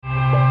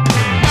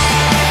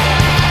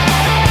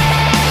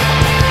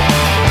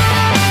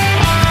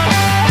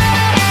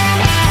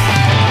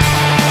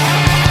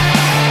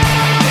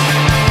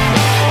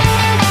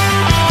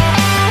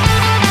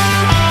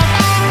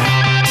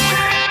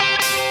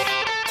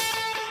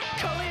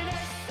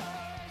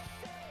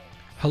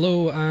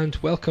Hello and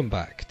welcome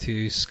back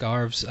to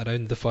Scarves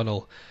Around the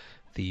Funnel,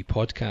 the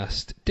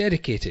podcast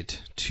dedicated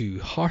to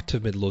Heart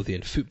of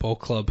Midlothian Football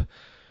Club,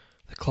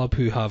 the club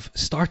who have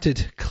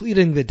started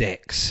clearing the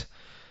decks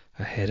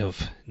ahead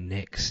of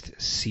next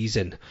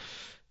season.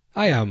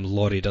 I am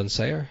Laurie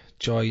Dunsire,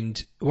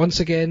 joined once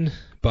again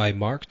by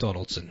Mark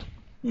Donaldson.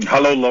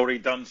 Hello, Laurie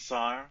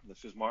Dunsire.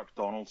 This is Mark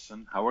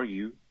Donaldson. How are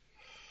you?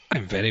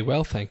 I'm very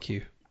well, thank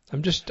you.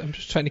 I'm just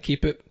trying to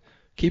keep it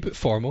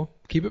formal,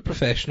 keep it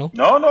professional.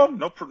 No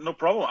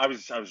problem. I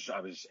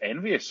was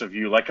envious of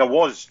you, like I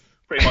was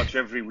pretty much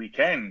every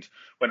weekend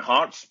when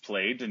Hearts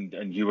played,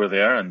 and you were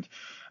there,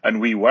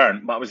 and we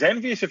weren't. But I was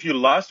envious of you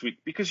last week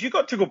because you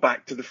got to go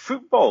back to the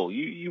football.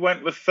 You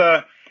went with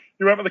a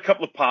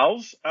couple of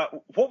pals.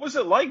 What was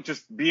it like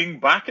just being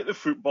back at the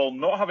football,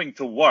 not having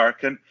to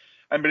work, and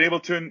being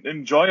able to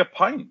enjoy a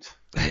pint?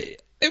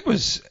 It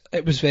was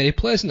very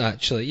pleasant,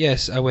 actually.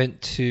 Yes, I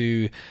went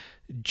to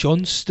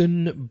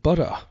Johnston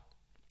Borough,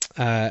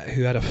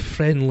 who had a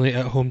friendly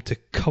at home to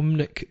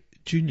Cumnock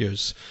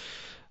Juniors.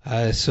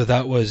 So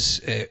that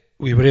was,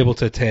 we were able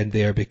to attend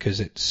there because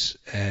it's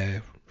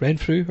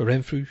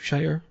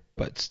Renfrewshire,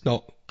 but it's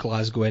not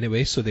Glasgow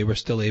anyway. So they were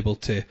still able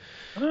to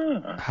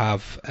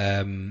have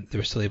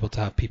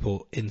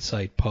people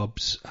inside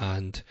pubs,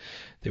 and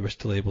they were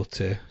still able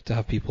to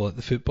have people at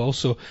the football.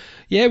 So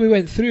yeah, we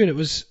went through, and it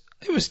was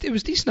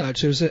decent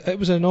actually. It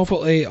was a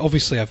novelty.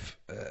 Obviously, I've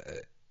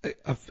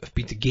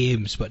been to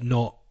games, but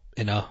not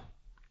in a,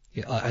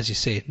 as you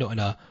say, not in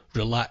a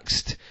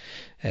relaxed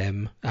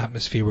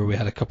atmosphere where we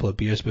had a couple of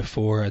beers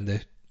before.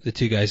 And the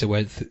two guys I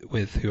went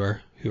with who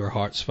are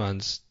Hearts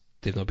fans,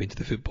 they've not been to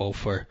the football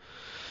for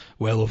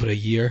well over a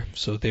year,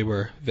 so they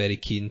were very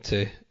keen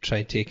to try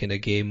and take in a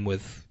game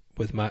with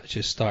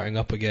matches starting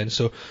up again.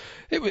 So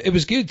it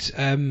was good.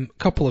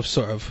 Couple of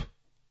sort of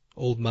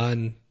old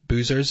man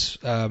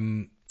boozers,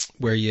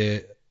 where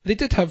they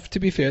did have, to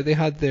be fair, they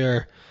had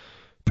their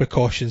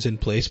precautions in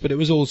place, but it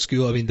was old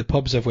school. I mean, the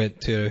pubs I've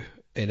went to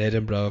in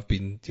Edinburgh have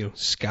been,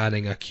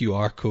 scanning a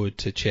QR code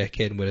to check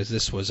in, whereas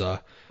this was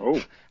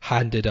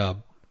handed a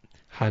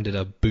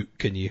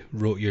book and you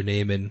wrote your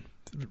name in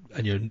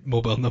and your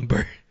mobile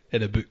number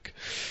in a book,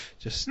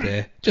 just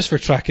for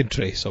track and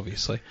trace,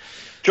 obviously.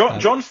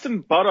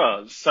 Johnston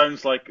Borough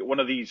sounds like one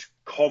of these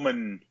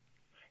common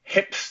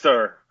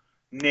hipster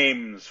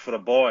names for a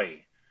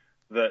boy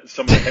that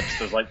some of the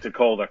hipsters like to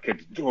call their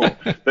kids.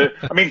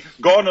 I mean,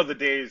 gone are the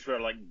days where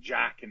like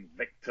Jack and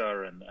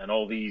Victor and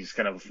all these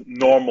kind of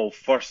normal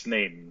first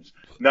names.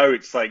 Now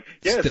it's like,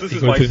 yes, this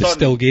is my son. The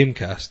Still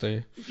Gamecast, are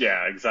you?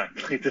 Yeah,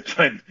 exactly. To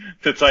try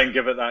and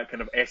give it that kind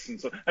of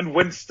essence. And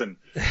Winston.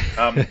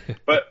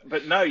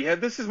 But now, yeah,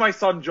 this is my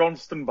son,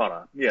 Johnston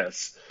Borough.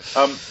 Yes.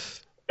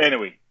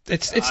 Anyway,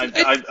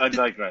 I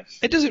digress.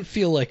 It doesn't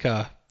feel like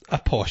a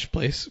posh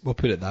place. We'll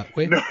put it that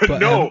way.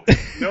 No.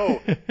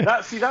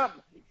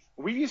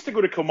 We used to go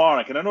to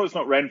Kilmarnock, and I know it's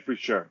not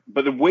Renfrewshire,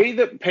 but the way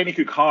that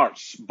Pennycook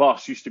Hearts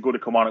bus used to go to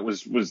Kilmarnock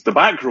was the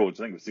back roads.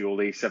 I think it was the old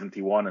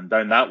A71 and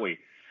down that way.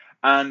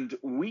 And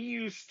we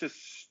used to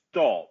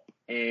stop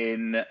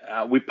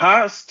we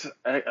passed,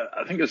 I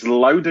think it was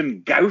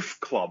Loudon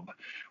Gowf Club,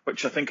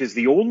 which I think is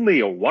the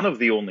only, or one of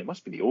the only,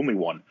 must be the only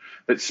one,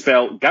 that's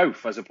spelled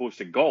Gowf as opposed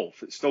to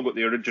golf. It's still got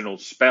the original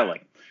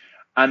spelling.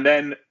 And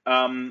then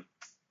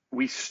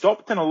we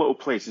stopped in a little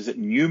place. Is it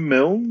New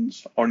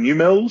Mills?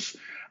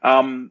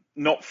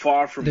 Not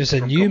far from. There's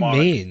a New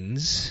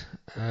Mains.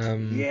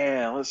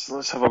 Yeah,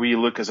 let's have a wee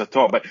look as I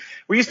talk. But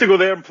we used to go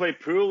there and play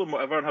pool and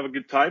whatever and have a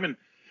good time. And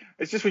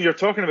it's just when you're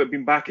talking about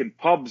being back in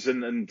pubs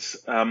and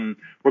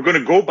we're going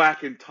to go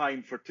back in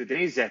time for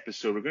today's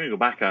episode. We're going to go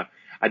back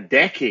a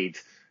decade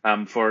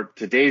for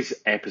today's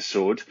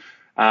episode.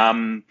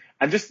 And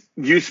just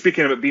you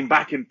speaking about being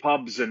back in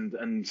pubs and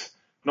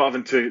not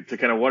having to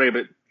kind of worry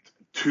about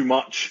too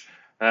much,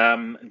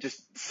 and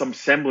just some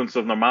semblance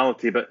of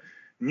normality. But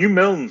New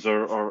Milns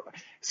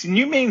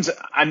New Mains,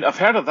 and I've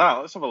heard of that.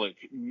 Let's have a look.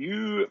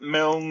 New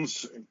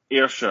Milns,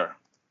 Ayrshire.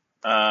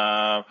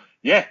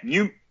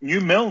 New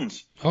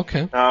Milns.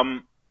 Okay.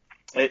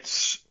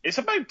 It's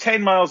about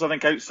 10 miles, I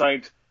think,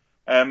 outside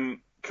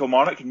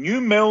Kilmarnock. New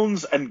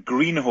Milns and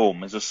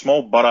Greenholme is a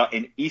small borough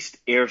in East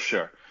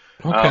Ayrshire.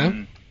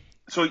 Okay.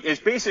 So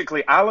it's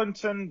basically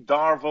Allenton,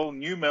 Darvel,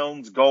 New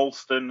Milns,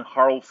 Galston,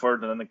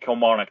 Hurlford, and then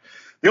Kilmarnock.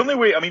 The only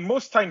way, I mean,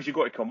 most times you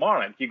go to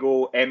Kilmarnock, you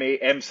go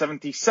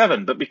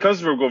M77, but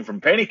because we're going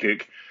from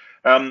Pennycook,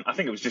 I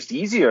think it was just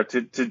easier to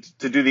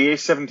do the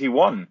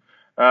A71.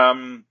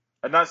 And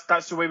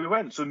that's the way we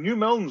went. So New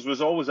Milns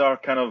was always our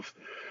kind of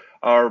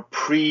our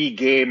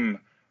pre-game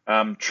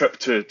trip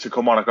to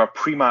Kilmarnock, our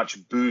pre-match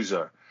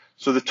boozer.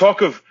 So the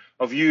talk of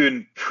you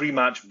and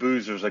pre-match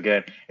boozers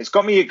again, it's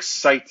got me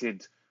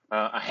excited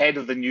ahead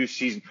of the new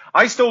season.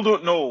 I still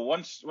don't know.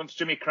 Once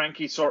Jimmy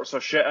Cranky sorts our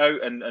shit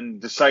out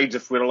and decides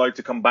if we're allowed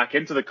to come back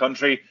into the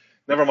country,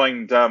 never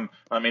mind. I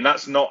mean,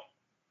 that's not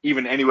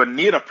even anywhere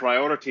near a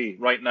priority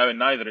right now, and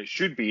neither it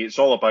should be. It's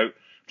all about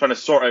trying to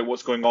sort out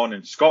what's going on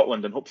in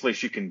Scotland, and hopefully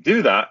she can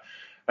do that.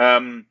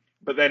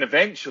 But then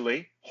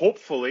eventually,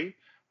 hopefully,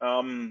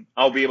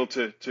 I'll be able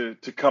to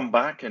come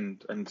back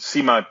and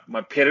see my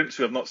parents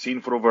who I've not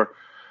seen for over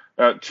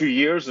 2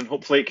 years, and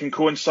hopefully it can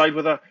coincide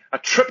with a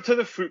trip to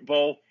the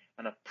football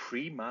and a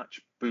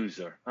pre-match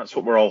boozer. That's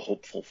what we're all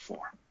hopeful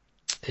for.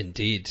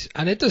 Indeed,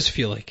 and it does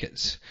feel like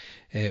it's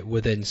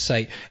within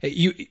sight.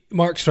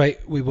 Mark's right.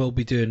 We will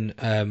be doing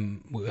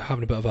we're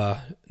having a bit of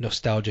a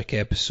nostalgic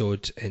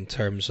episode in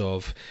terms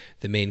of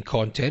the main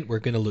content. We're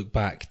going to look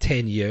back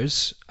 10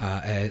 years,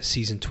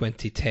 season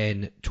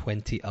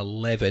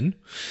 2010-2011.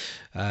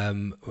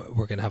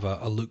 We're going to have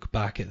a look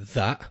back at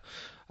that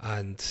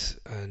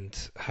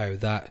and how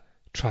that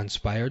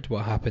transpired,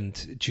 what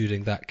happened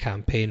during that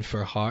campaign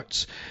for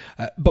Hearts.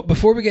 But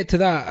before we get to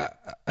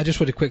that, I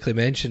just want to quickly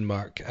mention,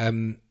 Mark,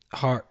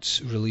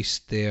 Hearts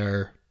released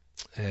their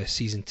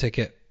season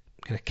ticket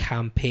kind of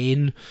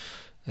campaign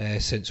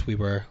since we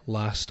were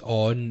last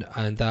on,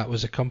 and that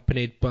was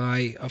accompanied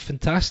by a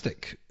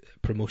fantastic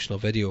promotional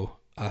video,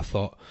 I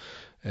thought.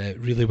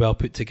 Really well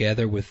put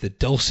together with the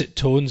dulcet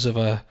tones of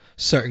a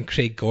certain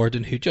Craig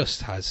Gordon, who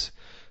just has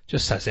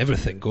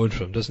everything going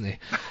for him, doesn't he?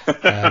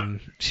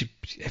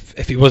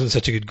 If he wasn't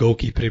such a good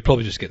goalkeeper, he'd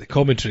probably just get the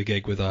commentary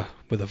gig with a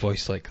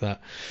voice like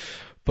that.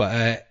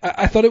 But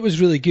I thought it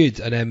was really good,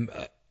 and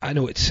I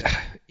know it's,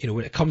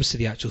 when it comes to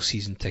the actual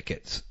season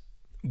tickets,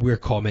 we're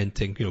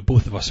commenting,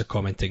 both of us are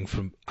commenting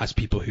as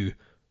people who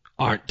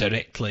aren't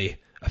directly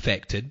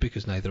affected,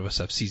 because neither of us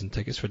have season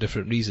tickets for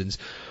different reasons.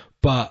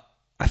 But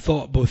I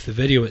thought both the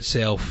video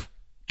itself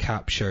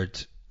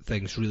captured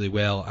things really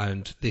well,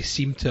 and they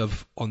seem to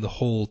have, on the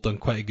whole, done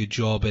quite a good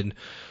job in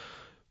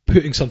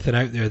putting something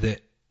out there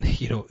that,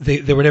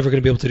 they were never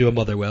going to be able to do a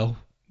Motherwell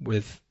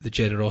with the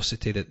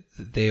generosity that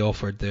they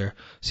offered their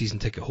season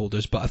ticket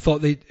holders. But I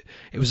thought it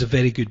was a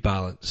very good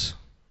balance.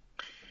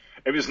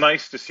 It was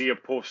nice to see a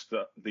post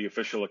that the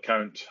official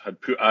account had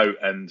put out,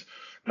 and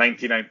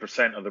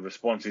 99% of the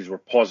responses were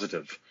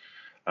positive.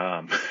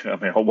 I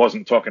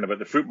wasn't talking about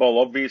the football,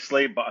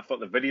 obviously, but I thought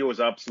the video was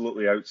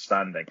absolutely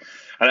outstanding.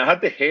 And it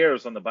had the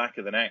hairs on the back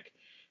of the neck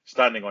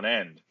standing on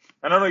end.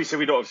 And I know you say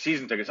we don't have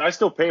season tickets. I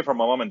still pay for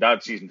my mum and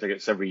dad's season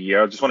tickets every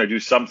year. I just want to do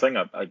something.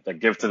 I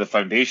give to the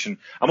foundation.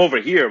 I'm over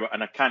here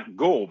and I can't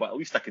go, but at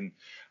least I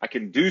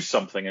can do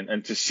something.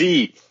 And to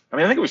see, I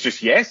think it was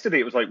just yesterday.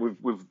 It was like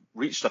we've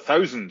reached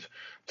 1,000.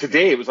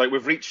 Today it was like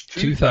we've reached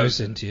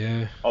 2,000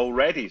 yeah,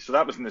 already. So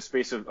that was in the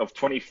space of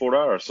 24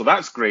 hours. So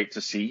that's great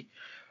to see.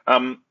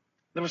 There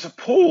was a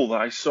poll that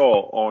I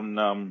saw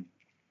on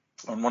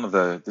one of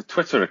the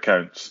Twitter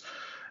accounts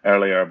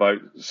earlier about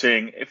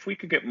saying if we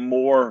could get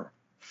more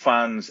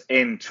fans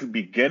in to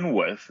begin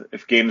with,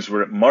 if games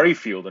were at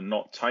Murrayfield and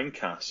not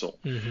Tynecastle,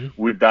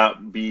 would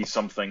that be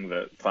something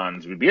that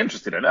fans would be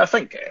interested in? I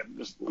think it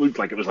looked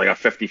like it was like a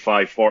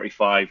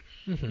 55-45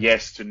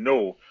 yes to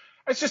no.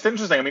 It's just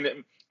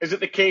interesting. Is it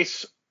the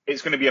case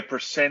it's going to be a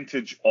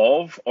percentage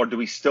of, or do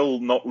we still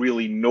not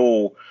really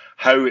know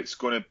how it's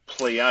going to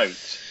play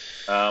out?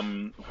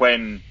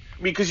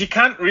 Because you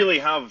can't really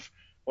have,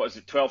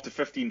 12 to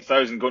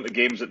 15,000 going to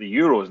games at the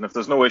Euros, and if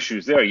there's no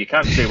issues there, you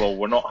can't say, well,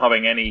 we're not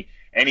having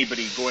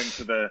anybody going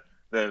to the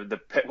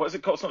what is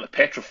it called? It's not the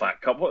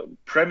Petrofac Cup.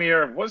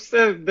 What's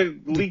the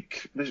league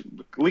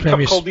Cup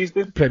called these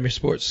days? Premier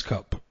Sports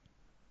Cup.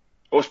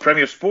 Oh, it's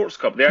Premier Sports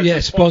Cup. Yeah,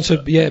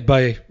 sponsored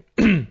by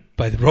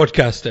by the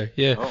broadcaster.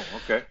 Yeah. Oh,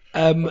 okay.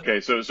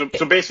 Okay, so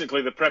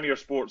basically the Premier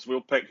Sports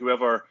will pick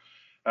whoever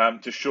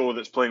to show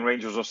that's playing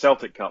Rangers or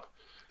Celtic Cup.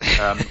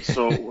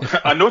 So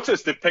I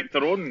noticed they picked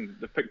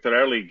their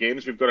early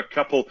games. We've got a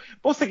couple.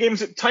 Both the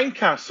games at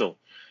Tynecastle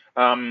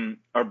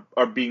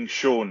are being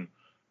shown,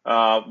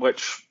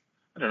 which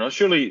I don't know.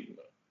 Surely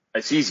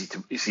it's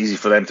easy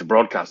for them to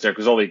broadcast there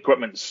because all the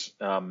equipment's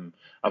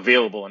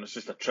available, and it's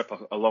just a trip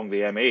along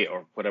the M8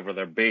 or whatever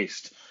they're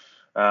based.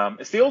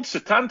 It's the old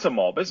Setanta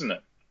mob, isn't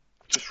it?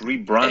 Just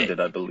rebranded,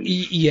 I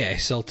believe.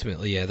 Yes,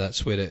 ultimately, yeah.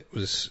 That's where it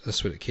was.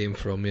 That's where it came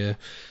from. Yeah.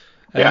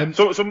 Yeah.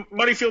 So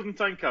Murrayfield and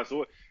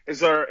Tynecastle.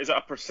 Is it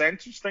a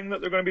percentage thing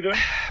that they're going to be doing?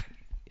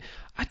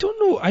 I don't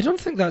know. I don't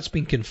think that's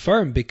been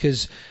confirmed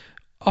because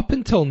up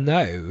until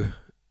now,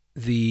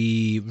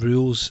 the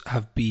rules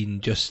have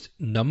been just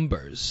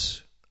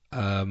numbers.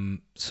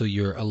 So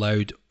you're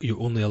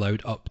only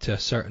allowed up to a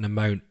certain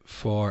amount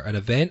for an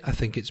event. I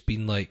think it's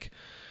been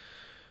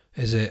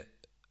is it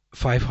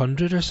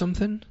 500 or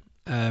something?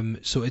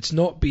 So it's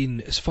not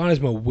been, as far as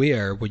I'm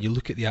aware, when you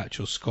look at the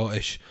actual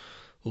Scottish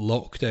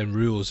lockdown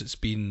rules, it's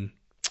been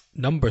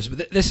numbers.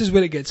 But this is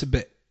where it gets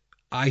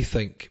I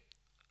think,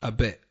 a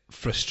bit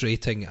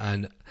frustrating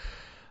and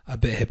a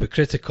bit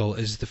hypocritical,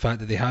 is the fact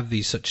that they have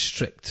these such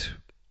strict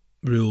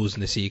rules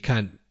and they say you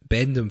can't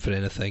bend them for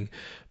anything,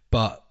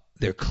 but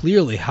they're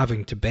clearly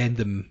having to bend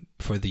them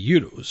for the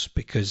Euros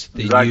because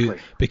they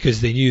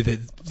knew that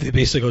they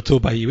basically got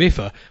told by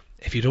UEFA,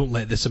 if you don't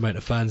let this amount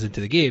of fans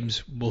into the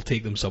games, we'll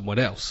take them somewhere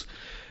else.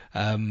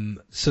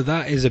 So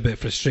that is a bit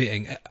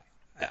frustrating.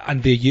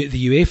 And the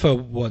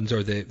UEFA ones,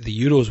 or the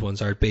Euros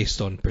ones, are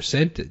based on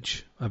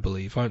percentage, I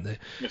believe, aren't they?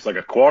 It's like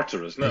a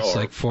quarter, isn't it? It's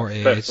like 40.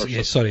 It's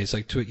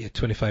like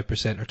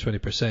 25% or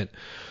 20%.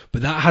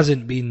 But that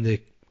hasn't been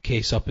the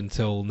case up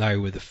until now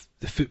with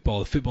the football.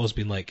 The football's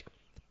been like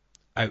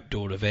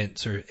outdoor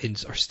events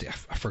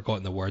I've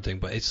forgotten the wording,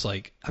 but it's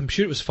like, I'm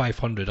sure it was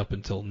 500 up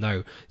until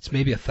now. It's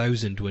maybe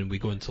 1,000 when we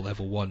go into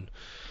level 1.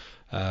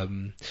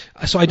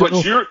 So I don't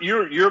know.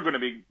 You're going to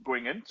be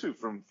going into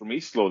from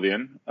East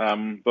Lothian,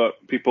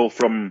 but people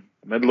from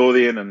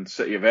Midlothian and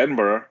City of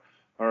Edinburgh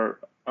are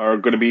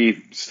going to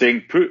be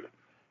staying put,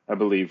 I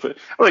believe.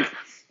 Like,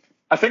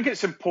 I think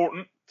it's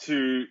important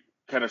to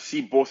kind of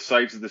see both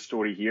sides of the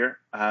story here,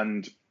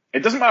 and it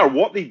doesn't matter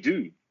what they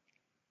do.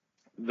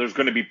 There's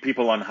going to be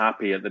people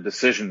unhappy at the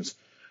decisions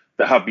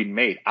that have been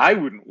made. I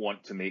wouldn't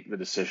want to make the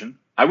decision.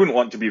 I wouldn't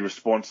want to be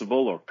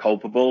responsible or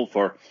culpable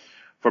for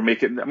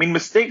making. I mean,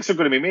 mistakes are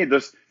going to be made.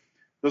 There's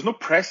no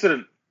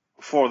precedent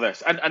for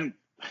this, and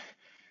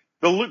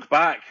they'll look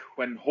back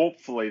when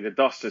hopefully the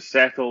dust has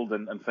settled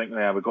and think,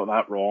 yeah, we got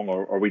that wrong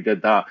or we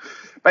did that.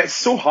 But it's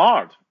so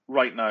hard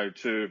right now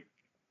to.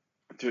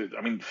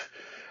 I mean,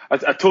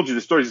 I told you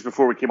the stories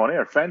before we came on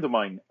air. A friend of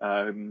mine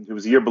who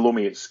was a year below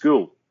me at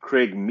school,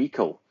 Craig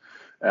Meikle,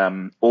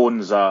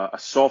 owns a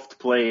soft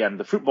play and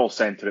the football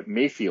centre at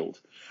Mayfield.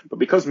 But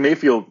because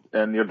Mayfield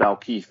near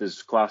Dalkeith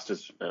is classed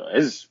as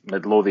is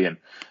Midlothian,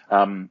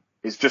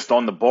 it's just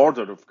on the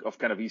border of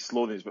kind of East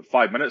Lothian. It's about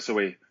 5 minutes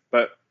away.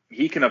 But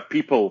he can have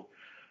people.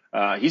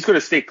 He's going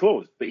to stay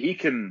closed, but he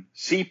can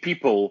see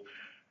people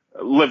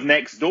live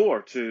next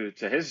door to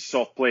his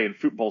soft play and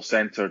football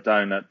centre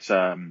down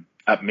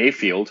at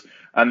Mayfield,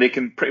 and they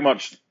can pretty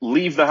much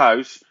leave the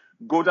house,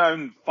 go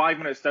down 5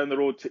 minutes down the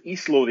road to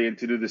East Lothian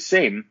to do the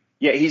same.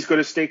 Yet he's going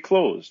to stay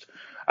closed.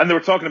 And they were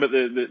talking about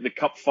the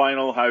cup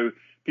final, how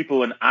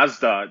people in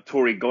Asda at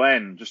Tory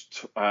Glen,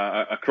 just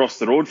across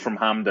the road from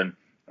Hampden,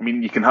 I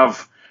mean, you can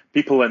have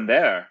people in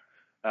there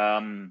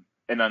in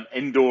an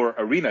indoor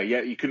arena,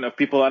 yet you couldn't have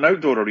people in an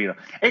outdoor arena.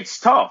 It's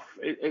tough.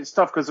 It's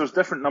tough because there's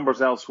different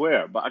numbers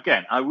elsewhere. But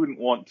again, I wouldn't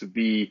want to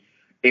be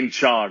in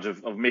charge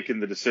of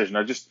making the decision.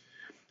 I just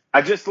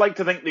like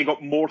to think they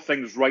got more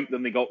things right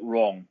than they got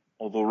wrong.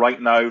 Although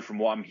right now, from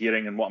what I'm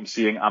hearing and what I'm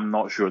seeing, I'm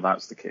not sure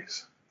that's the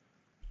case.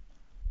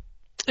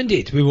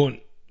 Indeed, we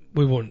won't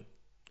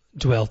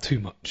dwell too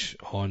much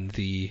on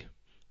the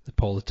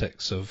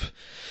politics of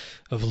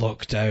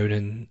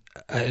lockdown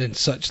and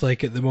such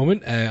like at the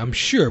moment. I'm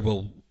sure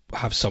we'll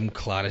have some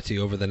clarity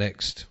over the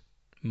next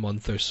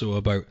month or so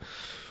about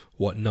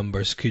what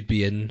numbers could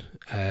be in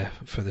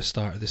for the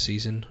start of the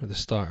season or the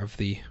start of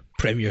the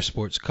Premier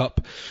Sports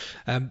Cup.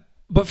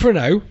 But for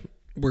now,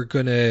 we're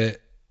going to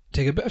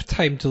take a bit of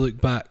time to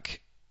look back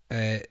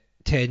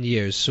 10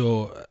 years.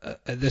 So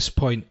at this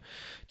point,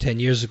 10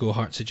 years ago,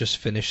 Hearts had just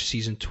finished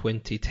season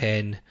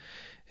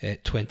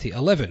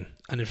 2010-2011.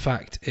 And in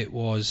fact, it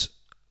was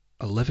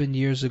 11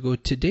 years ago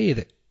today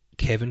that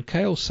Kevin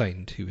Kyle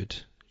signed, who would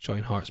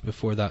join Hearts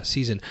before that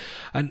season.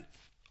 And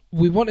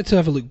we wanted to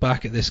have a look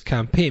back at this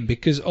campaign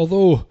because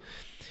although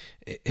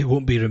it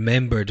won't be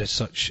remembered as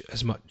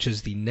much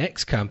as the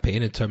next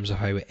campaign in terms of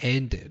how it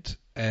ended,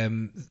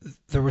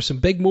 there were some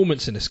big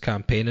moments in this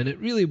campaign, and it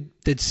really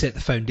did set the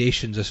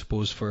foundations, I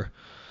suppose, for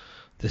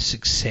the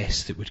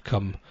success that would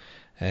come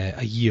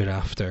a year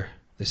after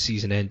the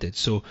season ended.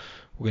 So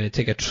we're going to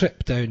take a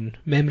trip down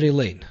memory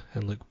lane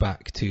and look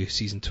back to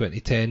season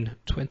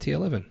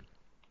 2010-2011.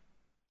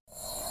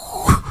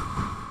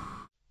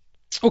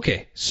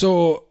 Okay,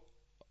 so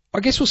I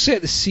guess we'll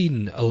set the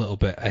scene a little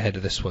bit ahead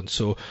of this one.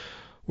 So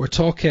we're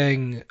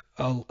talking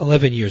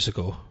 11 years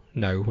ago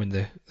now when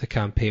the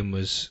campaign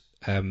was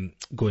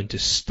going to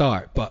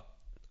start, but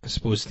I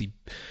suppose the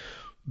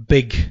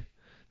big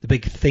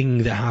thing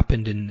that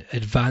happened in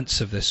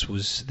advance of this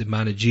was the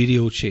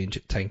managerial change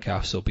at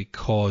Tynecastle,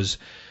 because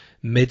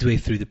midway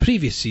through the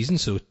previous season,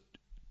 so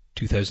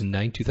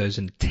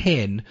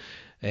 2009-2010,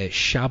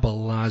 Csaba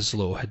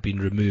Laszlo had been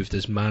removed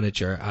as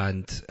manager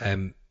and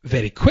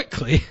very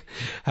quickly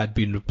had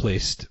been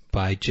replaced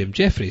by Jim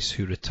Jeffries,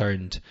 who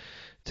returned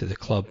to the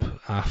club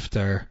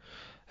after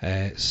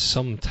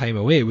some time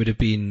away. It would have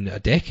been a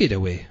decade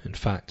away, in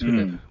fact,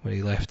 when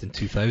he left in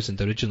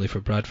 2000, originally for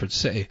Bradford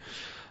City.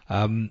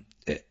 Csaba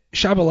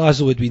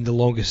Laszlo had been the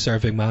longest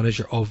serving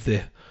manager of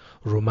the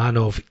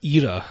Romanov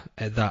era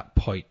at that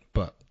point,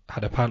 but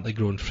had apparently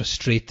grown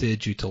frustrated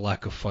due to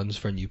lack of funds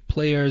for new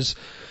players.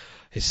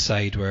 His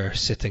side were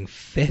sitting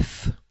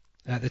 5th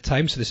at the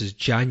time, so this is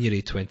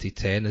January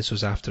 2010. This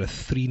was after a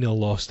 3-0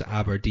 loss to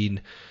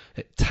Aberdeen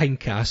at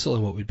Tynecastle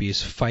in what would be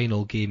his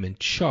final game in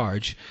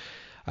charge.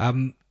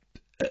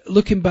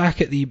 Looking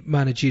back at the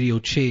managerial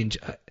change,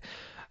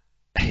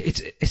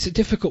 it's a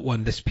difficult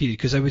one, this period,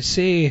 because I would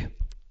say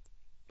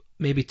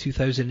maybe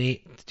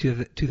 2008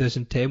 to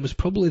 2010 was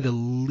probably the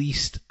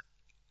least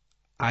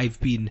I've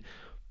been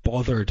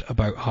bothered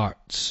about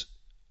Hearts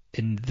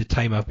in the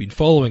time I've been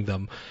following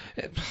them.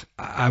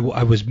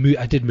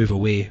 I did move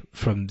away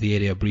from the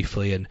area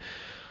briefly, and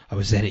I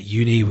was then at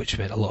uni, which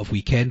meant a lot of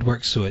weekend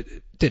work, so it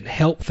didn't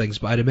help things.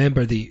 But I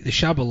remember the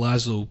Csaba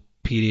Laszlo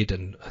period,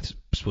 and I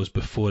suppose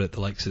before it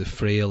the likes of the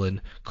Frail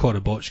and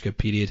Korobochka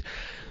period.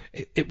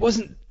 It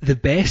wasn't the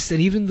best, and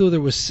even though there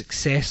was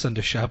success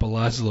under Csaba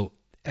Laszlo,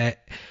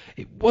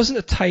 it wasn't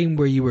a time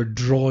where you were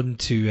drawn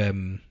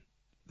to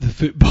the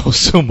football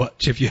so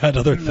much if you had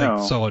other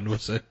things on,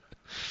 was it?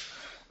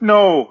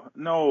 No.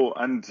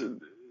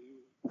 And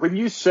when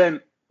you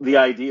sent the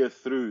idea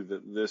through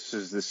that this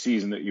is the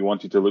season that you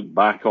wanted to look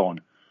back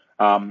on,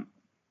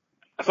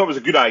 I thought it was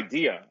a good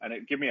idea, and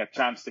it gave me a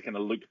chance to kind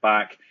of look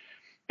back,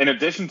 in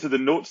addition to the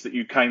notes that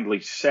you kindly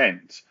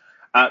sent,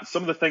 at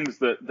some of the things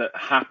that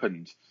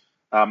happened.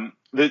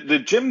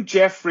 The Jim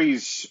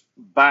Jefferies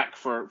back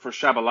for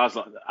Csaba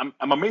László,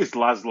 I'm amazed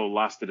László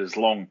lasted as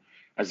long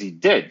as he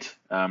did,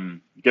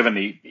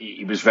 given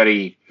he was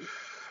very,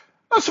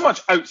 not so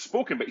much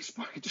outspoken, but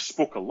he just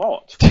spoke a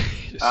lot.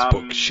 He just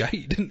spoke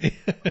shite, didn't he?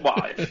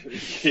 Well,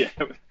 yeah,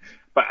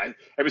 but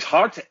it was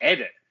hard to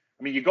edit.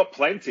 I mean, you got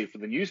plenty for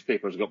the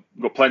newspapers, got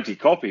plenty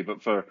copy,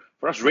 but for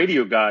us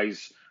radio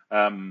guys,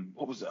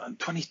 what was it, in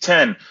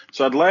 2010?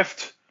 So I'd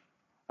left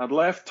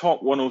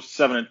Talk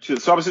 107 and 2.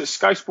 So I was at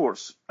Sky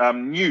Sports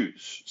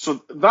News.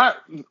 So that,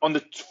 on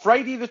the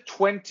Friday the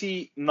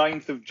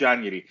 29th of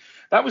January,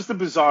 that was the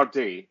bizarre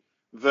day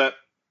that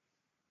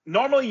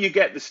normally you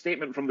get the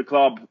statement from the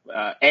club,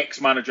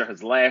 ex-manager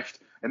has left.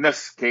 In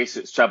this case,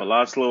 it's Csaba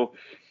László.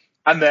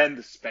 And then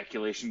the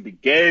speculation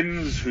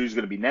begins, who's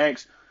going to be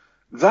next.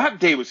 That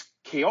day was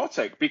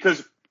chaotic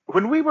because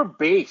when we were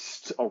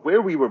based, or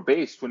where we were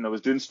based when I was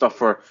doing stuff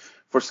for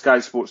Sky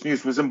Sports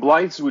News, was in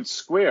Blytheswood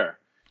Square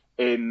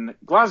in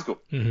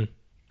Glasgow. Mm-hmm.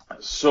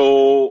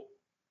 So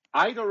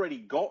I'd already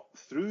got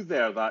through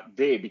there that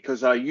day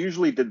because I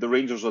usually did the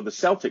Rangers or the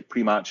Celtic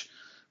pre-match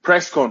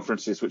press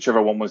conferences,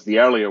 whichever one was the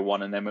earlier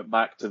one, and then went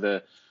back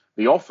to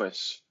the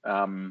office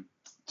to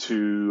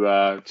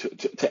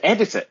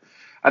edit it.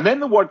 And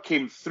then the word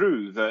came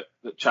through that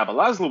Csaba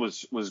László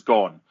was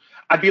gone.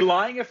 I'd be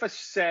lying if I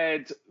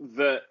said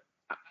that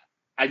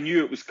I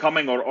knew it was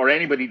coming or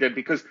anybody did,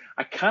 because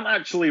I can't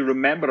actually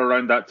remember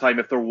around that time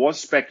if there was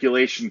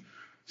speculation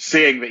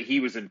saying that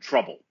he was in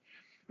trouble.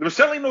 There was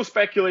certainly no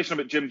speculation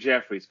about Jim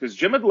Jefferies, because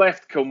Jim had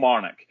left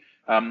Kilmarnock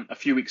a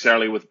few weeks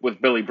earlier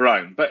with Billy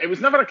Brown. But it was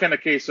never a kind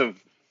of case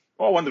of,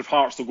 I wonder if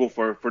Hearts will go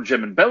for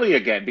Jim and Billy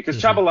again,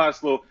 because Csaba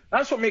László,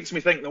 that's what makes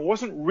me think there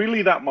wasn't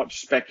really that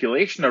much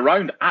speculation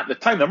around at the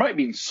time. There might have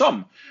been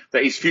some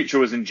that his future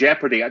was in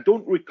jeopardy. I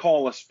don't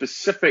recall a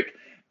specific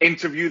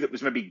interview that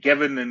was maybe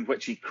given in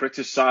which he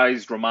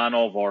criticised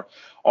Romanov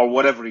or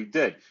whatever he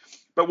did.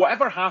 But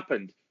whatever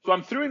happened, so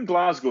I'm through in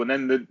Glasgow, and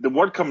then the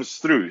word comes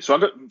through. So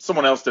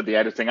someone else did the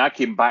editing. I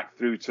came back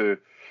through to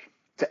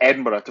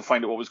Edinburgh to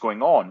find out what was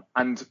going on.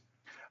 And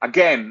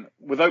again,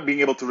 without being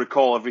able to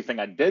recall everything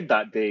I did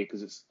that day,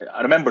 because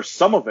I remember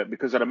some of it,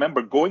 because I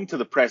remember going to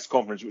the press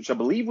conference, which I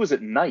believe was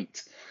at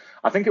night.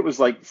 I think it was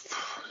like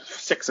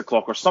 6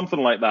 o'clock or something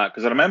like that,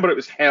 because I remember it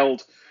was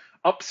held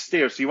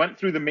upstairs. So you went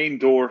through the main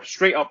door,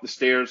 straight up the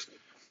stairs,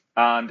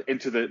 and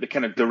into the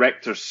kind of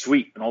director's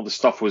suite, and all the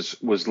stuff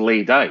was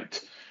laid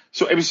out.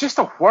 So it was just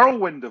a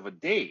whirlwind of a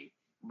day,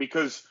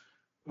 because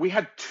we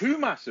had two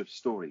massive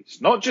stories,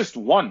 not just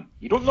one.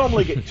 You don't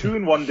normally get two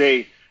in one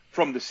day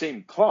from the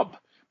same club.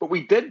 But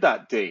we did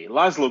that day.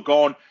 László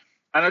gone.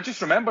 And I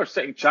just remember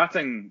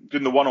chatting,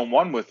 doing the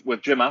one-on-one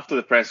with Jim after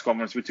the press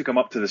conference. We took him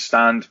up to the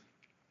stand,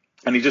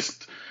 and he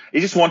just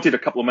wanted a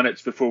couple of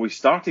minutes before we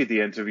started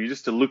the interview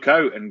just to look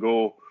out and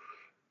go.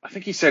 I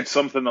think he said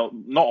something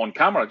not on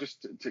camera,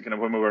 just to kind of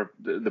when we were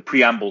the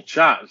preamble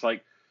chat. It's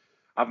like,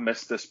 I've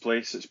missed this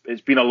place.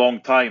 It's been a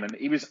long time. And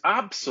he was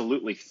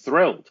absolutely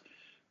thrilled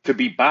to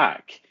be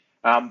back.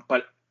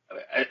 But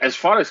as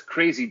far as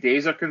crazy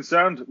days are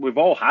concerned, we've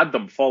all had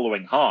them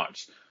following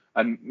Hearts,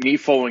 and me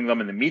following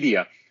them in the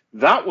media.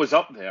 That was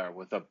up there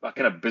with a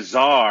kind of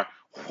bizarre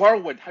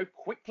whirlwind. How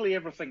quickly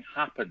everything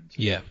happened.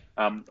 Yeah,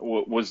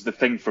 was the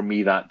thing for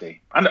me that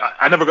day. And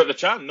I never got the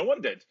chance. No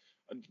one did.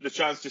 The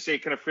chance to say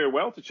kind of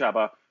farewell to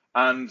Csaba.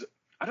 And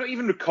I don't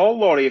even recall,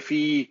 Laurie, if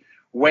he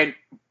went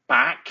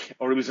back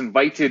or he was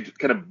invited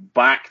kind of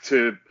back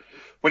to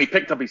when he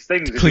picked up his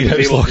things. To clean out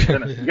his locker.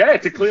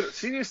 To clear it.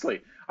 Seriously.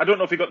 I don't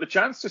know if he got the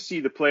chance to see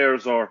the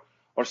players or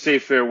say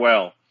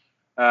farewell.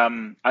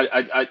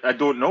 I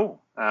don't know,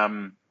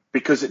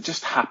 because it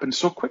just happened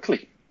so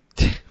quickly.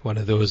 One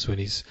of those when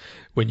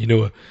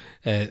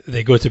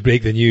they go to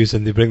break the news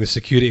and they bring the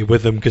security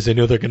with them because they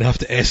know they're going to have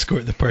to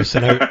escort the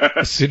person out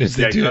as soon as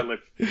they do exactly.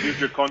 Here's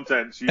your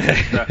contents.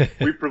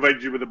 We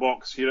provide you with a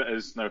box. Here it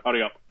is. Now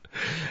hurry up.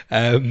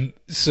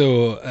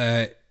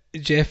 So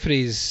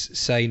Jefferies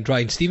signed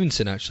Ryan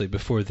Stevenson actually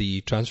before the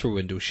transfer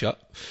window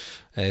shut.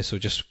 So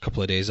just a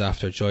couple of days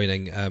after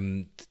joining,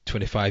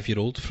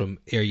 25-year-old from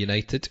Ayr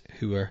United,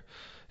 who were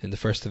in the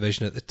first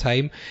division at the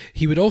time.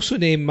 He would also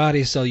name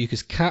Marius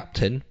Zaliukas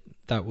captain.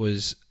 That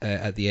was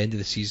at the end of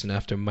the season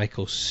after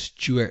Michael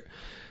Stewart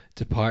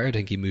departed. I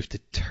think he moved to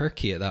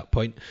Turkey at that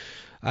point.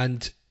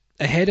 And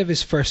ahead of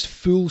his first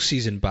full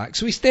season back,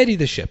 so he steadied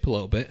the ship a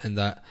little bit in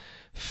that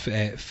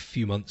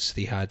few months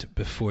they had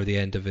before the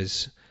end of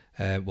his,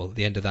 the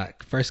end of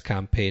that first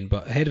campaign.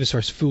 But ahead of his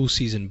first full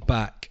season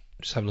back,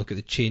 just having a look at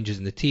the changes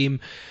in the team,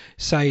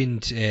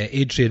 signed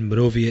Adrian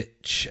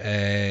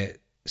Morovic,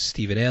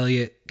 Stephen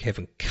Elliott,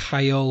 Kevin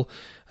Kyle,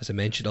 as I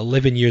mentioned,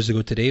 11 years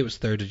ago today. It was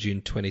 3rd of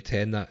June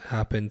 2010 that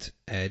happened.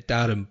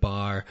 Darren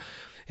Barr.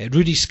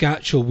 Rudy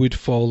Scatchell would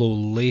follow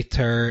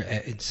later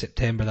in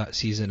September that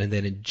season, and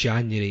then in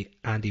January,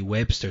 Andy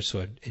Webster.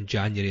 So in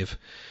January of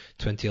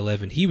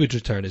 2011, he would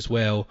return as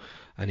well,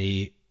 and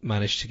he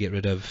managed to get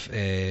rid of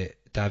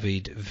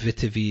David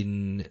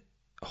Vitivine,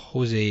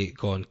 Jose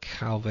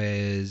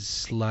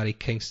Goncalves, Larry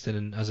Kingston,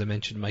 and as I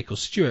mentioned, Michael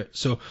Stewart.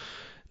 So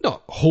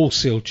not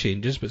wholesale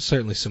changes, but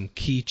certainly some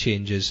key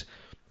changes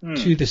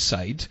to the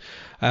side.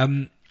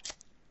 The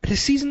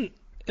season,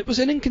 it was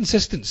an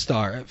inconsistent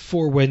start.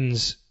 4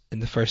 wins in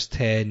the first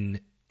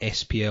 10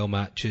 SPL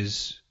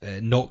matches,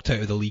 knocked out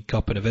of the League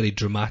Cup in a very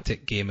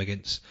dramatic game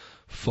against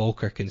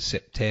Falkirk in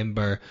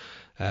September.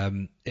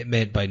 It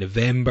meant by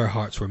November,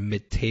 Hearts were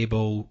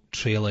mid-table,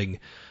 trailing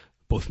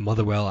both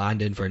Motherwell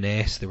and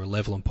Inverness. They were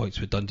level on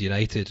points with Dundee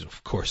United.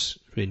 Of course,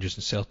 Rangers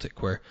and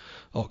Celtic were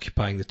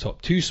occupying the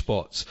top 2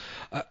 spots.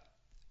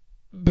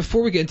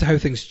 Before we get into how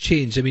things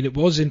changed, I mean, it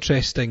was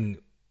interesting.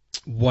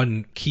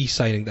 One key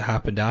signing that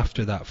happened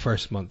after that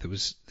first month, it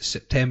was the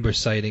September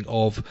signing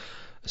of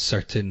a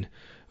certain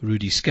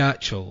Rudy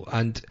Scatchell.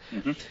 And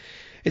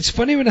it's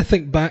funny when I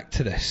think back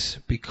to this,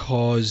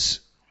 because,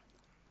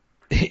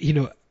 you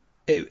know,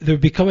 there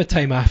would become a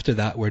time after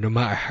that where no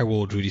matter how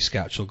old Rudy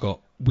Scatchell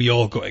got, we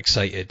all got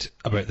excited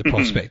about the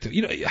prospect of,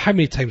 you know, how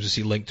many times was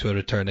he linked to a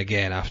return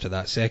again after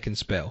that second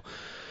spell?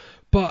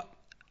 But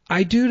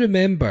I do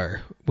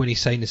remember when he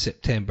signed in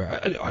September,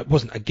 I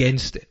wasn't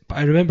against it, but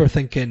I remember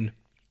thinking,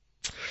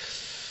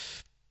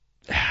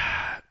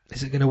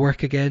 is it going to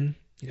work again?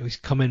 You know, he's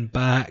coming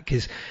back.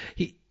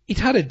 He'd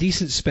had a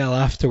decent spell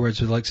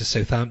afterwards with the likes of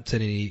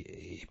Southampton, and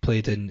he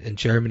played in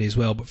Germany as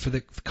well. But for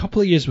the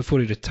couple of years before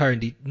he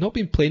returned, he'd not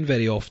been playing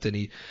very often.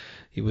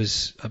 He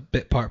was a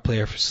bit part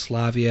player for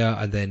Slavia,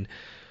 and then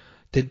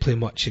didn't play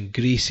much in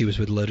Greece. He was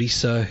with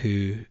Larissa,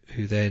 who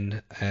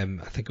then I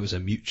think it was a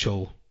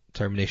mutual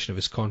termination of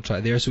his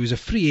contract there. So he was a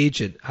free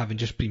agent, having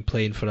just been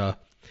playing for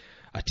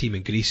a team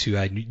in Greece who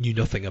I knew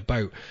nothing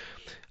about.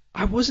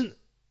 I wasn't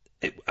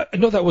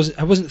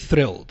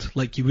thrilled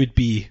like you would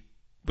be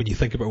when you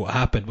think about what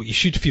happened, but you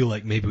should feel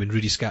like maybe when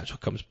Rudy Scatchell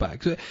comes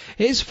back. So it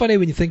is funny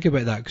when you think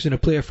about that, because when a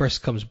player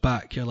first comes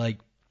back, you're like,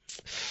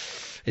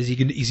 is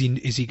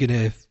he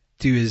gonna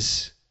do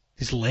his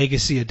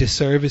legacy a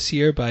disservice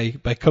here by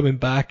coming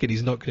back, and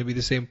he's not going to be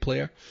the same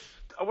player?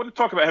 I want to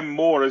talk about him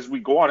more as we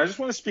go on. I just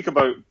want to speak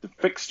about the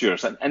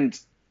fixtures, and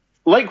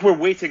like we're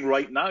waiting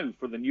right now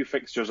for the new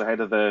fixtures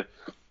ahead of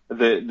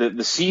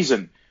the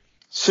season.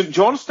 St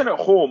Johnstone at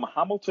home,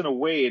 Hamilton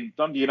away, and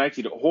Dundee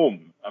United at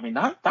home. I mean,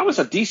 that was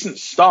a decent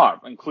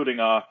start, including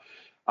a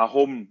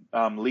home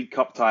League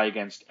Cup tie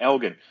against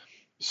Elgin.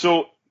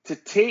 So to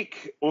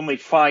take only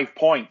 5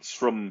 points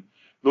from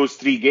those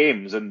 3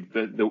 games, and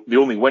the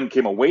only win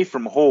came away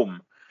from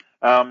home,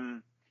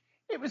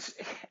 it was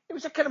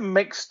a kind of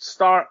mixed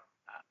start,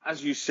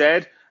 as you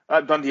said.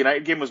 That Dundee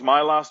United game was my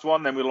last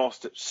one. Then we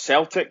lost at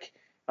Celtic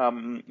at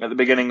the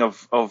beginning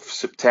of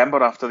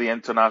September after the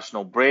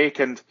international break,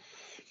 and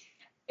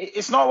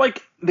it's not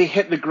like they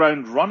hit the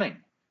ground running.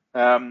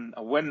 A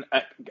win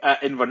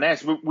at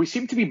Inverness. We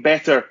seem to be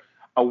better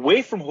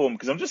away from home,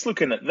 because I'm just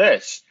looking at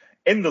this.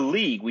 In the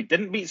league, we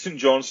didn't beat St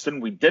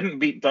Johnstone. We didn't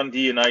beat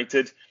Dundee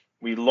United.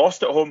 We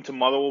lost at home to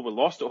Motherwell. We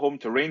lost at home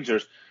to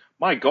Rangers.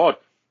 My God,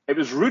 it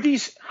was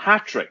Rudy's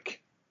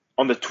hat-trick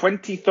on the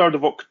 23rd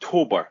of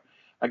October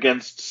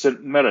against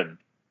St Mirren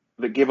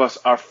that gave us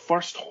our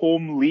first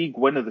home league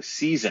win of the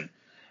season.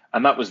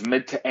 And that was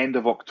mid to end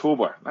of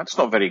October. That's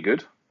not very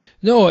good.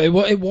 No,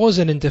 it was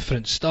an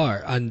indifferent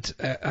start, and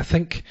I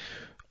think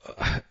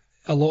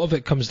a lot of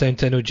it comes down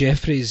to, I know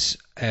Jeffries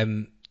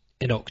in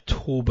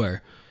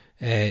October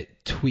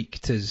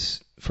tweaked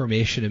his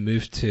formation and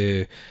moved to,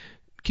 you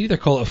can either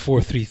call it a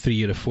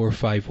 4-3-3 or a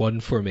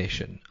 4-5-1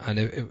 formation.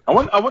 And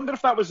I wonder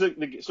if that was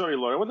sorry,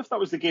 Laurie, I wonder if that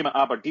was the game at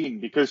Aberdeen,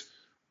 because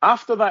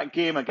after that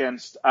game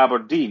against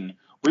Aberdeen,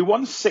 we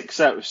won 6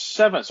 out of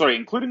 7. Sorry,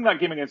 including that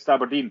game against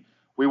Aberdeen,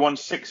 we won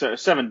 6 out of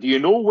 7. Do you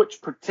know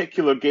which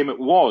particular game it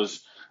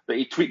was that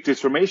he tweaked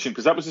his formation?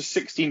 Because that was the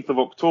 16th of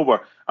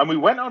October. And we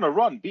went on a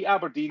run, beat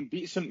Aberdeen,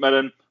 beat St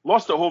Mirren,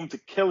 lost at home to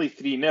Killie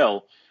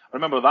 3-0. I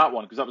remember that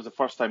one because that was the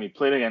first time he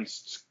played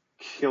against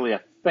Killie,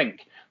 I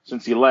think,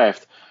 since he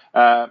left.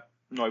 No,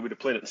 he would have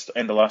played at the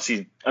end of last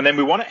season. And then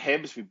we won at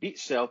Hibs, we beat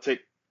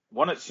Celtic,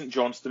 won at St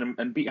Johnstone,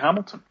 and beat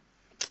Hamilton.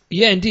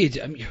 Yeah, indeed.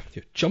 I mean,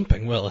 you're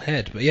jumping well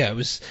ahead, but yeah, it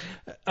was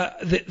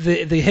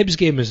the Hibs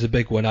game is the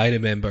big one I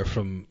remember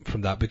from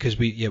that, because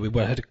we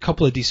had a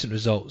couple of decent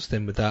results.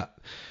 Then with that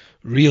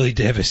really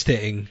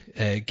devastating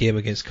game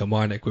against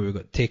Kilmarnock, where we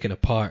got taken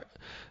apart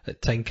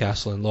at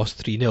Tynecastle and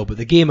lost 3-0. But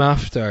the game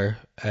after,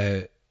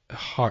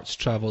 Hearts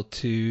travelled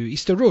to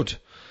Easter Road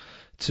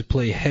to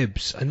play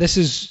Hibs, and this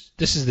is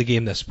the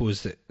game that I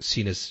suppose that's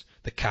seen as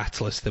the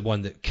catalyst, the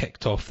one that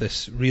kicked off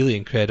this really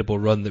incredible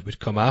run that would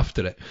come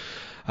after it.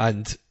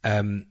 And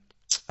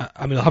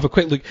I mean, I'll have a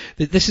quick look.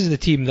 This is the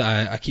team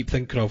that I keep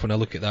thinking of when I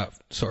look at that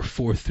sort of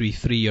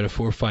 4-3-3 or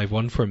a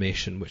 4-5-1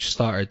 formation, which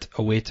started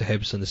away to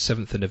Hibs on the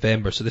 7th of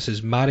November. So this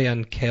is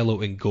Marian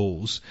Kello in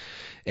goals,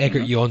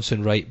 Egert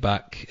Jonsson right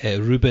back,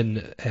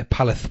 Ruben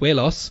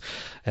Palazuelos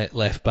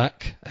left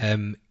back,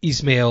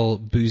 Ismail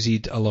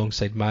Bouzid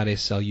alongside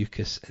Marius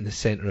Zaliukas in the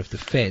centre of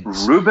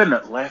defence. Ruben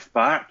at left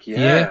back,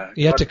 Yeah,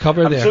 he had to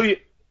cover there.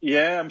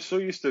 I'm so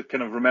used to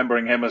kind of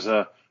remembering him as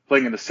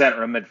playing in the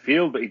centre of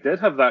midfield, but he did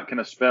have that kind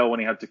of spell when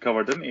he had to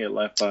cover, didn't he, at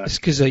left back? It's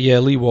because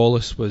Lee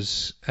Wallace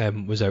was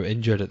out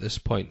injured at this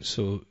point,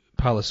 so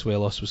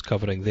Palazuelos was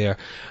covering there.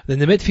 Then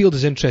the midfield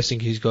is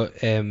interesting. He's got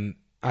Adrian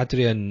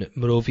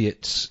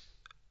Morovic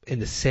in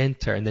the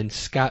centre, and then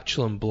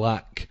Skatchel and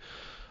Black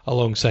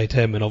alongside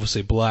him, and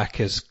obviously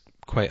Black is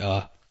quite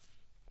a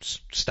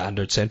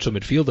standard central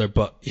midfielder,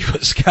 but you've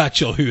got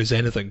Skatchel, who is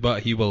anything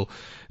but. He will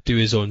do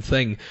his own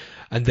thing.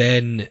 And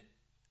then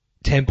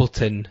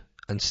Templeton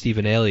and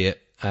Stephen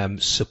Elliott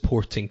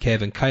supporting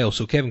Kevin Kyle.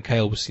 So Kevin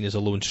Kyle was seen as a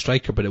lone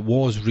striker, but it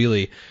was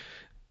really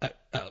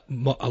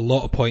a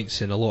lot of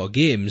points in a lot of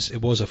games.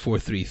 It was a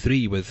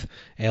 4-3-3 with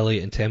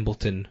Elliott and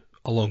Templeton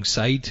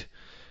alongside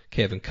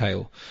Kevin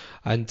Kyle.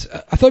 And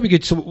I thought it'd be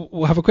good, so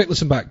we'll have a quick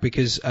listen back,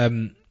 because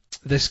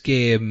this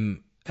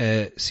game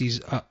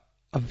sees a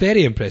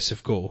very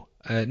impressive goal.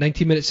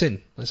 19 minutes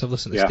in, let's have a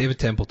listen. It's David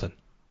Templeton.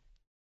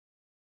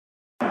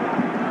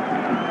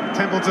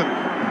 Templeton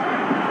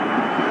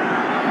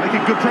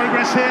making good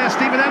progress here.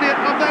 Stephen Elliott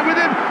up there with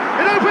him.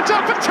 It opens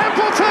up for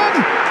Templeton.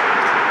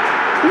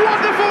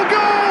 Wonderful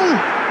goal.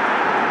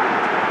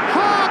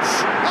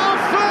 Hearts are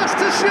first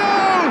to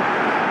show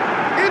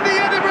in the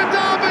Edinburgh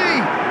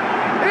Derby.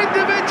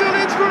 Individual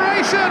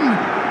inspiration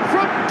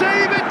from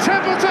David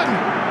Templeton.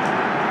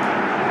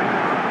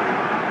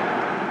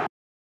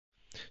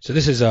 So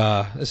this is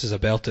a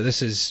belter.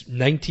 This is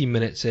 19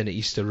 minutes in at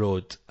Easter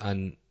Road,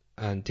 and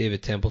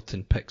David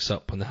Templeton picks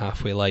up on the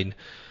halfway line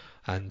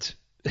and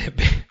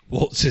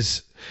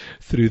waltzes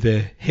through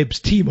the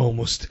Hibs team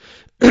almost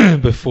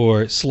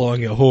before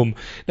slotting it home.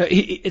 Now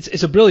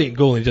it's a brilliant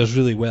goal and he does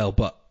really well,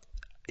 but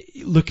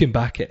looking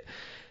back at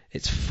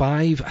it's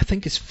five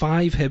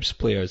Hibs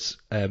players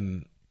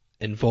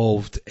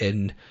involved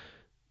in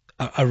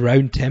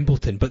around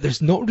Templeton, but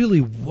there's not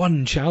really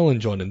one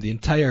challenge on him the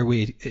entire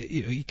way.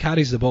 He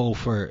carries the ball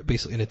for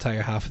basically an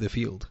entire half of the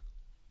field.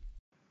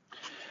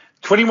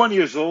 21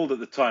 years old at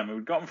the time.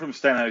 We'd gotten from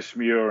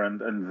Stenhousemuir,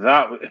 and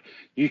that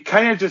you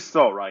kind of just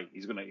thought, right,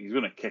 he's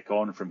gonna kick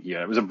on from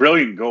here. It was a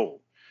brilliant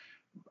goal,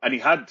 and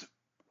I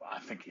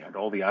think he had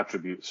all the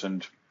attributes.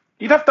 And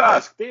you'd have to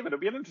ask David. It'd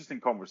be an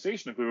interesting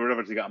conversation if we were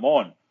ever to get him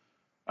on.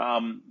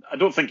 I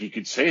don't think you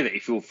could say that he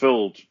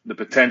fulfilled the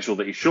potential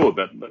that he showed,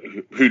 but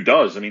who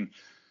does? I mean,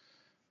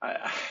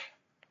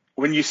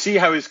 when you see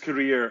how his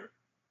career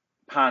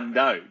panned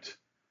out,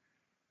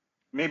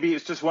 maybe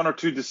it's just one or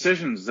two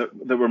decisions that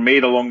were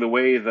made along the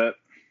way that,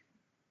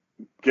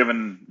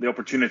 given the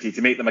opportunity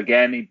to make them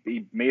again,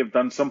 he may have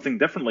done something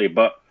differently.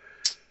 But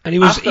and he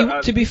was,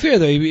 to be fair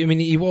though, I mean,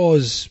 he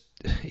was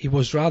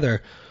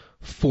rather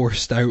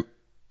forced out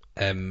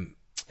in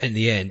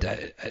the end,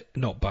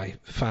 not by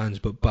fans,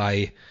 but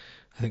by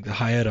I think the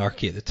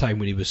hierarchy at the time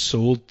when he was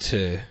sold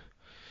to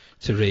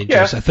Rangers.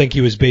 Yeah. I think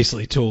he was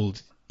basically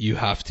told, "You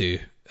have to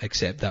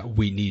accept that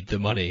we need the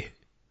money.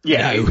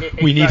 Now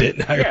we need it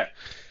now." Yeah.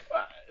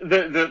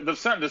 The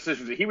certain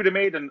decisions that he would have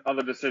made and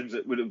other decisions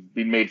that would have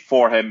been made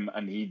for him,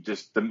 and he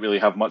just didn't really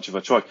have much of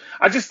a choice.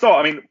 I just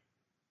thought, I mean,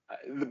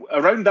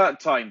 around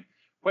that time,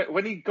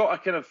 when he got a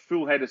kind of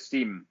full head of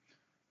steam,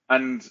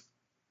 and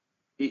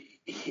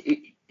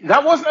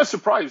that wasn't a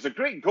surprise. It was a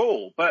great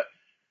goal, but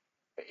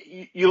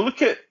you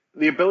look at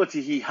the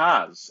ability he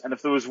has, and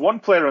if there was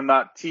one player on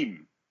that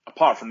team,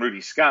 apart from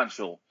Rudy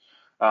Skatchel,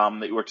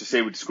 that you were to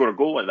say would score a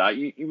goal like that,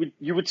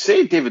 you would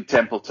say David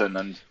Templeton.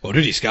 And well,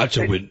 Rudy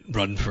Skatchel wouldn't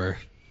run for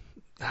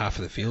half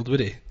of the field, would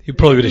he? He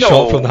probably would have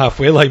shot from the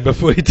halfway line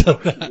before he done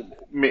that.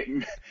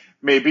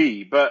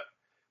 Maybe, but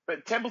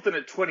Templeton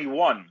at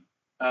 21,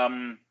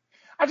 I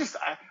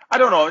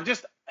don't know,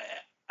 just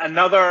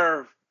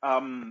another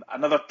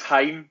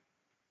time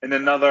in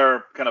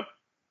another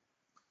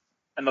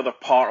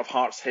part of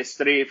Hearts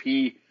history. If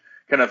he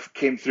kind of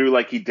came through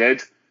like he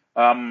did,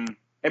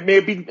 it may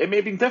have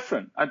been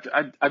different.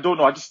 I don't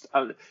know.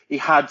 He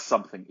had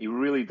something. He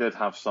really did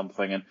have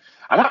something, and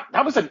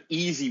that was an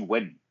easy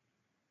win.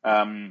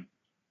 Down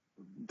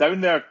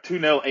there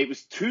 2-0. It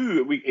was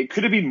 2. It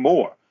could have been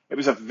more. It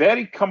was a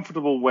very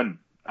comfortable win,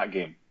 that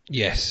game.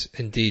 Yes,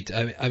 indeed.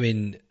 I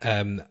mean,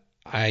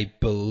 I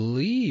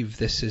believe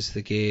this is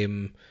the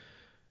game.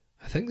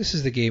 I think this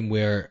is the game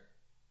where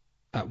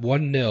at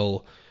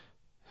 1-0,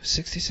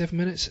 67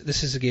 minutes.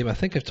 This is a game. I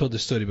think I've told the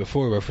story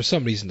before, where for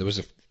some reason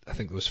I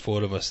think there was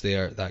 4 of us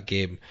there at that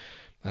game,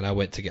 and I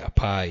went to get a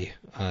pie,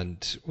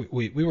 and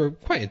we were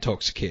quite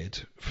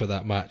intoxicated for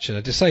that match, and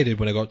I decided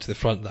when I got to the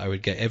front that I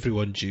would get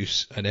everyone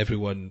juice and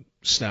everyone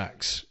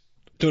snacks.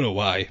 Don't know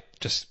why,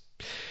 just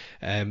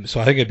so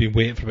I think I'd been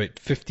waiting for about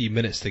 15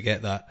 minutes to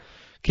get that.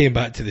 Came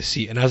back to the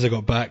seat, and as I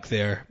got back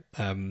there,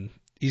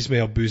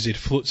 Ismail Bouzid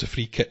floats a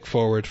free kick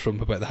forward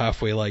from about the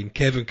halfway line.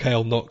 Kevin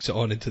Kyle knocks it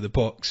on into the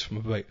box from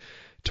about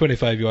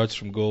 25 yards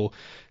from goal.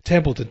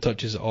 Templeton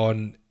touches it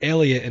on.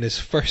 Elliott, in his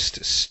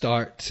first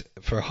start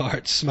for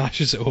Hearts,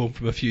 smashes it home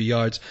from a few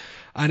yards,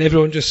 and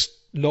everyone just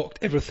knocked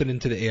everything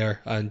into the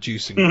air, and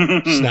juice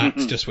and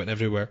snacks just went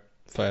everywhere.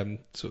 So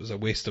it was a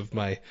waste of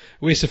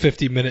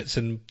 15 minutes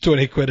and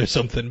 20 quid or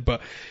something,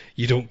 but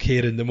you don't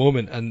care in the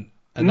moment, and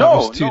that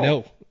was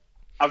 2-0.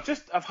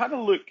 I've had a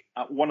look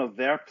at one of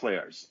their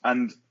players,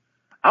 and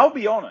I'll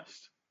be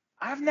honest,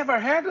 I've never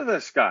heard of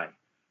this guy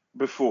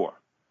before.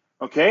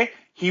 Okay,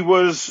 he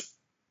was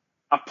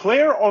a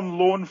player on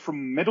loan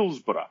from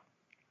Middlesbrough,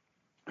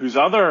 whose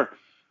other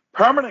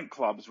permanent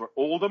clubs were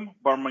Oldham,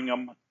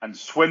 Birmingham, and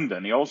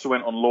Swindon. He also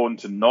went on loan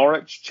to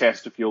Norwich,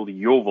 Chesterfield,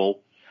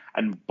 Yeovil,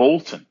 and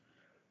Bolton.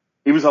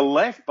 He was a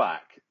left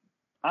back.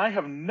 I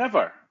have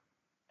never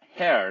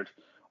heard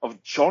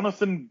of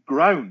Jonathan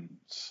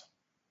Grounds.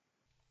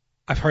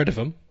 I've heard of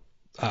him.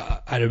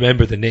 I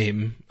remember the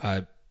name.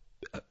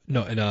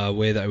 Not in a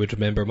way that I would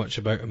remember much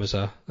about him as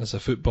a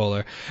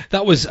footballer.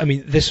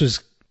 This was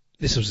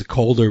the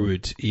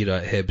Calderwood era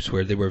at Hibs,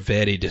 where they were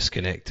very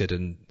disconnected,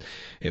 and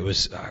it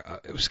was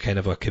kind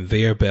of a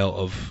conveyor belt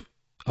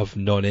of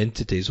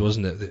non-entities,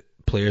 wasn't it? The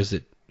players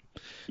that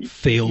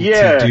failed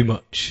to do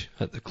much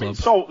at the club.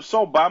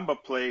 Saul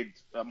Bamba played.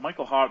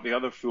 Michael Hart, the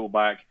other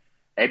fullback.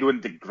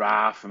 Edwin de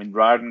Graaf.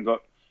 Riordan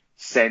got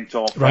sent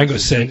off.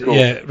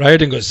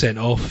 Riordan got sent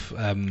off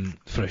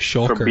for a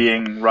shocker. For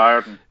being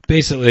Riordan.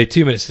 Basically,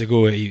 2 minutes to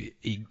go, he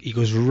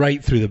goes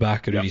right through the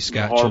back of Rudy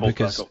Scatchell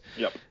because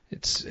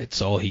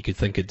it's all he could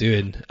think of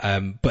doing.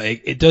 But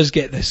it does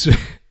get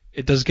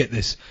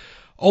this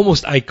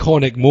almost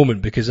iconic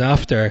moment, because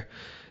after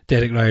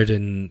Derek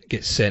Riordan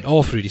gets sent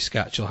off, Rudy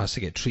Scatchell has to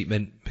get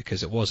treatment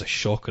because it was a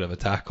shocker of a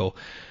tackle,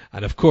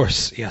 and of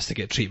course he has to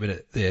get treatment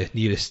at the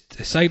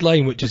nearest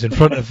sideline, which is in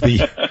front of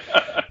the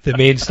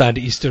main stand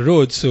at Easter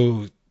Road.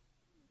 So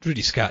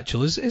Rudy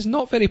Scatchell is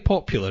not very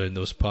popular in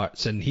those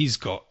parts, and he's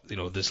got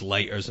there's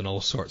lighters and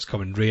all sorts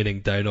coming raining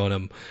down on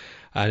him,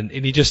 and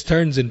he just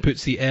turns and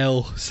puts the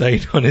L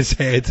sign on his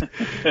head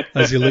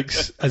as he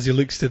looks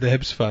to the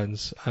Hibs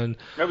fans. And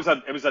it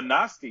was a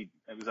nasty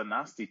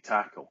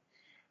tackle,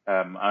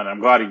 and I'm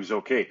glad he was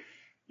okay.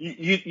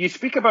 You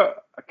speak about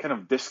a kind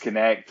of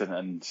disconnect,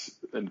 and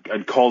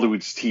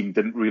Calderwood's team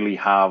didn't really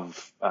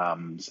have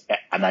an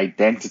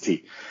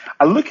identity.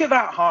 I look at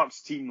that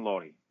Hearts team,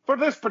 Laurie, for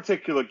this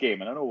particular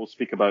game, and I know we'll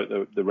speak about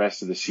the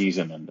rest of the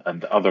season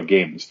and other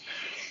games,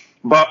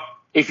 but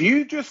if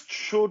you just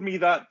showed me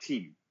that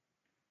team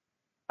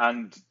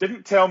and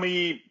didn't tell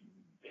me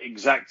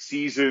exact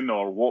season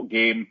or what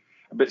game,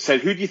 but said,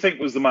 who do you think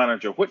was the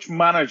manager? Which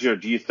manager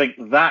do you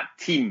think that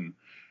team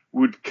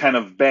would kind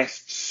of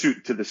best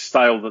suit to the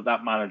style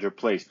that manager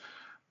plays?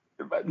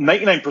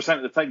 99%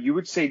 of the time, you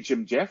would say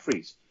Jim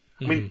Jeffries.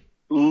 I mean,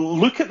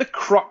 look at the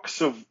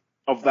crux of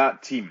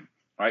that team,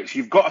 right? So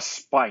you've got a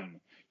spine,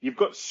 you've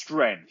got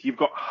strength, you've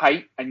got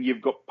height, and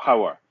you've got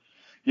power.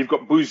 You've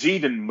got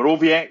Bouzid and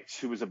Mroviec,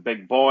 who was a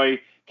big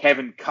boy.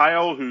 Kevin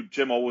Kyle, who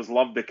Jim always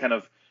loved,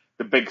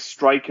 the big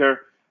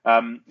striker.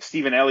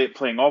 Stephen Elliott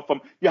playing off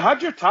him. You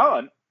had your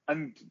talent,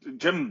 and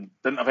Jim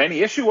didn't have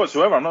any issue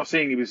whatsoever. I'm not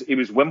saying he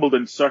was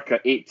Wimbledon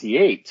circa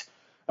 88,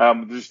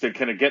 just to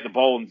kind of get the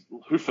ball and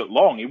hoof it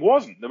long. He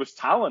wasn't. There was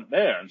talent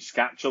there, and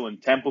Scatchell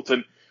and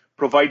Templeton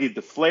provided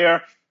the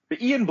flair.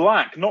 But Ian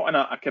Black, not in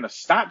a kind of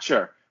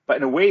stature, but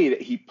in a way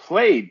that he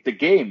played the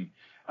game,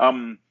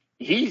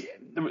 he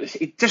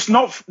just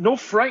not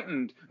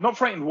frightened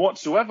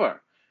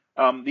whatsoever.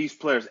 These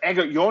players,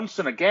 Egert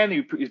Jonsson again,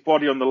 who put his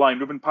body on the line.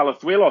 Ruben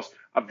Palazuelos,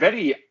 a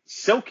very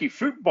silky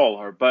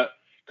footballer, but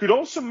could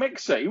also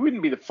mix it. He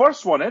wouldn't be the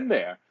first one in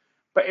there,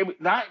 but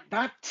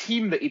that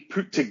team that he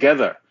put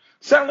together,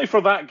 certainly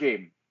for that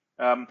game.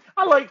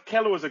 I liked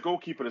Kello as a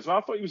goalkeeper as well.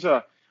 I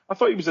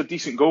thought he was a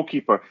decent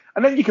goalkeeper.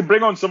 And then you can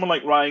bring on someone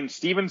like Ryan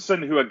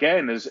Stevenson, who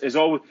again is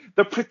always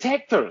the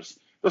protectors.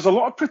 There's a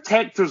lot of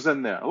protectors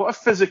in there, a lot of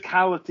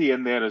physicality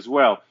in there as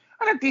well,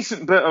 and a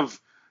decent bit of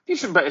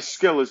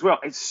skill as well.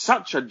 It's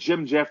such a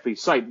Jim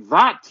Jeffries side.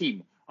 That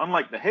team,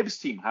 unlike the Hibs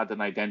team, had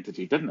an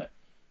identity, didn't it?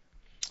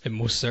 It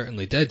most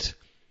certainly did.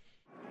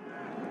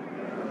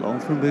 Long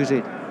from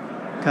Bouzid.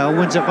 Kyle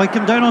wins it,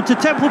 Wycombe down onto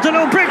Templeton.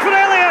 Oh, break for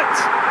Elliott!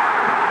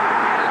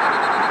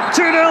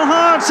 2-0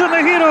 Hearts, and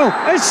the hero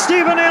is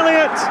Stephen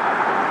Elliott.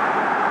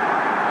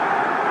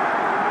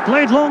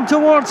 Played long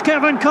towards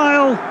Kevin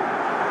Kyle.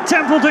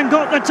 Templeton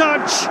got the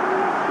touch.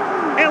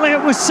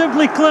 Elliott was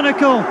simply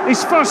clinical.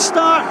 His first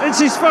start, it's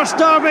his first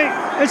derby,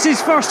 it's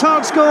his first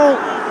Hearts goal,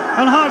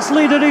 and Hearts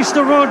lead at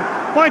Easter Road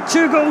by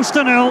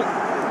 2-0.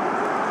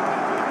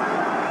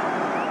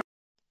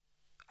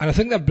 And I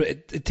think that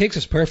it takes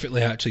us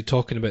perfectly, actually,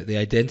 talking about the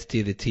identity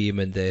of the team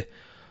and the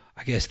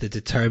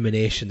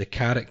determination, the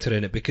character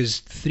in it, because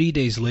 3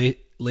 days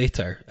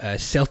later,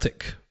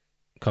 Celtic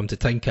come to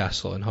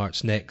Tynecastle in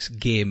Hearts' next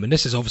game, and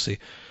this is obviously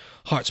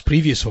Hearts'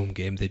 previous home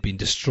game. They'd been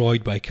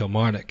destroyed by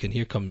Kilmarnock, and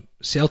here come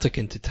Celtic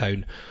into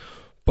town.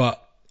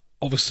 But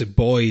obviously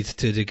Boyd,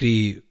 to a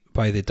degree,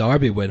 the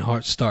Derby win,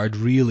 Hearts started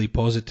really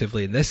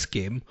positively in this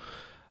game,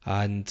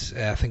 and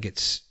I think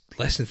it's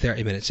less than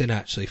 30 minutes in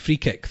actually. Free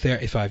kick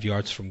 35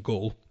 yards from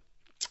goal.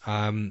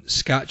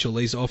 Scatchell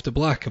lays it off to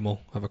Black, and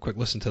we'll have a quick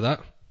listen to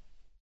that.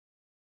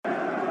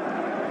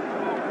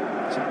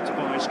 Tapped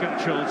by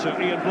Scatchell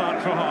to Ian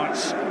Black for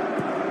Hearts.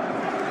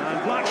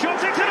 And Black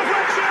shots into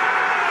deflection!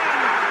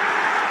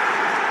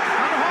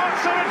 And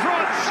Hearts are in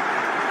front!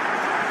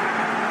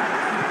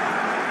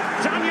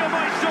 Daniel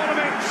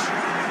Majstorovic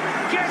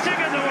getting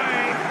in the way.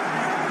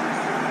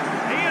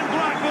 Ian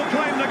Black will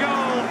claim the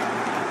goal.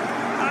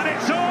 And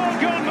it's all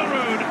gone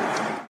maroon.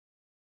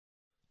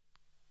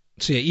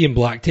 So yeah, Ian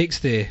Black takes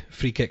the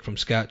free kick from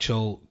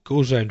Scatchell,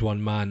 goes round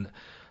one man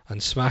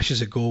and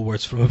smashes it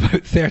goalwards from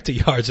about 30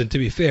 yards. And to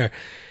be fair,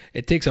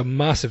 it takes a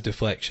massive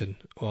deflection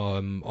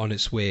on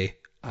its way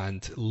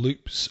and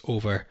loops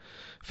over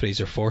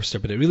Fraser Forster,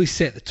 but it really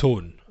set the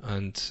tone,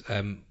 and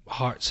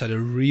Hearts had a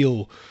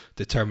real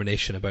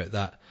determination about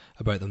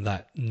them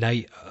that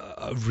night,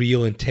 a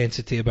real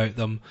intensity about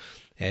them.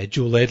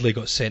 Joe Ledley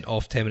got sent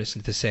off 10 minutes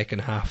into the second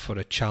half for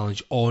a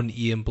challenge on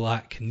Ian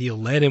Black. Neil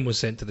Lennon was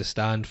sent to the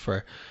stand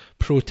for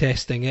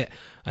protesting it,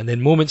 and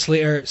then moments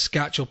later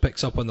Scatchell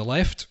picks up on the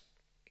left.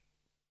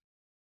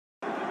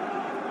 It's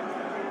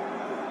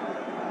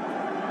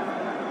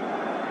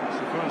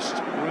the first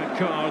red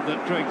card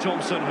that Craig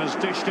Thompson has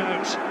dished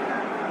out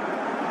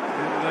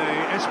in the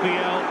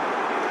SPL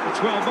for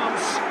 12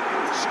 months.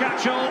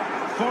 Scatchell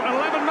for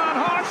 11-man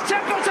Hearts.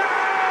 Templeton!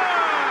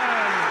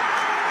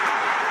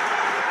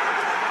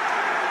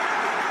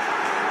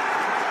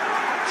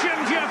 Jim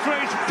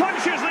Jeffries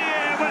punches the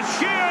air with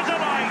sheer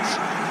delight.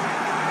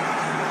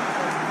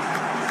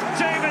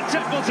 David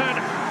Templeton,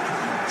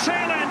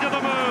 tail end of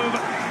the move,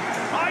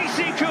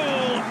 icy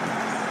cool.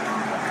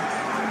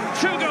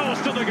 2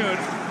 goals to the good.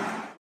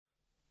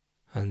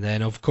 And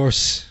then, of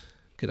course,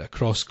 get a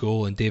cross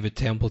goal, and David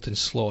Templeton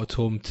slotted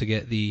home to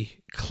get the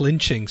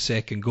clinching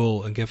second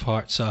goal and give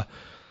Hearts a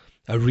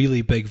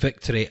really big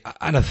victory.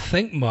 And I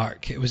think,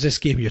 Mark, it was this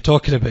game you're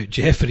talking about,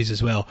 Jeffries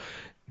as well.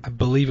 I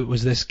believe it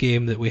was this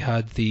game that we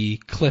had the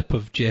clip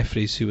of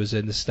Jeffries, who was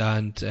in the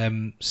stand,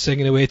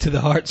 singing away to the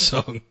Hearts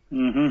song.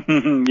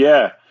 Mm-hmm.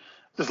 Yeah,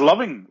 just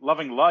loving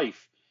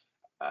life.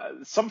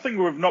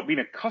 Something we've not been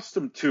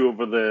accustomed to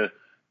over the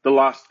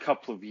last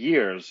couple of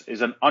years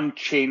is an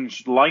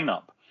unchanged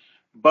lineup.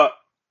 But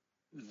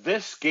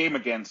this game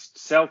against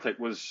Celtic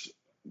was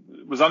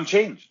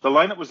unchanged. The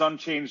lineup was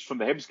unchanged from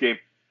the Hibs game.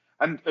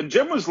 And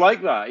Jim was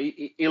like that.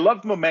 He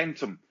loved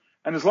momentum.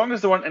 And as long as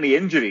there weren't any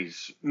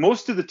injuries,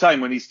 most of the time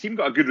when his team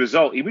got a good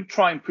result, he would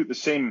try and put the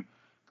same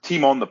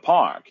team on the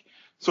park.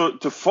 So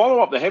to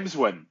follow up the Hibs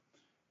win,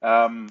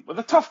 with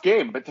a tough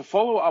game, but to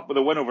follow it up with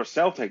a win over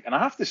Celtic, and I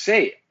have to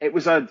say, it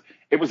was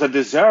a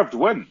deserved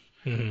win.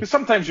 Because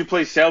sometimes you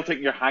play Celtic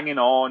and you're hanging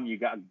on, you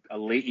get a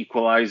late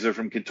equaliser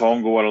from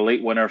Kitongo or a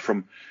late winner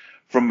from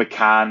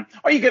McCann,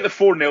 or you get the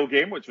 4-0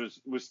 game, which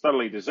was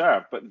thoroughly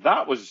deserved. But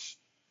that was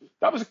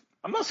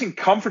I'm not saying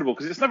comfortable,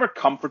 because it's never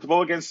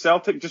comfortable against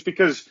Celtic, just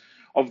because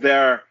of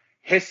their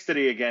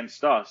history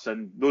against us.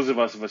 And those of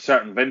us of a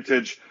certain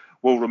vintage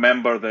will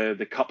remember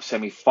the Cup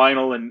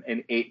semi-final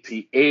in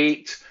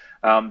 88.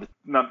 The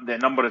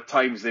number of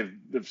times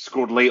they've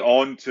scored late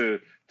on to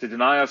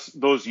deny us.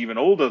 Those even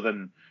older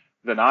than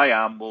I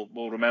am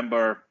will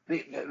remember.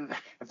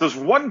 If there's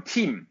one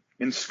team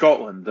in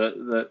Scotland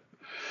that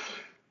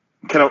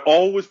kind of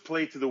always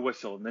play to the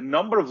whistle, and the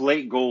number of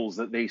late goals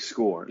that they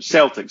score,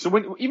 Celtic.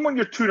 So even when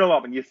you're 2-0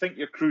 up and you think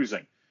you're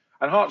cruising,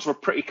 and Hearts were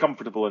pretty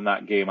comfortable in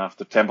that game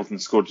after Templeton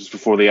scored just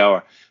before the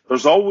hour,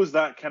 there's always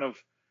that kind of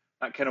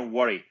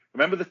worry.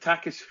 Remember the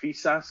Takis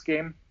Fisas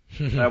game?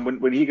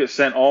 When he gets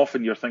sent off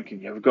and you're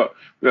thinking, yeah, we've got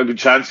a good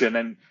chance here, and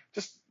then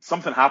just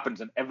something happens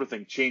and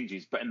everything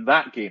changes. But in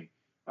that game,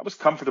 that was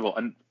comfortable,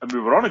 and we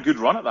were on a good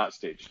run at that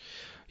stage.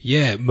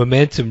 Yeah,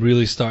 momentum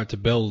really started to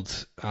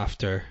build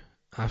after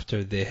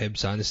the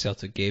Hibs and the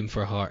Celtic game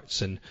for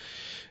Hearts, and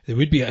there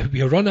would be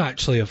a run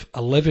actually of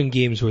 11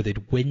 games where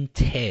they'd win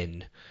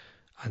 10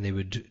 and they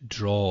would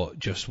draw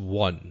just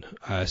 1.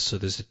 So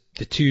there's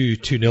the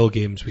 2-0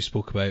 games we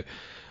spoke about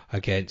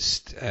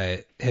against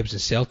Hibs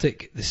and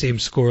Celtic. The same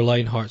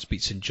scoreline. Hearts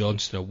beat St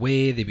Johnstone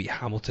away, they beat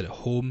Hamilton at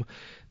home,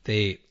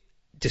 they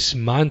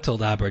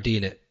dismantled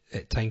Aberdeen at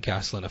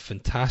Tynecastle in a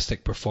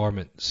fantastic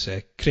performance.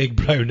 Craig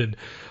Brown and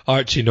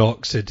Archie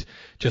Knox had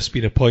just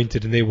been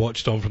appointed, and they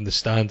watched on from the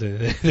stand, and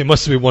they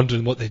must have been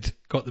wondering what they'd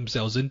got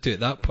themselves into at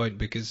that point,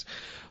 because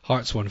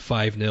Hearts won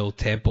 5-0.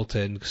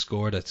 Templeton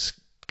scored a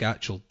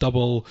Scatchell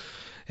double,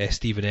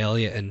 Stephen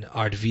Elliott and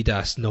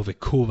Ardvidas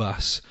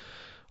Novikovas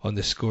on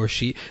the score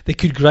sheet. They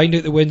could grind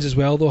out the wins as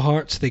well, though.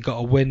 Hearts, they got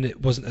a win.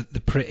 It wasn't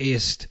the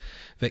prettiest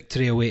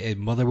victory away at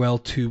Motherwell,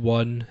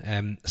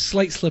 2-1.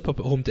 Slight slip up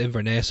at home to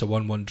Inverness, a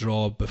 1-1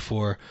 draw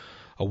before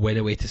a win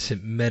away to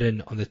St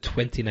Mirren on the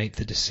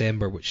 29th of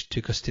December, which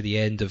took us to the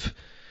end of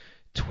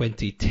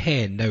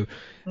 2010. Now,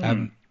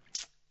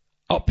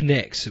 up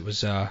next, it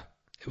was a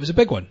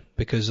big one,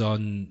 because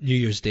on New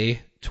Year's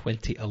Day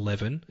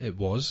 2011, it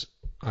was,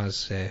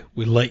 as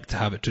we like to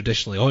have it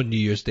traditionally on New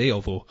Year's Day,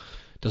 although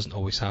doesn't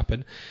always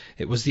happen.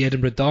 It was the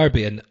Edinburgh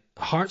Derby, and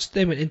Hearts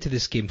then went into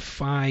this game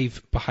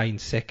 5 behind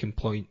second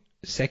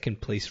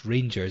place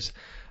Rangers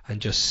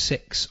and just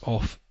 6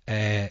 off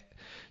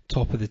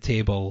top of the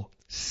table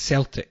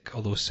Celtic,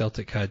 although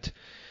Celtic had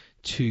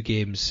 2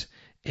 games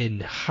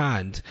in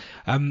hand.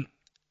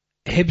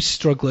 Hibs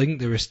struggling.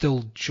 They were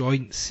still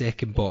joint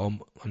second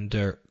bottom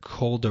under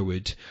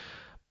Calderwood,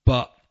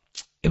 but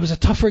it was a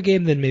tougher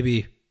game than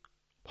maybe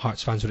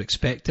Hearts fans were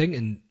expecting,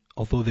 and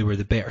although they were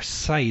the better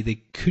side,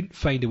 they couldn't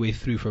find a way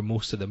through for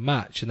most of the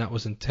match, and that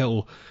was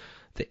until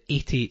the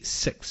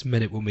 86th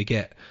minute when we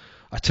get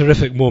a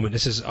terrific moment.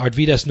 This is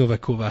Arvidas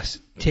Novakovas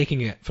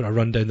taking it for a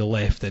run down the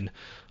left, and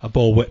a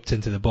ball whipped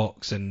into the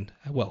box, and,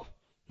 well,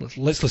 let's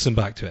listen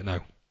back to it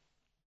now.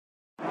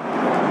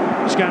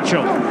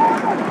 Skacel.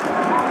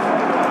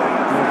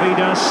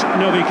 Arvidas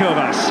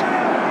Novakovas.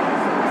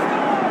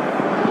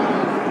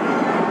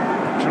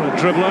 Little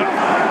dribbler.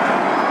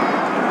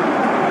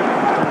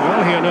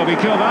 Well, here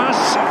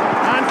Novakovas.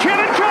 And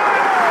Kevin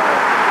Kyle!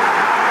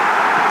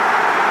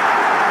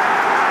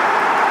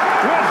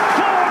 With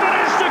 4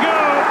 minutes to go.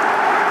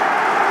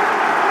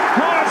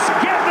 Hearts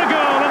get the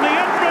goal in the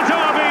Edinburgh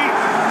Derby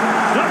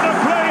that the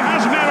play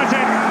has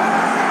merited.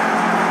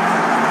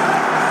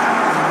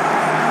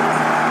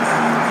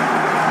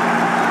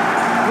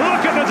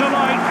 Look at the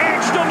delight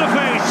etched on the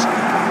face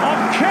of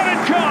Kevin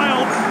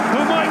Kyle, who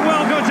might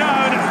well go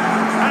down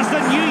as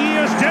the New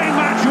Year's Day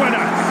match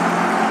winner.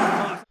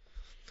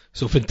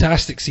 So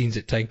fantastic scenes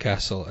at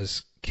Tynecastle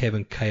as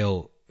Kevin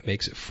Kyle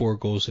makes it 4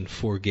 goals in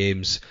 4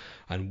 games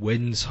and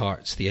wins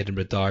Hearts the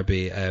Edinburgh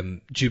Derby.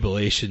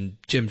 Jubilation.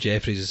 Jim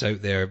Jeffries is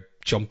out there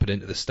jumping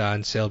into the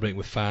stand, celebrating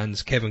with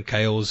fans. Kevin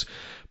Kyle's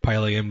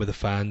piling in with the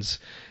fans.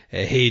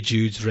 Hey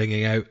Jude's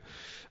ringing out.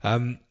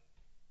 And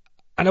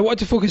I wanted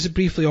to focus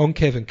briefly on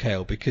Kevin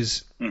Kyle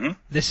because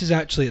this is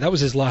actually, that was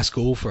his last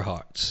goal for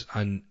Hearts,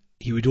 and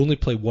he would only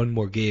play 1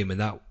 more game, and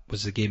that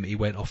was the game that he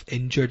went off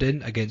injured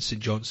in against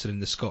St Johnstone in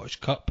the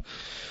Scottish Cup.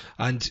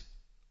 And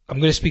I'm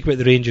going to speak about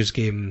the Rangers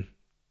game,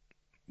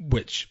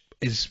 which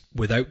is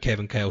without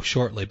Kevin Kyle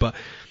shortly, but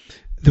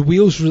the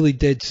wheels really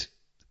did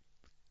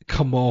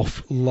come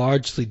off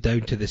largely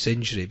down to this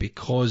injury,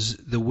 because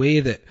the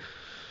way that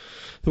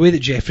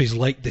Jeffries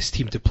liked this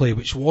team to play,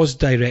 which was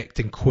direct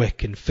and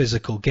quick and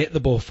physical, get the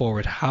ball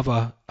forward, have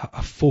a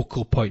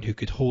focal point who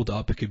could hold it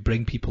up, who could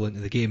bring people into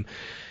the game,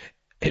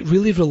 it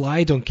really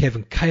relied on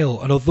Kevin Kyle.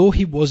 And although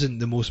he wasn't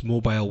the most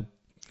mobile,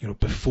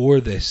 before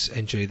this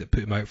injury that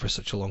put him out for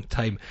such a long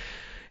time,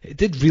 it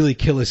did really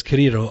kill his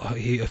career.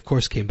 He, of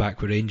course, came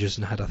back with Rangers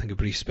and had, I think, a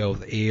brief spell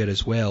with Ayr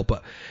as well.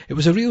 But it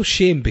was a real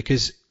shame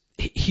because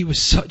he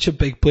was such a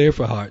big player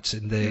for Hearts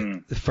in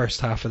the first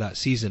half of that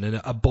season,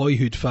 and a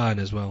boyhood fan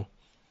as well.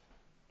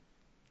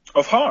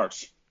 Of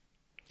Hearts?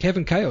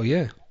 Kevin Kyle,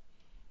 yeah.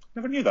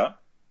 Never knew that.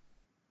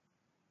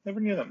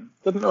 Didn't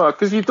know,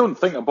 because you don't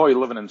think a boy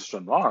living in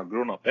Stranraer,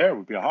 growing up there,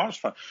 would be a Hearts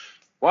fan.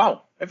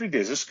 Wow, every day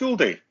is a school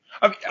day.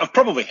 I've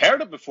probably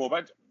heard it before,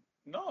 but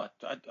no.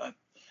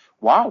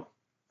 Wow.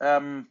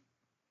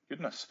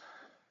 Goodness.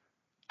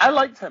 I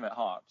liked him at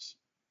Hearts.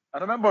 I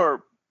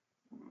remember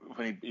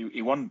when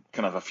he won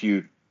kind of a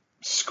few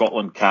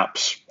Scotland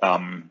caps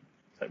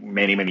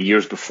many, many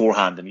years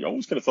beforehand, and you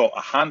always kind of thought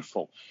a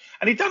handful.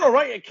 And he'd done all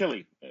right at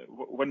Killie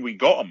when we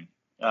got him.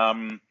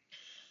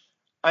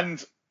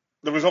 And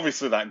there was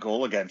obviously that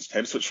goal against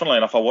Hibs, which, funnily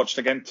enough, I watched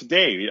again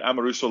today.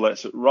 Amoruso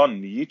Lets It Run,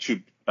 the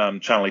YouTube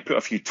channel. He put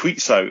a few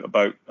tweets out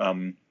about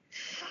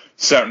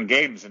certain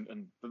games,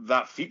 and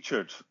that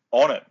featured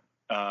on it.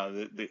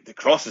 The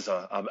cross is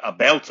a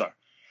belter.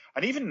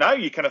 And even now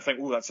you kind of think,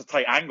 oh, that's a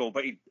tight angle,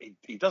 but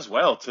he does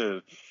well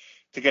to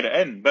get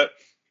it in. But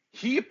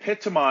he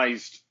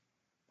epitomised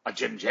a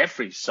Jim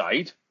Jeffries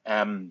side,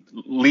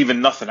 leaving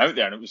nothing out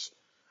there. And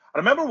I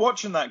remember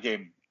watching that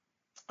game.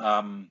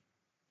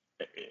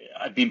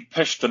 I'd been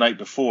pished the night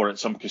before at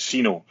some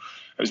casino.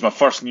 It was my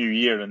first New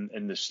Year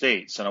in the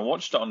States, and I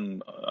watched it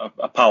on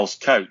a pal's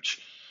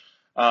couch.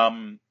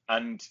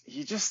 And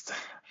he just,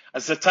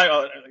 as the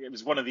title, it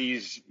was one of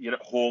these, you're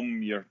at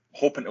home, you're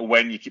hoping to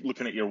win, you keep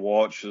looking at your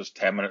watch, there's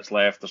 10 minutes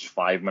left, there's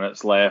 5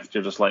 minutes left,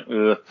 you're just like,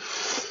 ugh.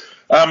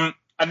 And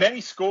then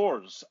he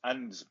scores,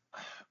 and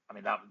I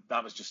mean,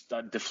 that was just,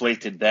 that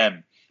deflated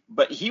them.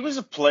 But he was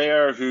a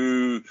player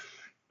who,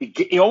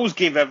 he always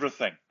gave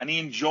everything, and he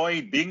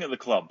enjoyed being at the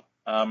club.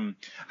 I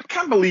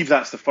can't believe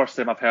that's the first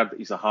time I've heard that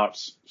he's a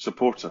Hearts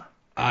supporter.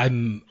 I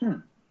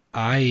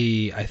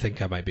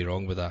think I might be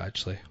wrong with that,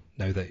 actually.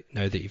 Now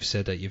that you've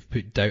said that, you've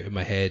put doubt in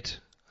my head.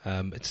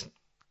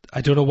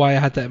 I don't know why I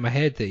had that in my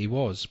head that he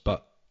was,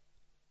 but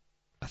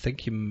I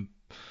think you.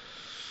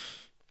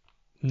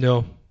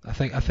 No, I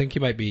think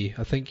you might be.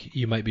 I think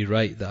you might be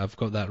right that I've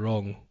got that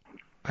wrong.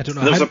 I don't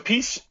know.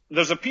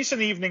 There's a piece in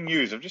the Evening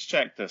News. I've just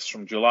checked this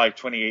from July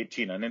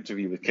 2018. An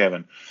interview with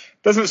Kevin.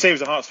 Doesn't say he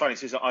was a Hearts fan. He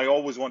says that I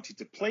always wanted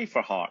to play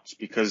for Hearts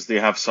because they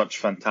have such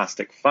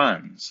fantastic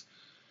fans.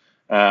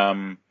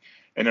 And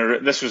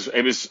they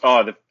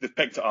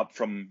picked it up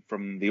from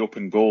the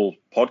Open Goal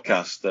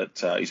podcast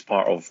that he's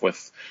part of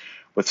with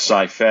with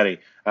Cy Ferry.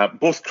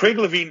 Both Craig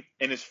Levein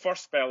in his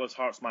first spell as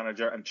Hearts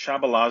manager and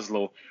Csaba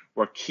Laszlo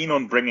were keen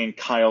on bringing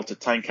Kyle to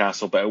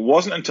Tynecastle, but it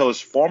wasn't until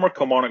his former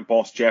Kilmarnock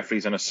boss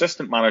Jeffries and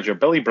assistant manager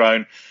Billy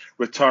Brown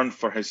returned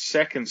for his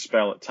second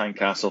spell at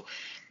Tynecastle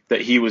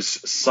that he was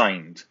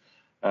signed.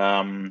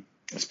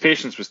 His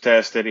patience was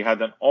tested. He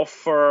had an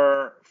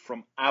offer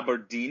from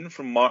Aberdeen,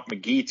 from Mark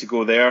McGee, to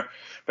go there.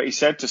 But he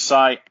said to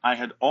Cy, I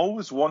had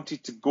always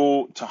wanted to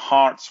go to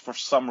Hearts for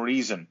some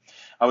reason.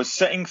 I was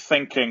sitting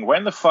thinking,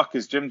 when the fuck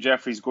is Jim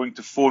Jeffries going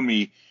to phone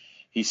me?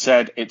 He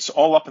said, it's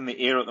all up in the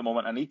air at the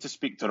moment. I need to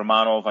speak to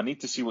Romanov. I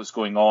need to see what's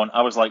going on.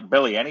 I was like,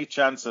 Billy, any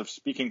chance of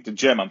speaking to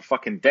Jim? I'm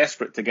fucking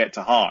desperate to get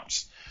to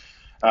Hearts.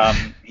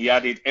 He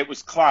added, it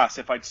was class.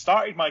 If I'd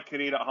started my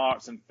career at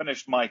Hearts and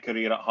finished my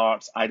career at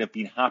Hearts, I'd have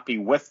been happy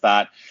with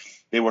that.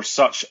 They were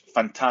such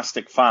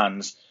fantastic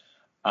fans,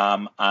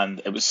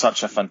 and it was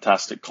such a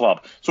fantastic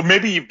club. So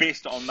maybe you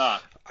based it on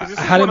that. I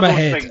had in my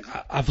head,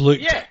 I've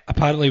looked,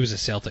 apparently he was a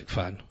Celtic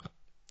fan,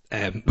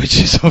 which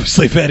is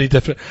obviously very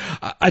different.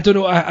 I don't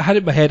know, I had it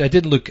in my head, I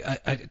didn't look,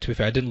 to be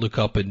fair, I didn't look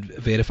up and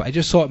verify. I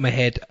just saw it in my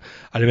head.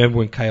 I remember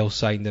when Kyle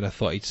signed and I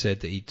thought he'd said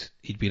that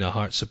he'd been a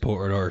Hearts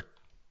supporter or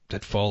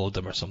had followed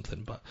them or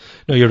something. But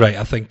no, you're right,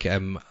 I think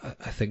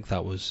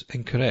that was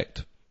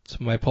incorrect. So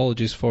my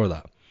apologies for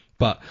that.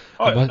 But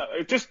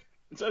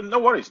no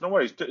worries.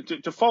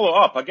 To follow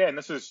up again,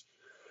 this is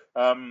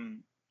how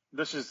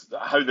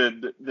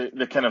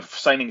the kind of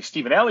signing of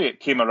Stephen Elliott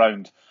came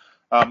around.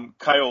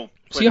 Kyle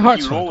played a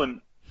key role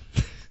in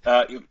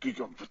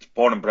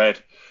born and bred.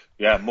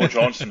 Yeah, Mo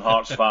Johnson,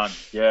 Hearts fan.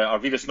 Yeah,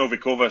 Arvydas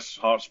Novikovas,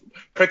 Hearts.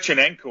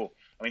 Prichenenko.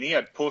 I mean, he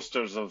had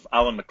posters of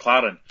Alan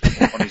McLaren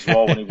on his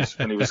wall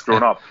when he was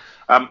growing up.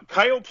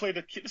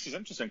 This is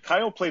interesting.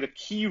 Kyle played a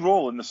key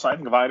role in the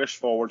signing of Irish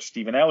forward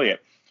Stephen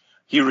Elliott.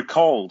 He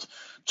recalled,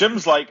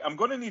 Jim's like, I'm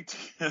going to need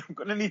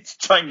to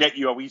try and get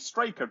you a wee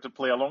striker to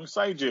play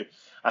alongside you.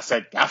 I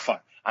said, Gaffer,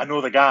 I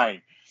know the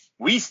guy.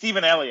 Wee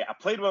Stephen Elliott. I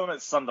played with him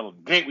at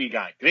Sunderland. Great wee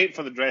guy. Great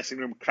for the dressing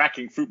room.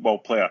 Cracking football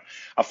player.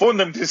 I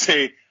phoned him to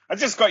say, I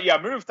just got you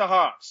a move to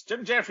Hearts.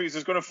 Jim Jeffries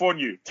is going to phone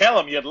you. Tell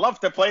him you'd love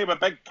to play with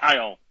Big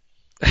Kyle.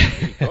 There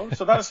you go.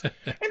 So that's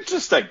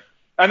interesting.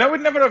 And I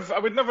would never have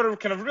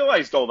kind of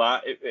realised all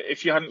that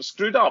if you hadn't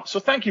screwed up. So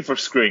thank you for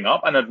screwing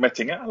up and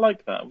admitting it. I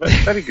like that. Very,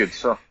 very good.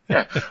 So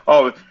yeah.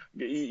 Oh,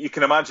 you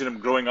can imagine him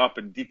growing up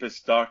in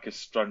deepest,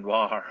 darkest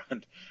Stranraer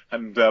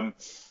and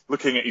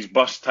looking at his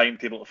bus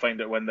timetable to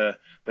find out when the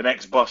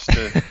next bus to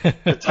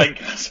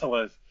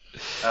Tynecastle is.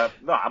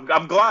 No,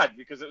 I'm glad,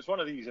 because it was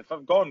one of these. If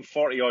I've gone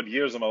 40 odd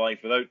years of my life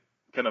without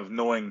kind of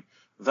knowing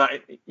that,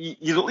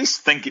 you'd at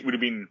least think it would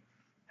have been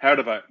heard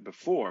about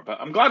before.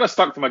 But I'm glad I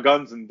stuck to my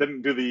guns and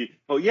didn't do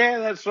yeah,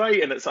 that's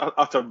right, and it's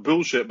utter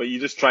bullshit, but you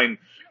just try and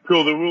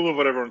pull the wool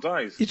over everyone's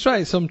eyes. You try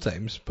it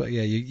sometimes, but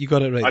yeah, you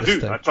got it right. I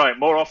do. I try it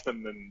more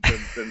often than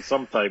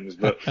sometimes,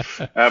 but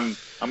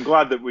I'm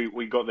glad that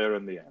we got there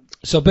in the end.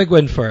 So a big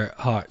win for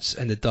Hearts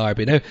in the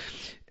derby. Now,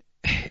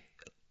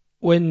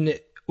 when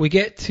we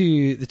get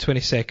to the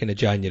 22nd of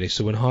January,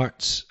 so when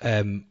Hearts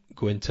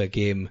go into a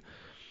game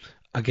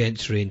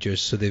against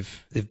Rangers, so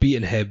they've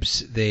beaten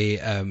Hibs,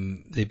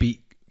 they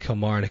beat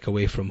Kilmarnock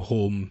away from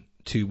home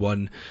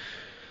 2-1.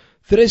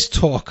 There's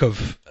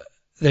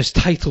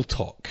title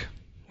talk,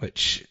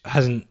 which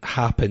hadn't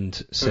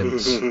happened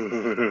since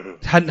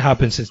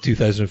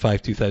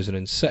 2005,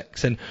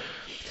 2006, and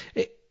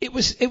it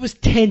was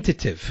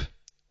tentative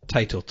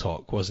title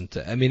talk, wasn't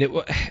it? I mean,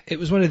 it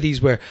was one of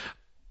these where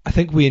I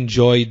think we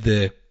enjoyed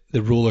the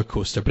roller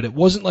coaster, but it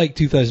wasn't like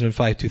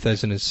 2005,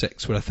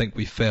 2006, where I think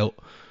we felt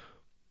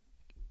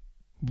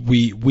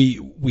we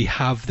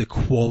have the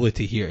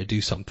quality here to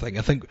do something.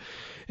 I think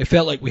it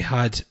felt like we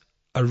had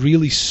a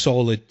really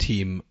solid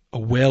team, a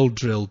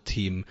well-drilled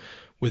team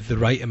with the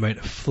right amount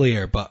of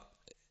flair, but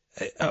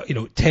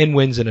 10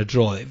 wins and a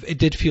draw. It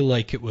did feel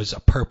like it was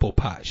a purple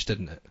patch,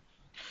 didn't it?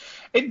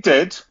 It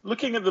did.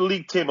 Looking at the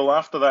league table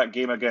after that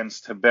game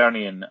against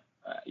Hibernian,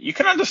 you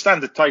can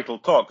understand the title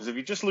talk, because if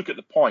you just look at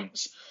the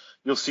points,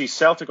 you'll see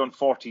Celtic on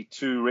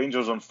 42,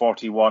 Rangers on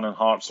 41, and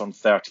Hearts on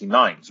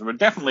 39. So we're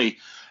definitely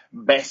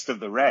best of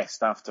the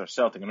rest after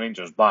Celtic and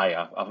Rangers by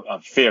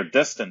a fair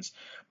distance.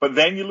 But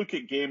then you look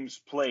at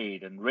games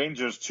played, and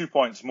Rangers 2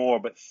 points more,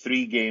 but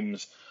 3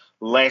 games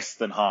less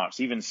than Hearts.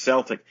 Even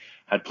Celtic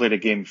had played a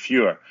game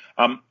fewer.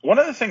 One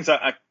of the things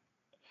I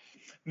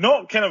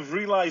not kind of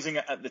realising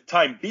it at the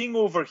time, being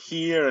over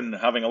here and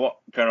having a lot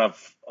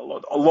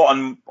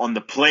on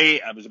the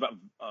plate. I was a bit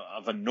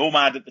of a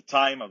nomad at the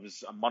time. I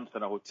was a month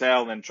in a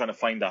hotel and then trying to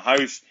find a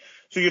house.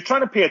 So you're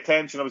trying to pay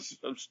attention. I was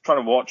trying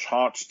to watch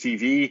Hearts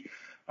TV.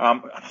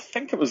 And I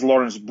think it was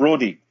Lawrence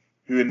Brodie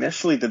who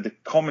initially did the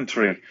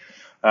commentary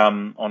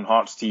on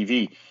Hearts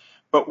TV.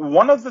 But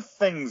one of the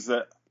things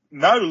that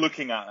now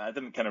looking at it, I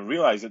didn't kind of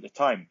realise at the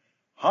time,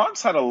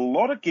 Hearts had a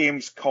lot of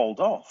games called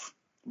off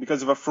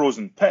because of a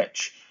frozen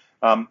pitch.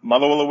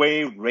 Motherwell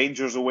away,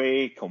 Rangers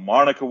away,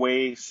 Kilmarnock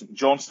away, St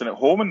Johnstone at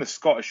home in the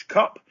Scottish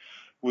Cup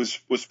was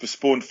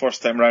postponed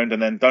first time round,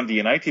 and then Dundee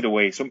United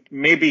away. So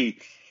maybe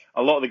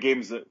a lot of the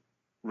games that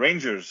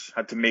Rangers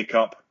had to make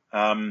up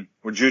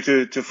were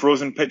due to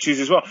frozen pitches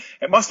as well.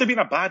 It must have been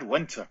a bad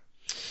winter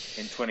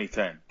in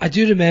 2010. I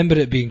do remember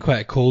it being quite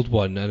a cold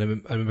one, and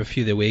I remember a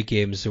few of the away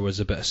games there was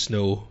a bit of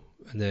snow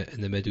in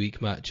the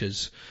midweek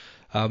matches.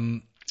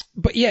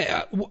 But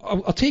yeah,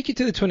 I'll take you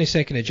to the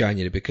 22nd of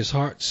January because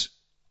Hearts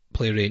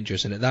play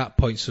Rangers, and at that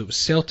point, so it was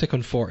Celtic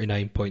on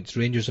 49 points,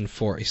 Rangers on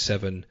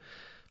 47,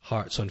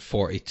 Hearts on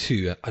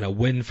 42, and a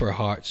win for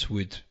Hearts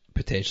would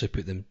potentially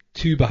put them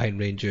 2 behind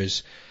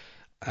Rangers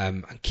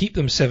and keep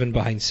them 7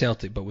 behind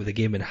Celtic, but with a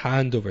game in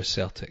hand over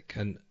Celtic.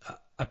 And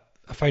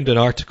I found an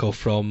article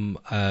from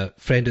a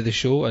friend of the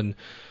show, and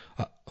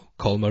I'll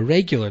call him a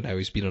regular now,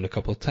 he's been on a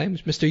couple of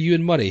times, Mr.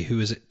 Ewan Murray, who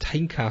was at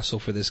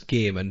Tynecastle for this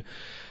game, and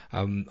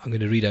I'm going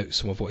to read out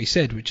some of what he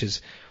said, which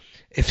is,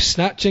 if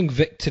snatching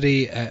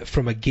victory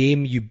from a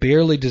game you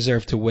barely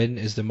deserve to win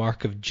is the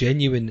mark of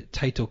genuine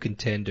title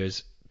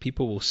contenders,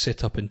 people will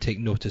sit up and take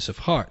notice of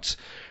Hearts.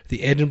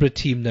 The Edinburgh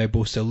team now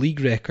boasts a league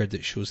record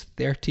that shows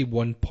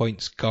 31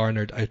 points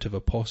garnered out of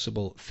a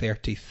possible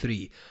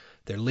 33.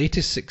 Their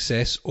latest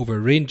success over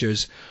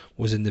Rangers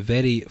was in the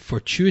very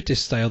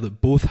fortuitous style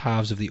that both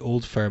halves of the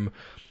old firm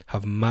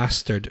have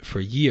mastered for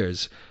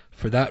years.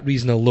 For that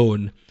reason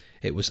alone,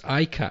 it was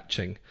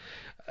eye-catching.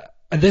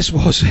 And this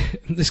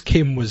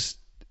game was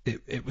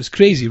it was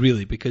crazy,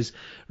 really, because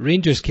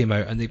Rangers came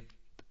out and the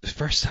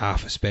first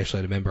half, especially,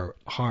 I remember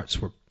Hearts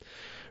were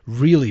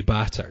really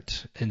battered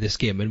in this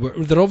game, and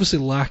they're obviously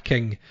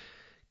lacking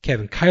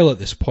Kevin Kyle at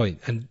this point.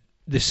 And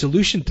the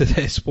solution to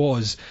this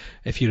was,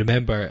 if you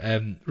remember,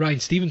 Ryan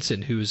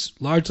Stevenson, who was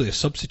largely a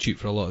substitute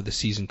for a lot of the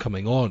season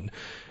coming on,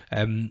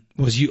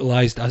 was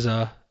utilised as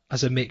a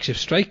makeshift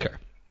striker.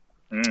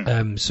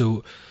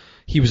 So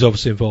he was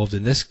obviously involved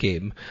in this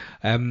game.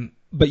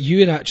 But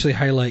Ewan actually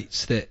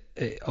highlights that,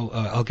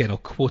 I'll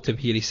quote him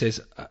here, he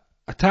says,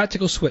 a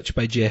tactical switch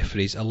by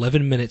Jeffries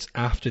 11 minutes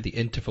after the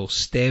interval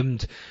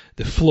stemmed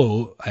the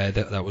flow,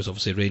 that was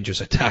obviously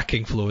Rangers'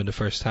 attacking flow in the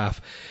first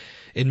half.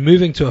 In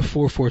moving to a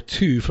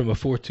 4-4-2 from a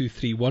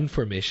 4-2-3-1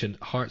 formation,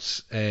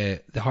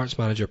 the Hearts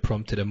manager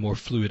prompted a more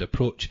fluid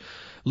approach.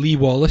 Lee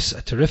Wallace,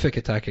 a terrific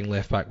attacking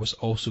left-back, was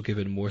also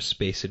given more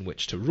space in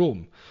which to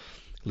roam.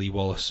 Lee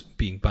Wallace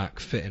being back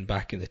fit and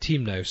back in the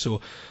team now.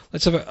 So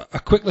let's have a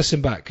quick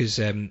listen back,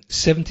 because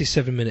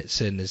 77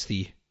 minutes in is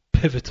the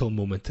pivotal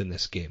moment in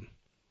this game.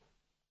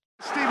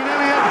 Stephen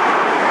Elliott,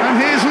 and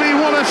here's Lee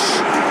Wallace.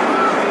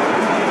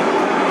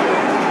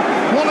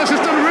 Wallace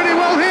has done really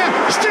well here.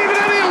 Stephen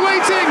Elliott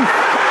waiting,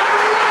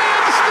 and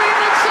Ryan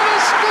Stevenson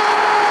has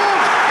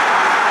scored!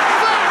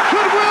 That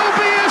could well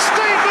be a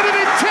statement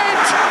of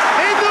intent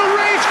in the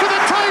race for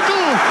the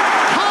title.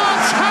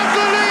 Hearts have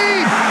the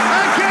lead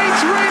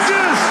against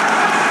Rangers.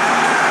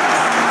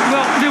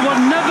 Well, they were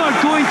never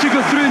going to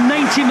go through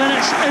 90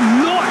 minutes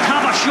and not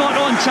have a shot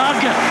on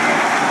target.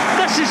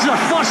 This is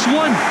their first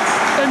one,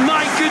 and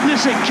my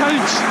goodness, it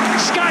counts.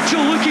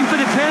 Scatchell looking for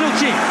the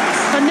penalty,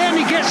 and then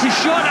he gets the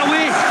shot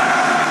away.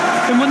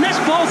 And when this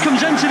ball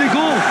comes into the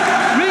goal,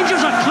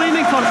 Rangers are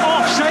claiming for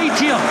offside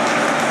here.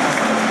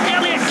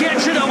 Elliott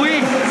gets it away,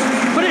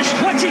 but it's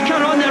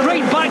Whittaker on the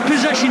right back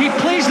position. He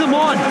plays them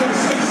on.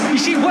 You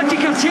see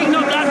Whittaker taking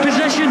up that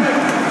position.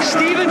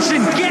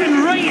 Stevenson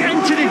getting right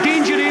into the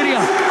danger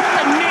area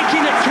and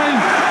making it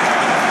count.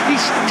 He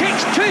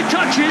takes 2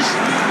 touches.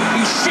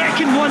 His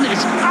second one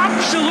is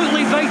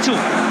absolutely vital.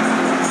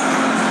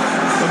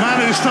 The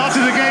man who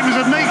started the game as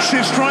a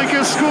makeshift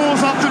striker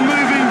scores after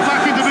moving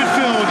back into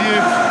midfield. You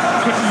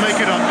couldn't make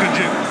it up, could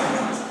you?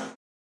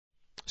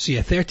 So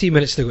yeah, 13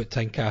 minutes to go at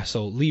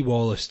Tynecastle. Lee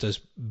Wallace does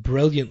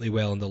brilliantly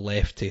well on the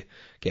left to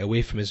get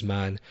away from his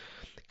man.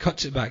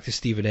 Cuts it back to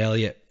Stephen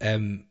Elliott.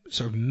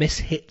 Sort of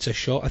mishits a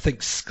shot. I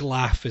think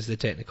sclaff is the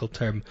technical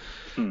term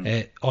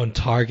on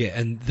target,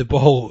 and the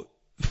ball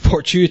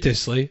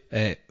fortuitously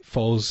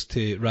falls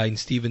to Ryan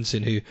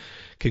Stevenson, who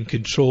can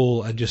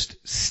control and just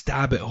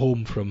stab it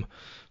home from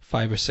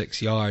 5 or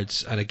 6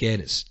 yards. And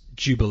again, it's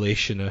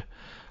jubilation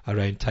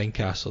around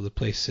Tynecastle. The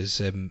place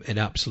is in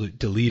absolute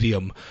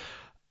delirium.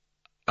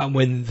 And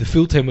when the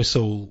full-time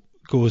whistle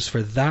goes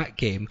for that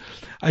game,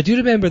 I do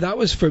remember that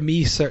was for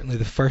me certainly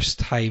the first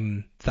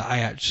time that I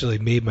actually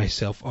made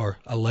myself, or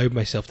allowed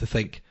myself to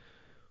think,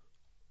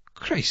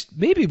 Christ,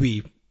 maybe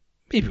we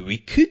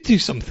could do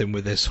something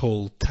with this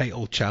whole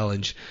title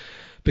challenge,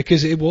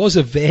 because it was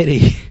a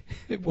very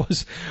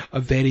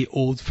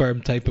old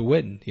firm type of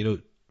win. You know,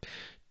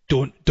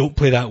 don't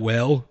play that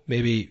well.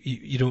 Maybe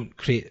you don't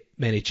create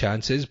many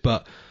chances,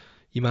 but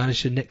you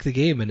manage to nick the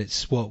game, and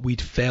it's what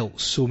we'd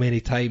felt so many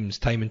times,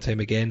 time and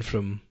time again,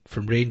 from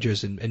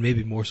Rangers and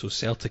maybe more so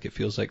Celtic. It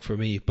feels like for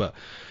me, but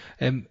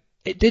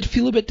it did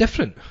feel a bit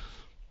different.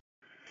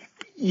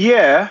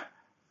 Yeah.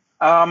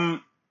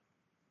 After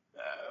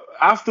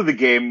the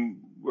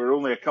game, we're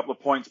only a couple of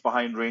points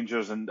behind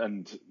Rangers,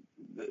 and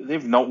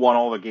they've not won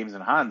all their games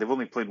in hand. They've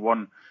only played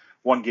one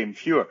game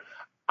fewer.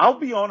 I'll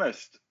be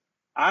honest,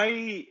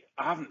 I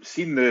haven't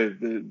seen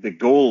the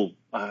goal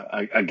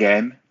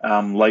again,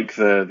 like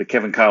the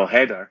Kevin Kyle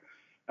header.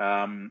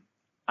 I'm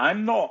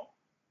not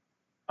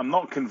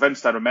not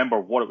convinced I remember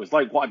what it was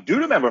like. What I do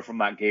remember from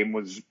that game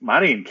was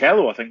Marion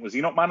Kello, I think. Was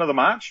he not man of the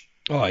match?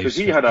 Oh, he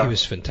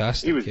was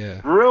fantastic. He was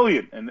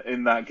brilliant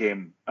in that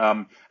game.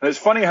 And it's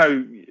funny how,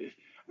 I'm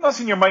not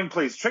saying your mind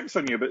plays tricks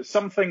on you, but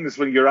some things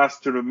when you're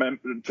asked to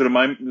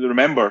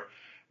remember,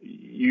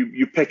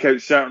 you pick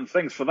out certain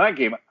things. For that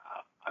game,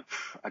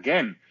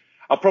 again,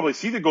 I'll probably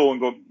see the goal and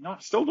go, no, I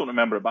still don't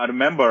remember it, but I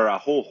remember a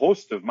whole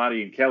host of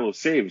Marion Kello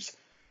saves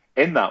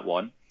in that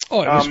one.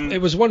 Oh,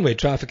 it was one-way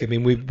traffic. I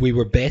mean, we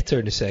were better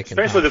in the second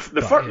especially half.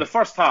 The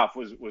first half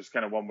was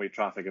kind of one-way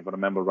traffic, if I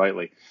remember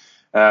rightly.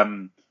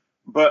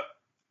 But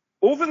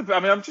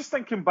I'm just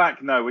thinking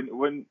back now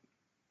when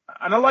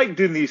and I like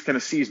doing these kind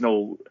of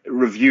seasonal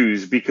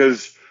reviews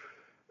because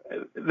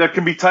there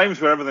can be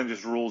times where everything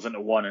just rolls into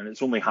one and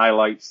it's only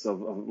highlights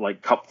of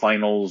like cup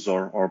finals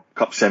or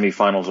cup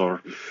semi-finals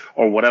or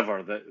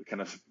whatever that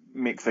kind of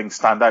make things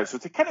stand out. So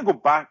to kind of go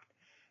back,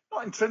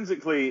 not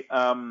intrinsically,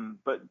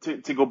 but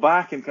to go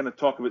back and kind of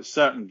talk about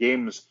certain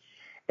games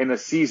in a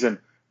season,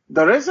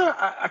 there is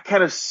a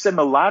kind of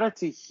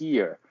similarity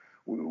here.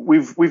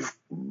 We've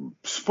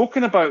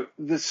spoken about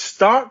the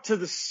start to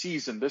the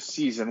season. This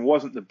season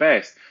wasn't the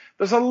best.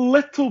 There's a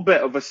little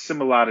bit of a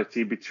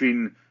similarity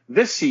between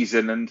this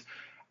season and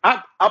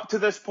up to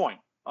this point,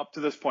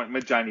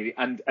 mid-January,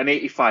 and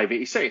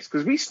 85-86,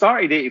 because we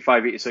started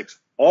 85-86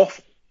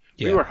 awful.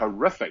 Yeah. We were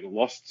horrific.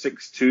 Lost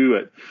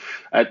 6-2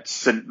 at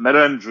St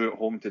Mirren, drew at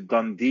home to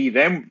Dundee.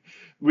 Then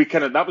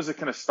that was the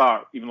kind of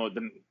start, even though we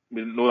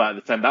didn't know that at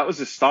the time. That was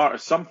the start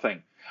of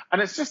something,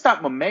 and it's just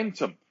that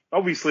momentum.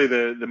 Obviously,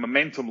 the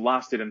momentum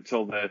lasted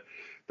until the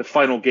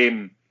final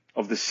game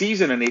of the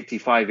season in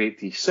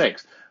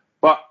 85-86.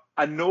 But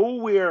I know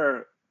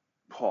we're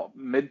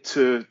mid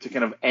to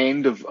kind of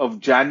end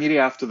of January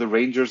after the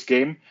Rangers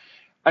game.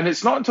 And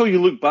it's not until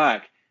you look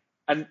back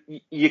and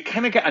you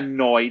kind of get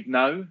annoyed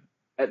now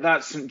at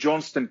that St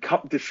Johnstone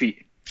Cup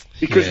defeat.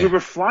 Because we were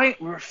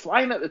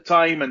flying at the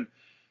time, and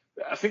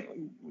I think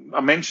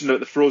I mentioned about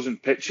the frozen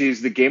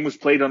pitches. The game was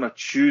played on a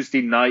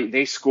Tuesday night.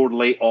 They scored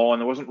late on.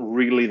 There wasn't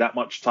really that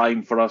much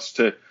time for us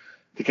to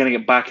kind of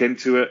get back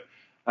into it.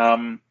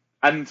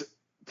 And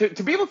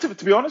to be able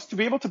to be honest, to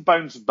be able to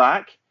bounce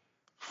back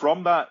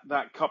from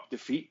that cup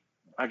defeat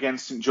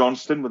against St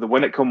Johnstone with a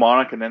win at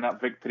Kilmarnock and then that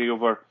victory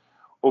over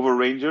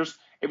Rangers,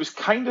 it was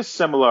kind of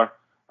similar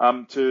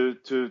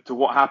to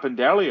what happened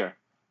earlier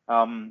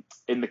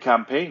in the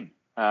campaign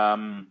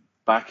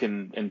back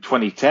in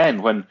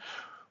 2010 when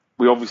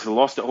we obviously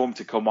lost at home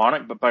to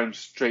Kilmarnock but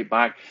bounced straight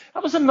back.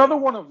 That was another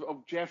one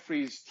of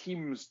Jeffrey's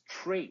team's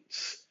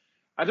traits.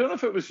 I don't know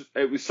if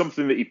it was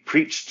something that he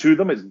preached to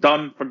them. It's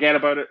done, forget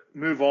about it,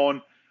 move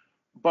on.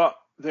 But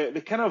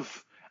the kind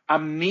of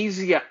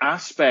amnesia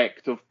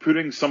aspect of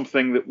putting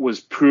something that was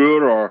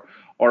poor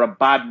or a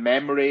bad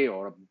memory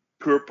or a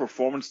poor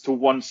performance to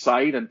one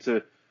side and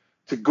to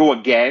go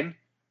again,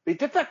 they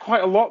did that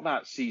quite a lot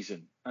that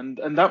season.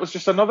 And that was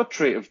just another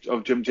trait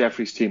of Jim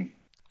Jeffrey's team.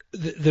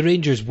 The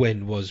Rangers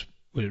win was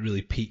when it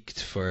really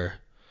peaked for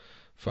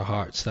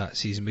Hearts that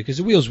season, because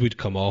the wheels would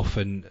come off,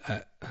 and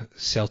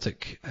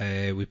Celtic,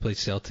 we played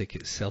Celtic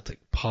at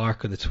Celtic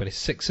Park on the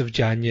 26th of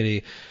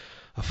January,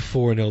 a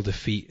 4-0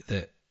 defeat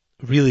that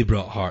really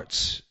brought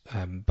Hearts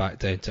back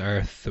down to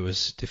earth. There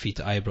was defeat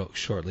at Ibrox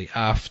shortly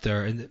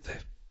after, and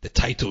the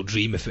title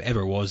dream, if it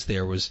ever was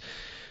there, was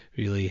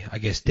really, I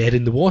guess, dead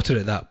in the water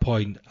at that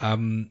point.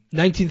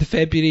 19th of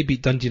February,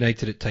 beat Dundee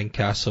United at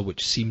Tynecastle,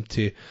 which seemed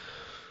to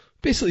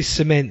basically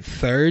cement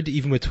third,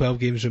 even with 12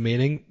 games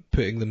remaining,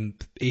 putting them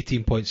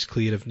 18 points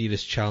clear of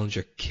nearest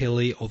challenger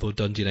Killie, although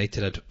Dundee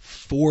United had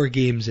 4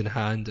 games in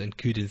hand and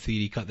could, in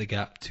theory, cut the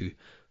gap to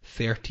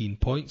 13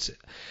 points.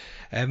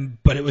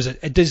 But it was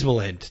a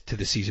dismal end to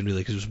the season,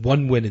 really, because it was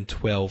 1 win in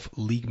 12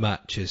 league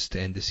matches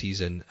to end the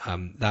season.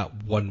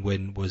 That 1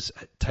 win was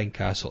at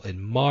Tynecastle in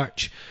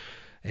March.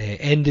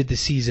 Ended the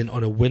season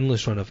on a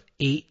winless run of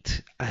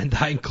 8, and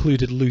that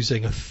included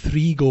losing a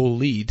 3-goal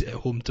lead at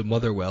home to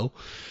Motherwell,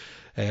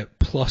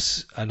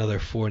 plus another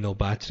 4-0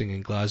 battering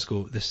in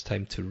Glasgow, this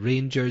time to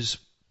Rangers.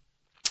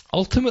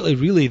 Ultimately,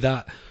 really,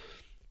 that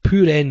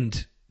poor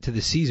end to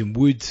the season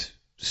would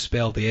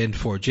spell the end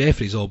for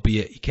Jeffries,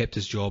 albeit he kept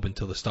his job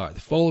until the start of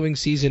the following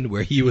season,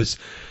 where he was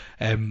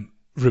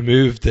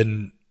removed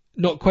and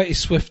not quite as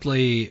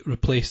swiftly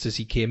replaced as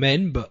he came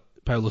in, but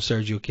Paulo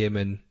Sergio came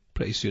in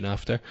pretty soon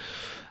after.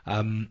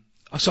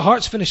 So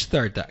Hearts finished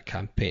third that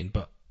campaign,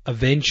 but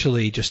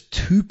eventually just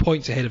 2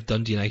 points ahead of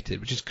Dundee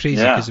United, which is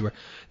crazy because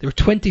they were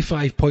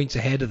 25 points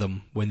ahead of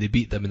them when they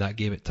beat them in that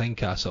game at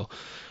Tynecastle,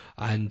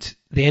 and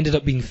they ended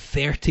up being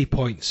 30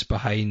 points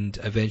behind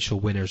eventual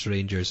winners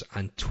Rangers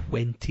and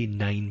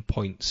 29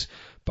 points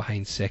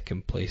behind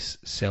second place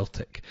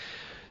Celtic.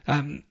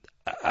 I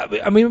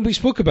mean, we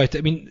spoke about it.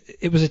 I mean,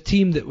 it was a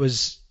team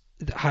that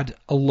had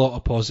a lot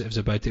of positives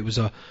about it. It was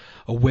a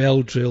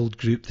well-drilled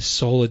group, the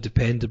solid,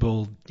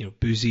 dependable,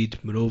 Buzid,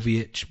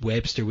 Morovic,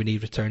 Webster when he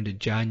returned in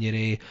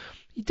January.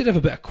 He did have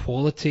a bit of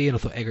quality, and I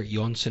thought Egert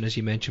Jonsson, as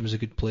you mentioned, was a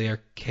good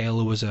player.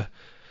 Kello was a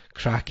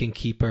cracking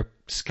keeper.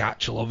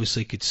 Skatchel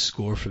obviously could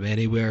score from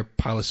anywhere.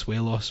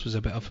 Palazuelos was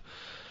a bit of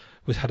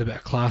had a bit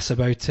of class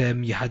about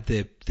him. You had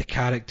the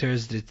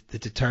characters, the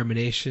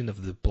determination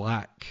of the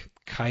Black,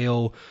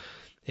 Kyle,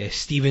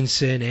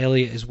 Stevenson,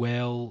 Elliott as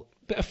well.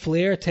 Bit of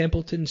flair,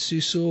 Templeton,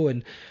 Suso,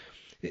 and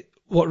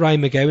what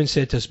Ryan McGowan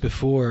said to us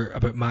before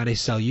about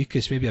Maris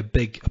Zaliukas, maybe a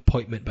big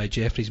appointment by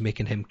Jeffries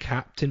making him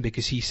captain,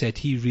 because he said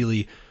he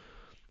really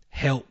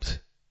helped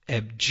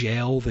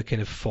gel the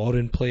kind of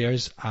foreign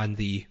players and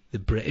the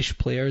British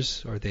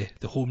players, or the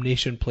home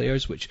nation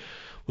players, which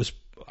was,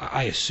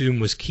 I assume,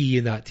 was key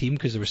in that team,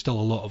 because there were still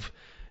a lot of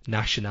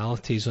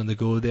nationalities on the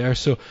go there.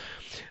 So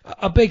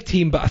a big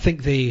team, but I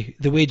think the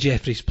way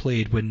Jeffries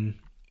played when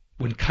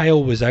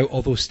Kyle was out,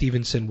 although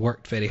Stevenson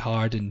worked very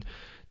hard and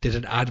did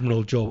an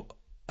admirable job,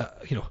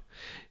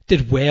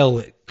 did well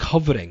at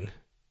covering,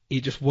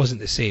 it just wasn't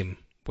the same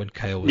when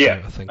Kyle was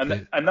out, I think.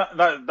 And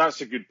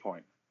that's a good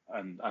point.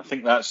 And I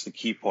think that's the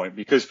key point,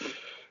 because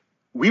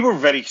we were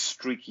very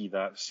streaky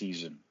that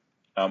season.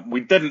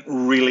 We didn't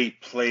really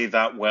play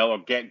that well or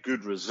get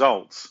good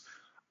results,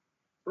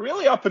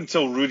 really, up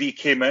until Rudy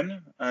came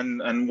in.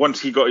 And once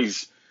he got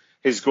his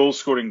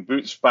goal-scoring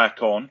boots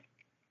back on,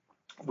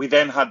 we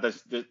then had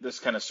this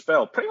kind of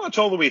spell, pretty much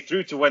all the way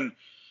through to when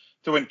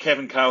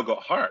Kevin Kyle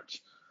got hurt.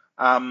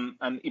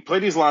 And he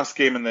played his last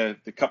game in the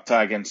cup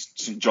tie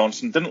against St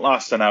Johnstone. Didn't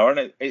last an hour.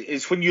 And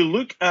it's when you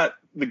look at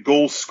the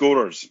goal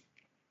scorers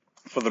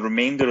for the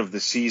remainder of the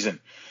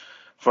season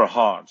for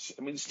Hearts.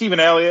 I mean,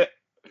 Stephen Elliott,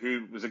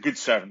 who was a good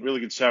servant,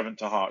 really good servant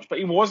to Hearts, but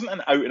he wasn't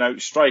an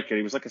out-and-out striker.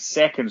 He was like a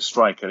second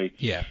striker.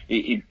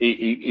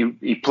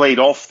 He played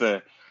off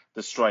the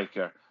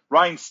striker.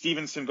 Ryan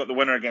Stevenson got the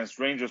winner against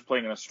Rangers,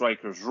 playing in a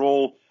striker's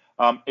role.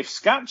 If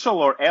Skatchel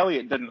or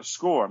Elliott didn't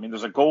score, I mean,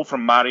 there's a goal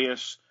from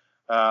Marius,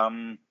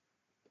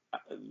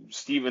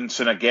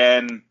 Stevenson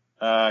again,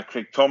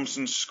 Craig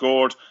Thompson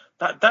scored.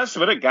 That's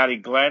about it. Gary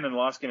Glenn in the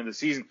last game of the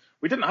season.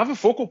 We didn't have a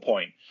focal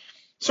point.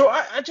 So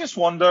I just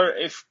wonder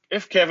if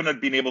Kevin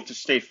had been able to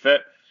stay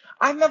fit.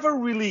 I never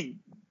really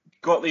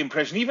got the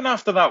impression, even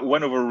after that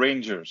win over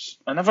Rangers,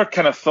 I never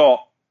kind of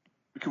thought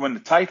we could win the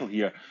title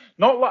here.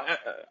 Not like,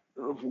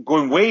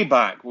 going way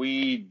back,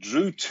 we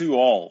drew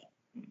 2-2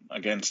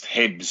 against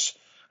Hibs.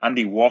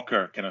 Andy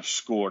Walker kind of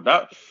scored.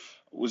 That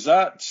was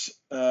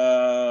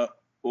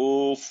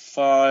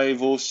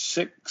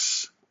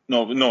 05-06.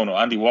 No.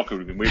 Andy Walker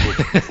would have been way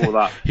before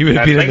that. He would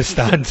have been in the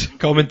stand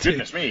commentating.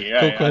 Goodness me,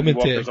 yeah. Andy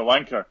Walker's a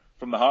wanker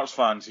from the Hearts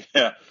fans.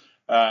 Yeah,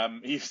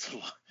 he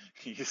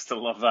used to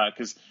love that,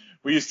 because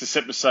we used to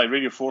sit beside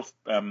Radio 4's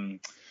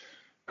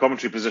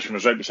commentary position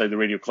was right beside the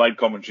Radio Clyde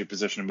commentary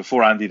position. And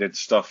before Andy did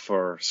stuff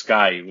for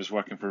Sky, he was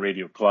working for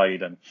Radio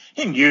Clyde, and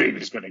he knew he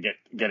was going to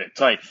get it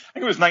tight. I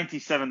think it was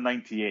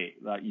 97-98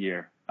 that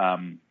year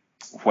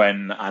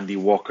when Andy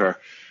Walker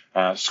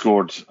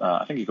scored.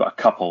 I think he got a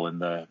couple in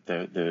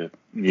the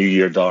New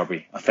Year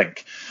derby, I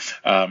think.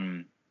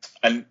 And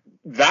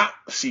that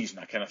season,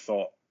 I kind of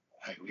thought,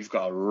 hey, we've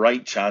got a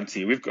right chance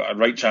here. We've got a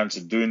right chance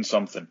of doing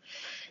something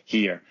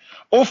here.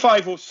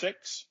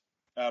 05-06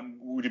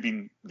 would have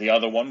been the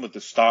other one with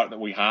the start that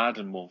we had,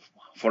 and we'll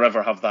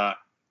forever have that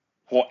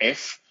what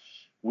if.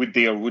 Would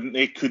they or wouldn't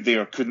they? Could they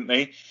or couldn't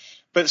they?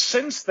 But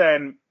since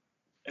then,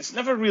 it's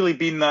never really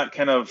been that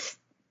kind of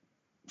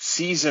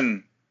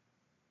season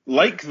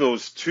like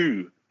those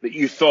two that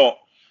you thought,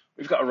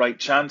 we've got a right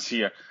chance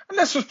here. And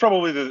this was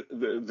probably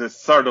the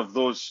third of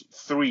those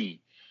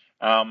three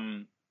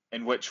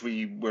in which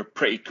we were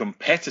pretty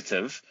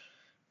competitive.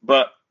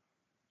 But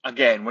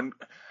again, when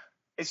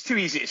it's too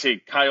easy to say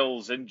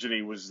Kyle's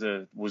injury was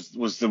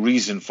the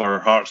reason for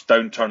Hearts'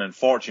 downturn in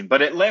fortune,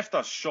 but it left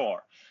us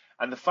short.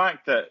 And the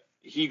fact that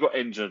he got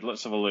injured,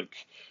 let's have a look.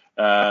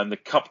 The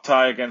cup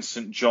tie against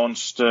St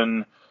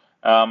Johnstone.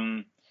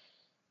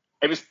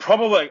 It was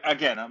probably,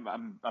 again,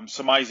 I'm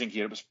surmising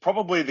here, it was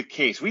probably the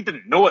case. We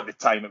didn't know at the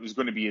time it was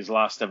going to be his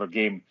last ever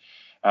game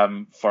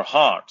for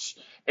Hearts.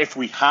 If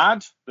we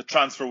had, the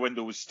transfer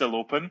window was still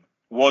open.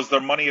 Was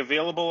there money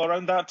available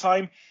around that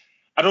time?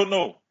 I don't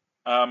know.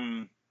 I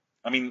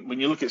mean, when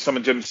you look at some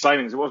of Jim's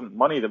signings, it wasn't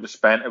money that was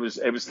spent. It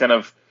was kind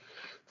of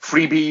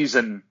freebies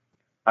and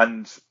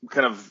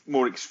kind of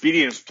more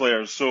experienced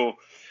players. So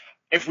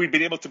if we'd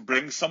been able to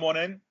bring someone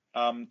in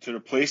to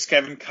replace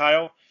Kevin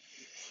Kyle,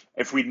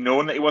 if we'd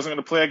known that he wasn't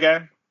going to play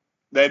again,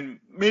 then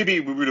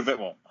maybe we would have.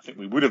 Well, I think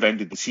we would have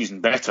ended the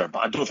season better, but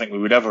I don't think we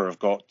would ever have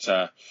got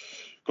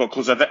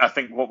close. I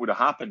think what would have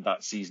happened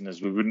that season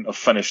is we wouldn't have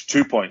finished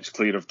 2 points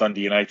clear of Dundee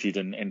United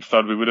in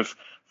third. We would have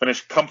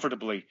finished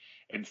comfortably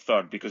in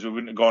third, because we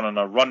wouldn't have gone on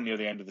a run near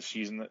the end of the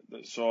season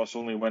that saw us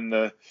only win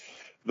the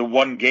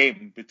one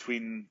game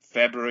between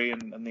February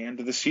and the end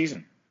of the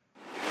season.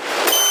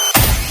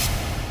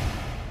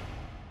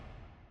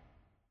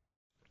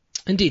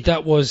 Indeed,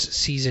 that was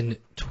season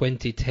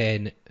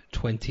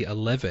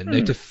 2010-2011.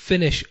 Now, to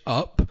finish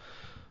up,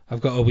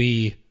 I've got a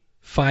wee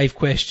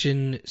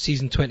 5-question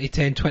season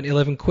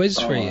 2010-2011 quiz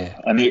for you.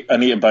 I need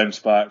to bounce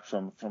back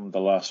from the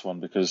last one,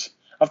 because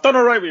I've done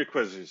all right with your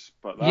quizzes,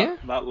 but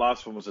that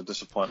last one was a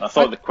disappointment. I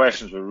thought the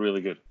questions were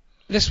really good.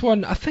 This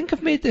one, I think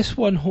I've made this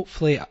one,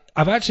 hopefully.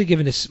 I've actually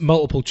given this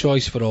multiple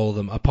choice for all of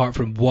them, apart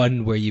from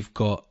one where you've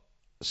got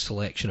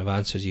selection of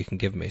answers you can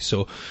give me.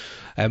 So,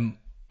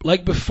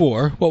 like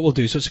before, what we'll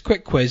do, so it's a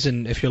quick quiz,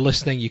 and if you're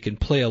listening, you can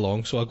play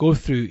along. So I'll go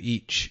through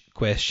each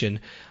question.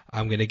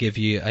 I'm going to give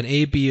you an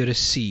A, B, or a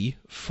C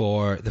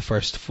for the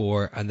first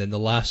 4, and then the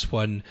last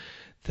one,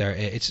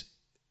 it's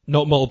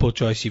not multiple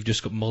choice. You've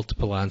just got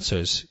multiple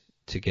answers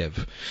to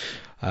give.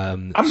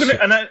 I'm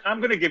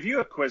gonna give you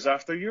a quiz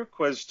after your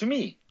quiz to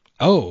me.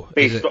 Oh,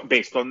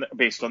 based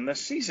on this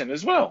season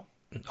as well.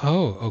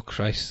 Oh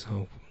Christ!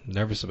 Oh,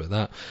 nervous about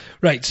that.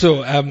 Right,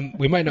 so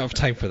we might not have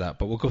time for that,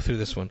 but we'll go through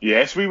this one.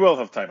 Yes, we will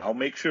have time. I'll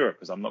make sure,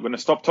 because I'm not going to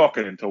stop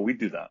talking until we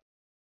do that.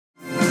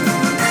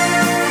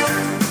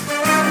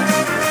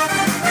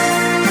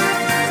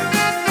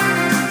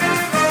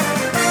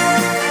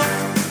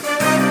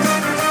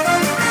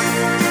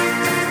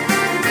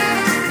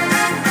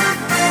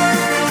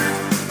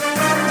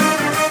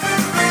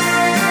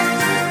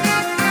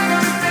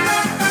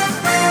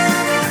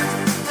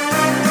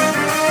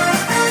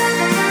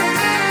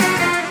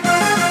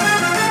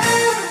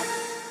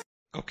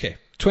 Okay,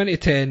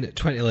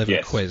 2010-2011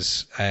 Yes.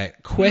 quiz.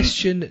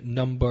 Question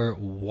number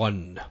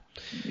 1.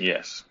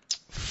 Yes.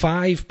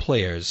 5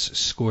 players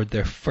scored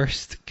their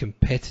first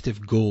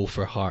competitive goal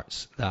for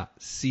Hearts that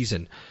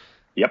season.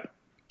 Yep.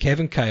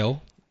 Kevin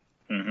Kyle,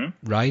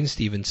 Mm-hmm. Ryan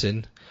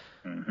Stevenson,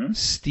 Mm-hmm.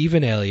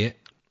 Stephen Elliott,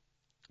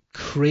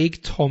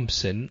 Craig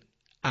Thompson,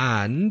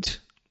 and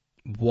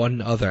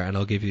one other, and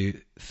I'll give you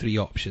 3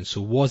 options.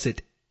 So was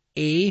it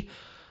A,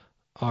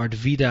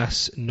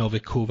 Arvidas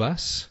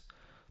Novikovas,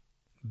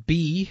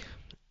 B,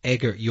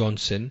 Egert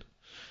Jonsson,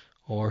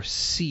 or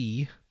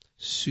C,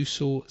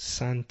 Suso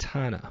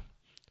Santana?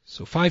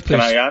 So 5 Can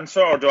players. I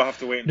answer, or do I have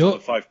to wait until the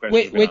 5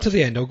 questions? Wait till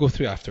the end. I'll go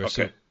through after.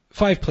 Okay. So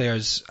 5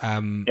 players.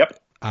 Yep.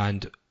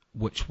 And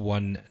which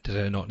one did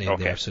I not name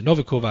Okay. there? So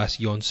Novikovas,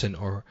 Jonsson,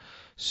 or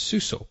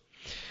Suso.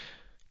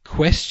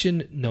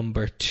 Question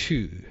number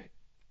 2.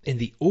 In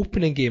the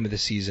opening game of the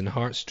season,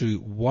 Hearts drew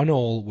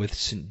 1-1 with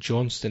St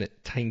Johnstone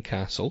at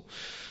Tynecastle.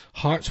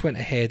 Hearts went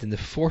ahead in the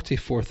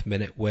 44th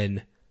minute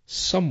when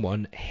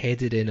someone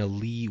headed in a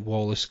Lee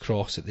Wallace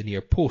cross at the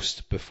near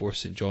post before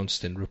St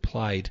Johnstone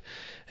replied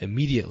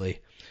immediately.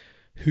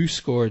 Who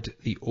scored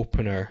the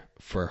opener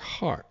for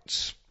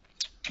Hearts?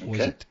 Was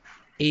Okay. it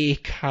A,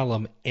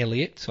 Callum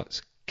Elliott? So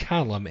that's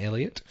Callum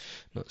Elliott,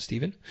 not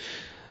Stephen.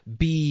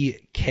 B,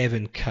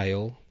 Kevin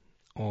Kyle,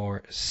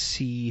 or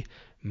C,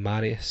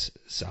 Marius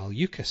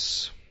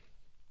Zaliukas?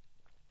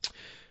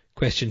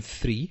 Question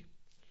 3.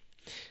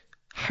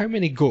 How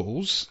many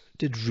goals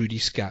did Rudy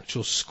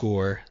Scatchell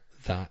score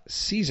that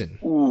season?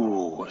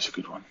 Ooh, that's a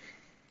good one.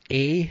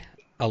 A,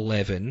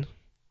 11,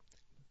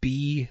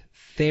 B,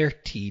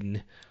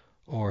 13,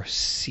 or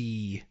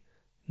C,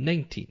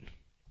 19?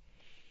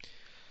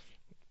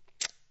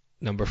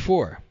 Number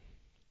 4.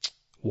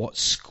 What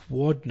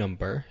squad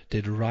number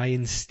did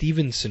Ryan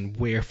Stevenson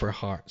wear for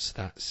Hearts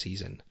that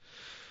season?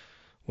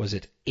 Was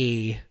it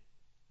A,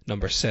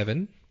 number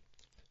 7,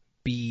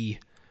 B,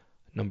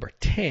 number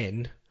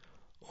 10,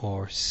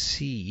 or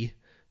C,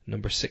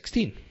 number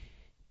 16?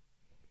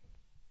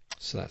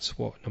 So that's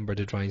what number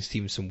did Ryan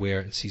Stevenson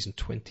wear in season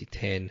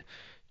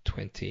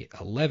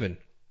 2010-2011.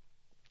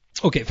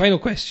 Okay, final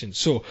question.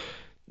 So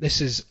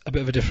this is a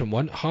bit of a different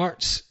one.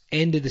 Hearts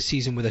ended the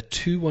season with a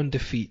 2-1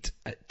 defeat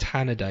at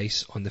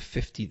Tannadice on the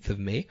 15th of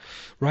May.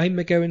 Ryan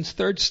McGowan's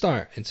 3rd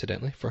start,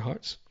 incidentally, for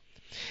Hearts.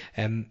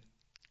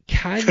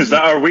 Is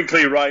that our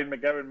weekly Ryan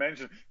McGowan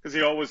mention? Because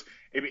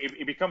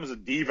he becomes a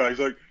diva. He's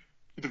like,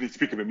 you didn't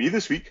speak about me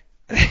this week.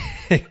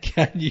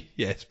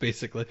 Yes,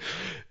 basically.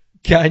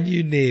 Can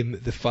you name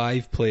the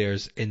 5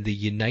 players in the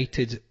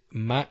United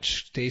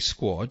Matchday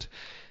squad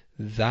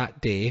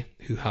that day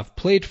who have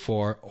played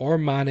for or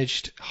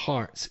managed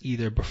Hearts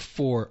either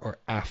before or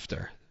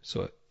after?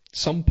 So at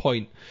some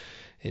point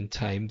in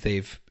time,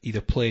 they've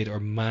either played or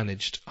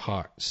managed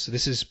Hearts. So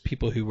this is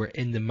people who were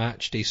in the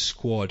Matchday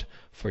squad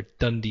for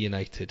Dundee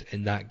United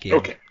in that game.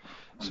 Okay.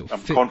 So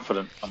I'm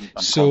confident. I'm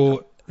so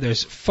confident.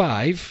 there's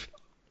 5.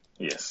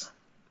 Yes.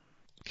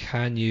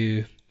 Can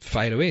you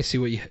fire away?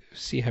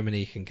 See how many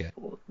you can get.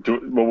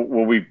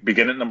 Will we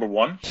begin at number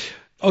 1?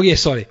 Oh yeah,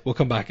 sorry. We'll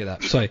come back at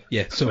that. Sorry.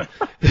 Yeah. So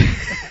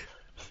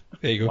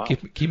there you go. Wow.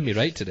 Keeping me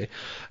right today.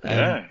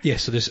 Yeah.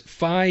 So there's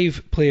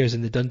 5 players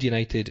in the Dundee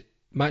United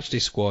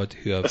Matchday squad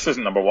who have This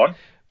isn't number 1.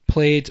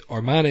 played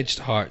or managed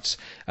Hearts.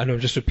 I know I'm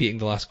just repeating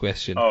the last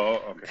question.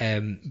 Oh,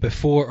 okay.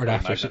 Before or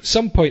after. So imagine. at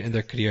some point in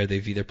their career,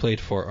 they've either played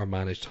for or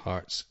managed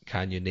Hearts.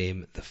 Can you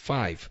name the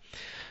 5?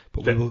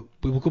 But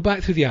we will go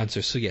back through the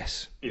answers. So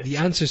yes, the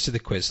answers to the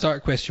quiz. Start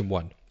at question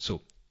 1.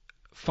 So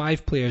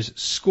 5 players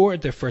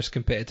scored their first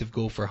competitive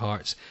goal for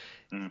Hearts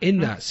in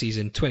that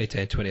season,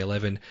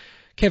 2010-2011.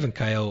 Kevin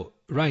Kyle,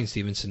 Ryan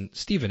Stevenson,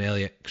 Stephen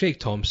Elliott, Craig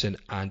Thompson,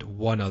 and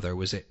one other.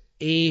 Was it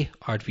A,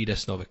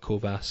 Arvidas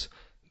Novikovas,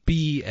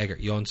 B,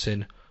 Egert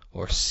Jonsson,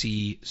 or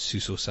C,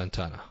 Suso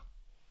Santana?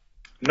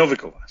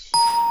 Novikovas.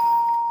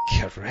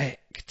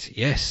 Correct.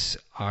 Yes,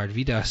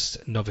 Arvidas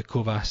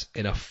Novikovas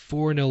in a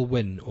 4-0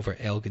 win over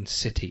Elgin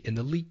City in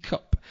the League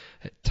Cup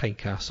at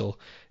Tynecastle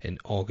in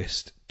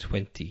August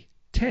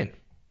 2010.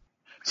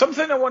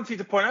 Something I wanted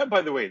to point out,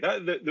 by the way,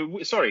 that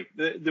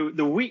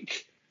the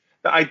week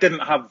that I didn't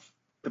have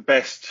the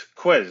best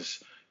quiz.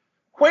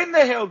 When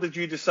the hell did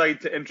you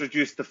decide to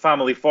introduce the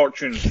family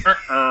fortunes?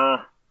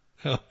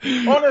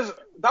 Honest,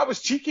 that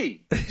was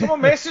cheeky.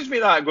 Someone messaged me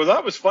that and goes,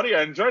 that was funny,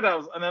 I enjoyed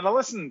it. And then I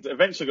listened,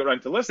 eventually got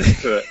around to listening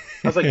to it.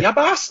 I was like, you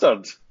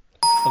bastard.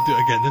 I'll do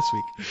it again this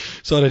week.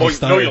 It's already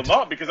started. No, you'll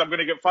not, because I'm going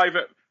to get 5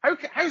 out.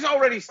 How's it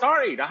already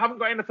started? I haven't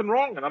got anything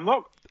wrong, and I'm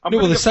not. No,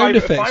 well, the sound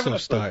effects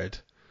have started.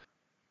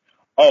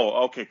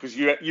 Oh, okay, because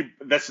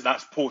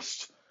that's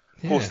post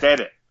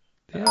edit.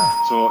 Yeah.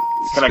 So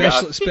can I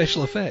get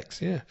special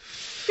effects? Yeah.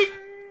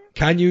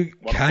 Can you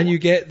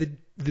get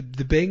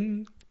the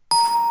bing?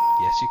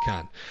 Yes, you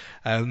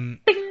can.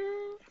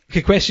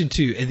 Okay, question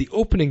 2. In the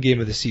opening game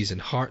of the season,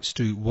 Hearts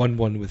drew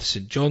 1-1 with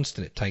St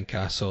Johnstone at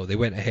Tynecastle. They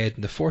went ahead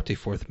in the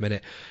 44th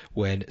minute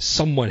when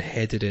someone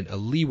headed in a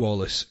Lee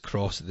Wallace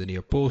cross at the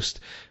near post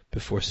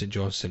before St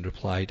Johnstone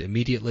replied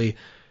immediately.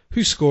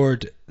 Who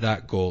scored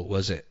that goal?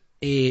 Was it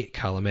A.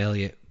 Callum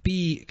Elliott,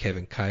 B.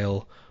 Kevin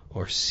Kyle,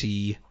 or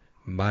C.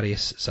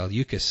 Marius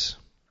Zaliukas?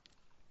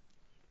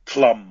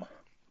 Plum.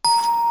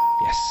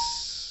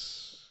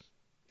 Yes.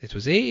 It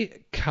was A.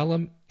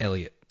 Callum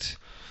Elliott.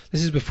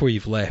 This is before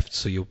you've left,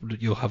 so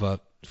you'll have a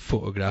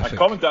photographic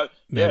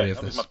memory of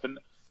this.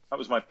 That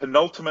was my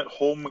penultimate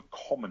home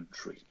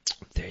commentary.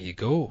 There you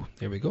go.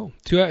 There we go.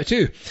 2 out of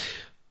 2.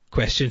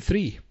 Question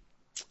 3.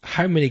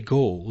 How many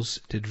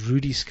goals did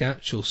Rudy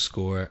Scatchell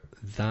score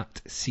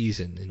that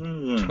season in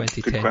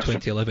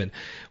 2010-2011?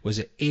 Was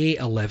it A,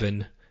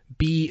 11,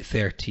 B,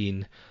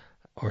 13,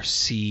 or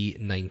C,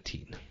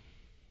 19?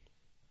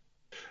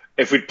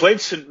 If we'd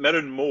played St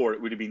Mirren more,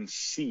 it would have been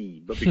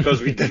C. But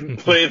because we didn't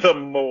play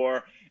them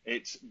more,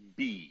 it's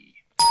B.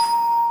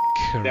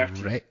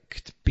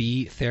 Correct.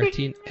 B,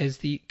 13 is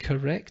the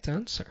correct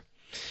answer.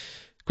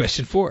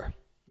 Question 4.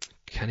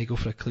 Can he go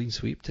for a clean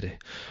sweep today?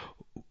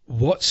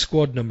 What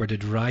squad number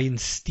did Ryan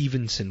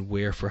Stevenson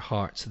wear for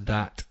Hearts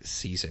that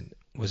season?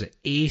 Was it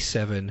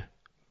A7,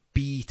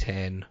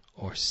 B10,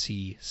 or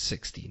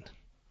C16?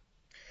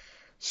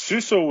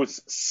 Suso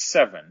was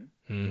 7.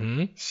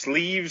 Mm-hmm.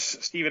 Sleeves,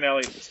 Stephen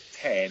Elliott was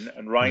 10,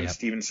 and Ryan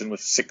Stevenson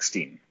was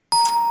 16.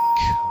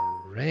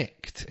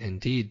 Correct,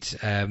 indeed.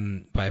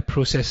 By a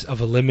process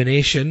of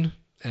elimination,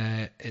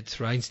 it's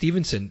Ryan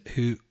Stevenson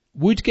who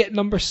would get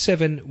number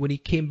 7 when he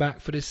came back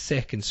for his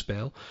second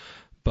spell,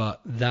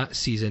 but that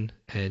season,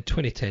 in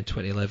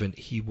 2010-2011,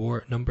 he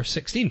wore number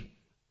 16.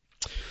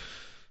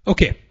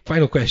 Okay,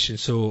 final question.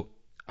 So,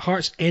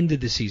 Hearts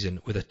ended the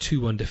season with a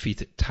 2-1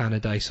 defeat at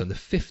Tannadice on the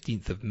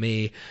 15th of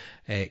May.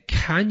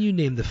 Can you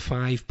name the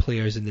 5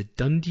 players in the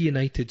Dundee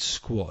United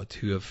squad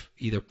who have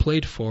either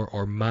played for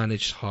or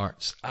managed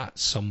Hearts at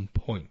some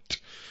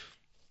point?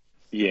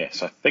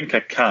 Yes, I think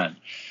I can.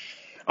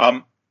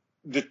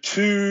 The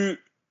 2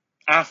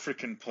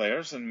 African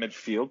players in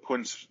midfield,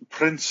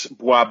 Prince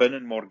Boabin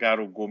and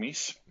Morgaro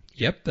Gomes.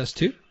 Yep, that's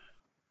 2.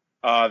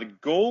 The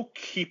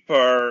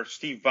goalkeeper,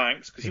 Steve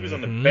Banks, because he was on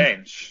the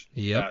bench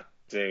that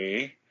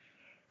day.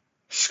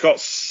 Scott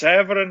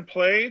Severin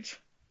played.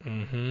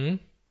 Mm-hmm.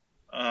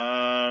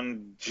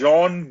 And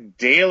John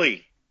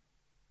Daly,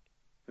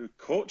 who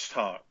coached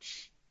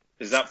Hearts.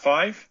 Is that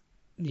 5?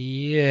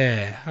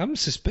 Yeah, I'm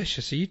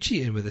suspicious. Are you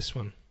cheating with this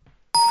one?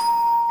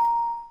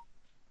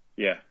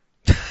 Yeah.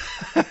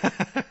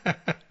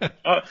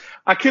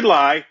 I could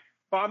lie,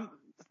 but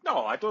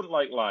no, I don't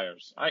like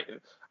liars.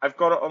 I've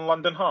got it on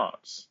London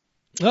Hearts.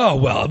 Oh,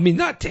 well, I mean,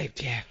 that did,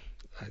 yeah.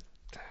 Okay.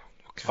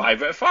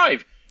 5 out of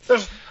 5.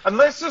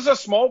 Unless there's a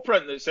small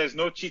print that says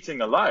no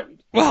cheating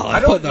allowed. Well, I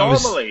thought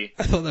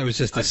that was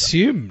just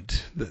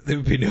assumed that there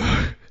would be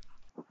no.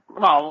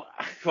 Well,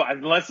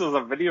 unless there's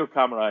a video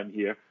camera in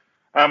here.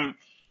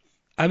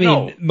 I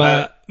mean,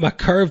 my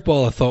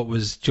curveball I thought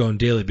was John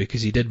Daly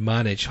because he did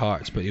manage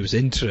Hearts, but he was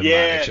interim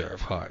manager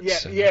of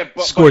Hearts.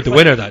 But scored the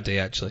winner that day,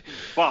 actually.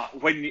 But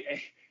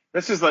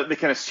this is like the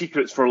kind of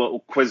secrets for little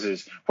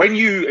quizzes.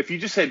 If you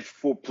just said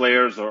 4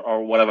 players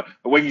or whatever,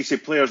 but when you say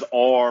players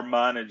or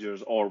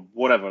managers or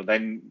whatever,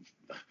 then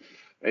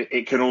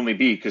it can only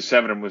be because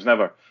Severin was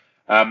never.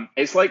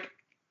 It's like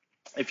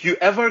if you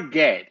ever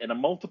get in a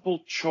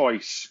multiple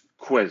choice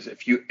quiz,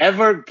 if you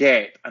ever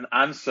get an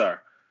answer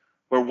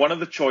where one of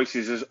the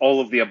choices is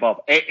all of the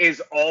above, it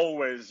is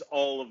always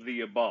all of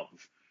the above.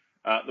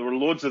 There were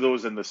loads of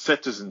those in the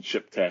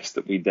citizenship test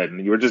that we did,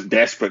 and you were just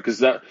desperate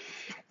because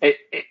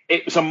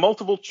it was a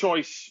multiple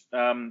choice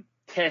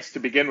test to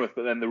begin with,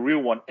 but then the real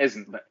one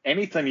isn't. But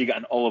anytime you get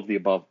an all of the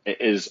above,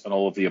 it is an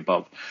all of the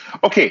above.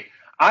 Okay,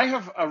 I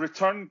have a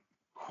return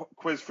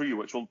quiz for you,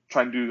 which we'll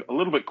try and do a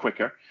little bit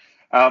quicker.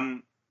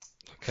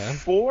 Okay.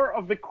 4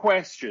 of the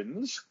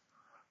questions,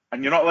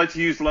 and you're not allowed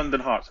to use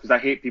London Hearts because I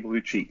hate people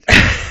who cheat.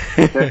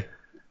 Okay?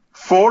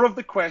 4 of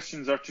the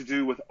questions are to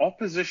do with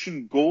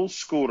opposition goal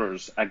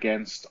scorers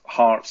against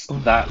Hearts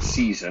that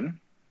season.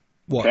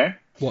 What? Okay?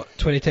 What,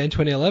 2010,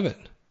 2011?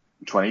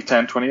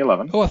 2010,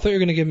 2011. Oh, I thought you were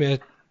going to give me a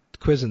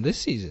quiz on this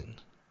season.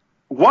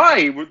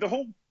 Why? The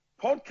whole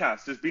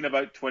podcast has been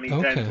about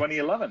 2010,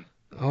 2011.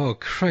 Oh,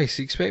 Christ,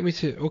 you expect me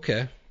to...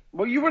 Okay.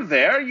 Well, you were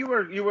there.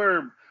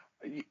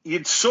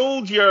 You'd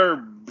sold your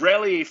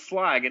Brellier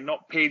flag and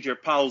not paid your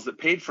pals that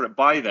paid for it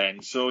by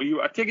then. So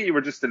I take it you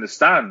were just in the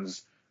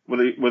stands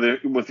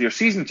with your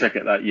season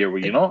ticket that year, were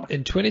you not?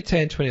 In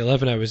 2010,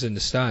 2011, I was in the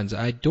stands.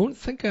 I don't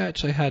think I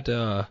actually had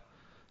a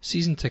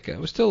season ticket. I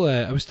was still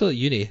at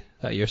uni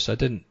that year, so I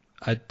didn't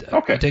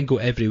go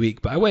every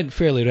week, but I went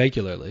fairly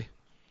regularly.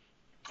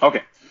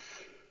 Okay.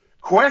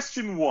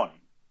 Question 1.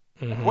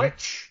 Mm-hmm.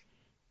 Which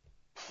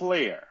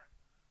player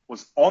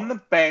was on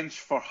the bench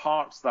for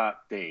Hearts that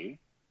day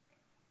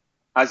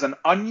as an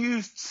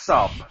unused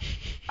sub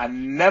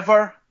and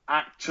never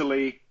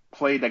actually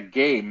played a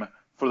game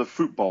for the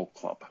football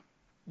club?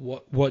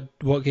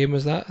 What game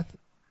was that?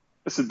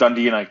 It's a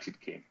Dundee United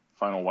game,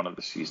 final one of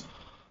the season.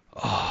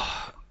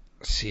 Oh,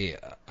 see,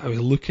 I was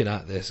looking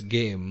at this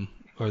game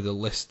or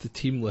the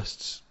team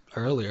lists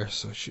earlier.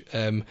 So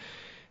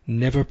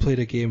never played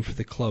a game for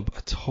the club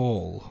at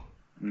all.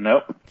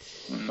 Nope.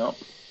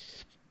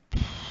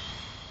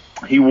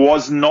 He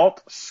was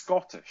not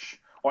Scottish,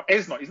 or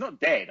is not. He's not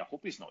dead. I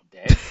hope he's not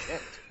dead.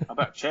 I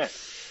better check.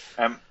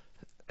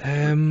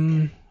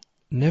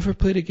 Never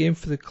played a game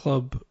for the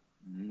club.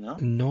 No.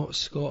 Not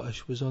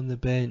Scottish. Was on the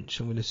bench.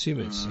 I'm going to assume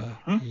it's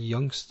a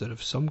youngster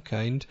of some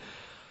kind.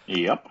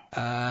 Yep.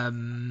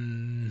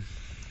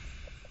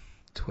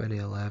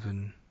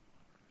 2011.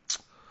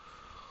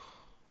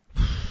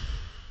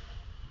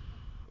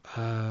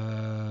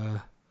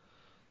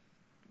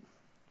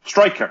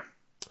 Striker.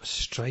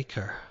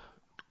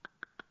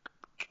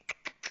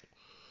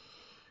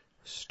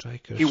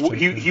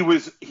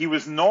 He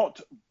was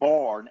not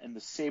born in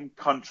the same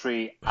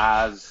country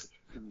as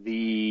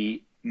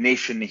the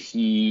nation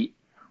he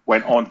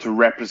went on to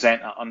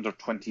represent at under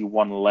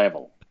 21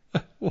 level.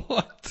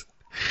 What?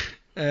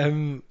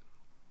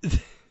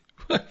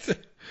 What?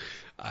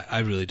 I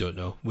really don't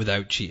know.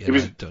 Without cheating,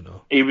 I don't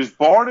know. He was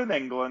born in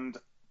England,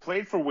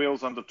 played for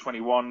Wales under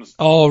 21s.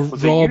 Oh,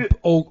 Rob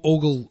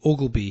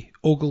Ogilvie.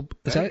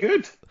 Is that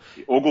good?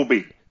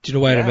 Ogilvie. Do you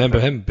know why I remember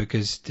him?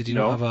 Because did he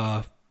not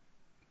have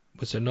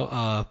was there not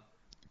a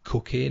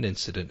cocaine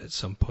incident at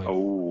some point?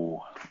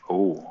 Oh,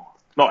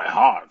 not at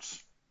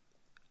Hearts.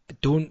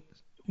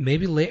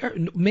 Maybe later.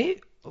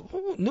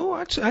 No,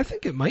 actually, I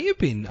think it might have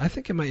been.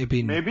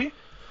 Maybe.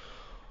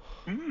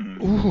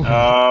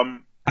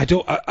 I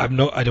don't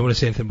want to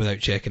say anything without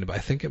checking it, but I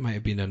think it might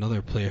have been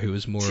another player who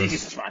was more.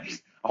 Jesus, man!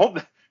 I hope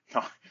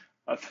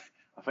I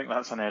think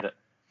that's an edit.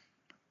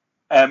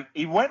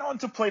 He went on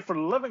to play for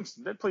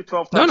Livingston. Did play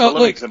 12 times for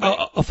Livingston.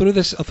 I'll throw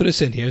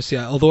this in here. See,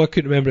 although I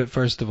couldn't remember it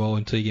first of all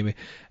until you gave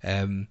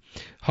me.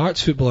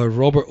 Hearts footballer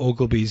Robert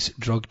Ogilvie's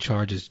drug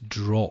charges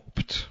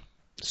dropped.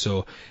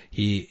 So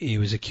he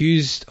was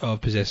accused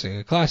of possessing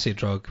a Class A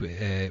drug,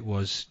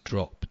 was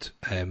dropped.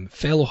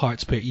 Fellow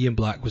Hearts player Ian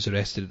Black was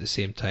arrested at the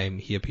same time.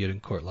 He appeared in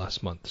court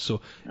last month.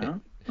 So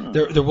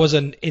there was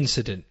an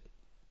incident.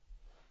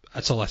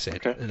 That's all I said.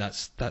 Okay. And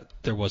that's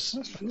there was.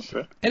 That's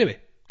fair. Anyway,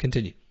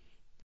 continue.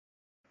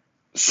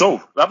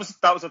 So that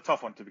was a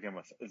tough one to begin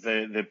with.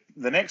 The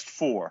next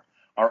 4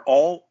 are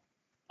all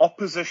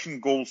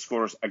opposition goal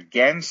scorers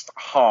against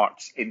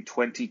Hearts in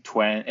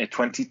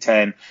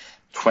 2010,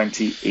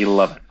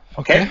 2011.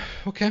 Okay,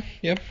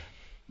 yeah.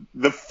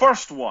 The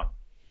first one,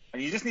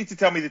 and you just need to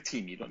tell me the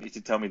team. You don't need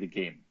to tell me the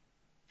game.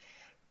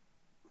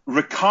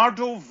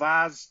 Ricardo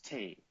Vaz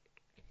Tê.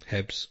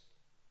 Hibs.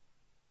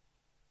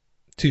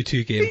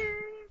 2-2 game. Ding!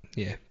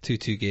 Yeah,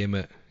 2-2 game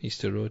at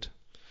Easter Road.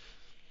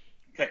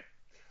 Okay.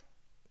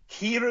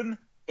 Kieran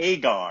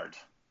Agard.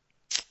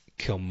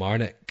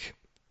 Kilmarnock.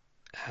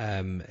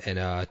 In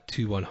a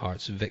 2-1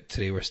 Hearts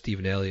victory where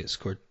Stephen Elliott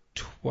scored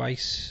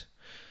twice.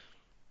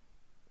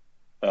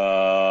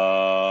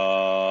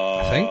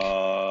 I think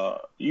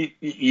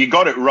you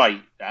got it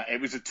right. It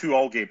was a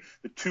 2-2 game.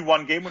 The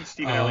 2-1 game when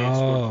Stephen Elliott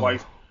scored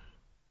twice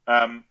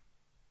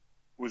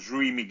was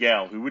Rui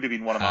Miguel, who would have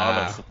been one of my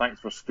others. So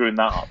thanks for screwing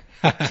that up.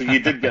 So you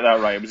did get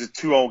that right. It was a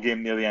 2-2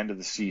 game near the end of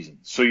the season.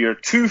 So you're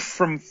 2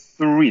 from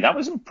 3. That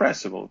was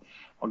impressive. I'll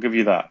give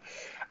you that.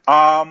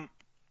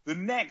 The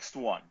next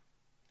one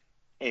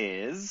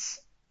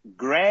is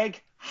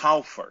Greg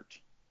Halford.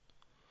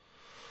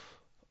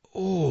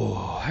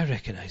 Oh, I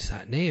recognise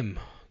that name.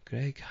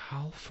 Greg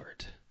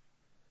Halford.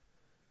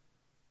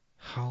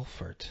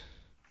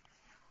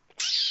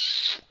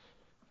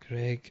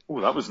 Greg.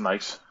 Oh, that was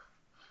nice.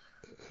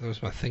 That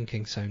was my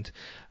thinking sound.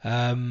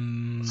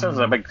 Sounds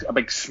like a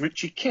big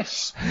smoochy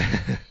kiss.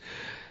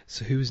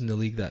 So who was in the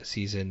league that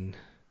season?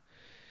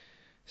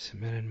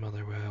 St Mirren,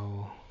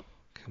 Motherwell,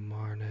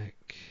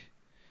 Kilmarnock,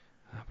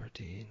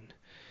 Aberdeen.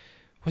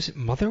 Was it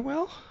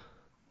Motherwell?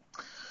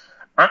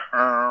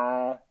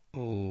 Oh.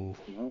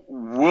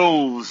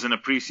 Wolves in a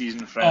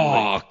pre-season friendly.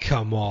 Oh,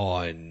 come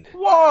on.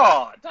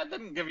 What? That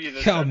didn't give you the...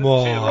 Come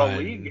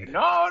on.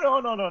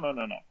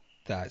 No.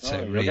 That's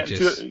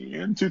outrageous. You're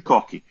getting too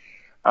cocky.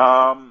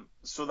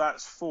 So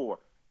that's 4.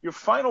 Your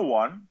final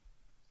one,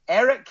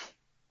 Eric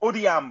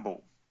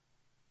Odiambo.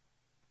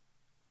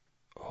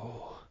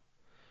 Oh,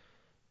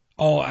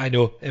 I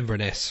know.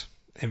 Inverness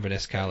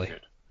Cali. Very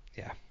good.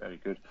 Yeah. Very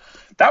good.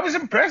 That was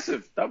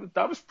impressive.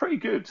 That was pretty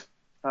good.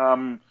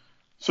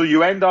 So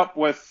you end up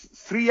with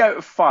 3 out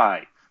of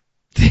 5,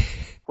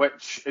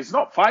 which is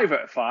not 5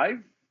 out of 5.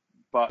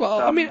 But well,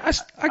 I mean, I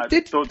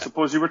don't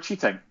suppose you were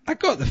cheating. I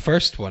got the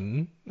first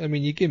one. I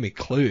mean, you gave me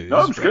clues.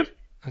 No, it was good.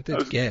 I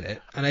did get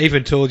it, and I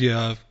even told you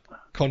a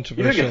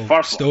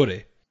controversial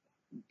story.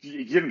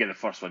 You didn't get the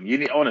first one.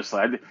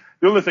 Honestly,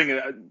 the only thing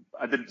that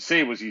I didn't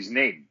say was his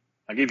name.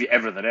 I gave you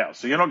everything else,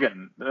 so you're not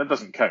getting. That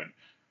doesn't count.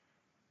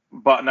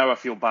 But now I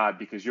feel bad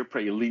because you're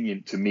pretty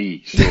lenient to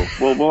me. So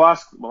we'll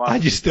ask.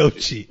 And you still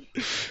cheat.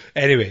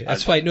 Anyway,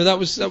 that's fine. No, that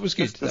was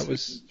good. That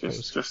was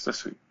just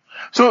this week.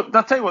 So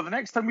I'll tell you what. The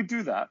next time we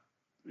do that,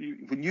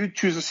 when you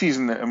choose a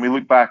season and we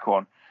look back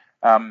on,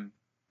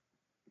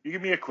 you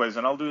give me a quiz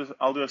and I'll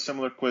do a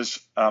similar quiz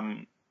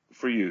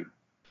for you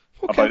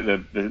about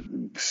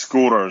the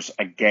scorers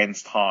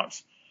against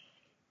Hearts.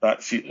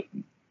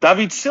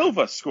 David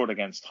Silva scored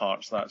against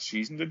Hearts that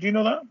season. Did you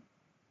know that?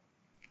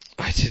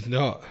 I did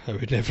not. I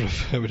would never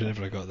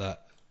have got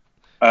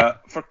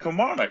that. For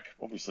Kilmarnock,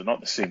 obviously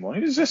not the same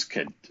one. Who's this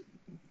kid?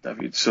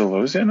 David Silva.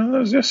 Was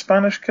he a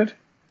Spanish kid?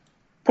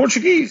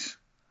 Portuguese.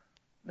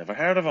 Never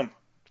heard of him.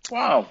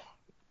 Wow.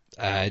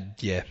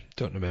 Yeah,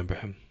 don't remember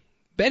him.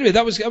 But anyway,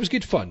 that was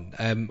good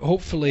fun.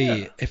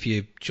 Hopefully, if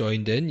you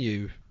joined in,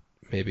 you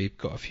maybe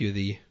got a few of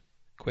the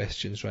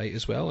questions right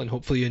as well, and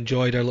hopefully you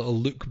enjoyed our little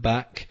look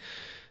back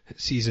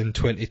at season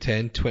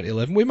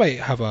 2010-2011. We might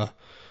have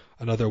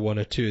another one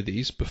or two of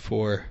these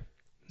before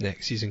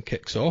next season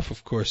kicks off.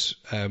 Of course,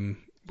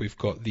 we've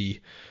got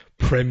the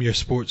Premier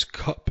Sports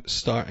Cup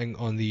starting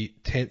on the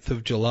 10th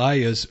of July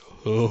as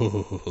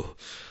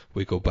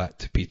we go back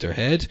to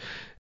Peterhead.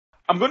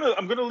 I'm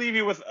gonna leave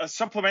you with a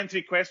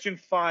supplementary question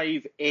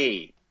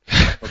 5A.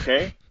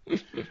 Okay?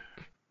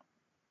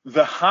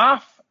 The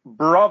half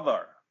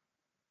brother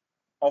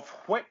of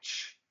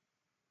which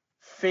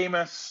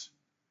famous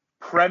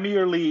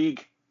Premier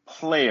League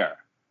player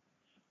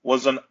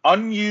was an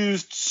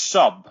unused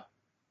sub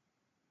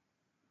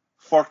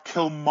for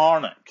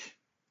Kilmarnock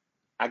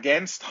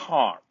against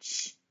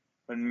Hearts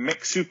when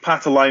Mixu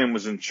Patalainen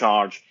was in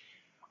charge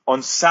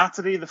on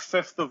Saturday the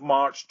 5th of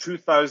March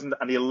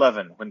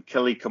 2011 when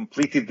Killie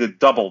completed the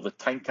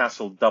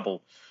Tynecastle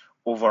double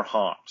over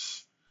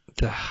Hearts?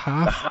 The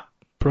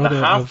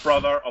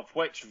half-brother of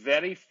which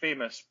very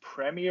famous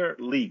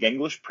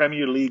English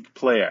Premier League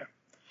player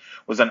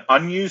was an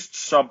unused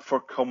sub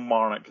for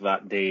Kilmarnock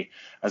that day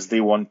as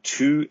they won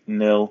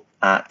 2-0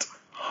 at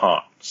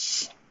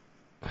Hearts.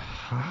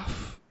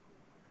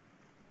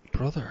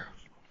 Half-brother.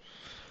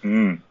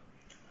 And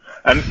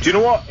do you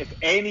know what? If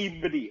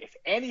any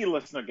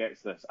listener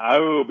gets this, I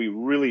will be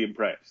really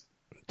impressed.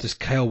 Does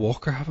Kyle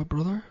Walker have a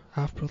brother?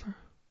 Half-brother?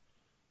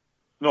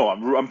 No,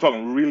 I'm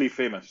talking really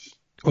famous.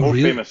 More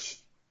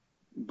famous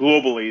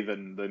globally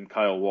than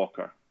Kyle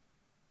Walker.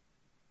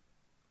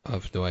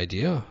 I've no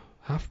idea.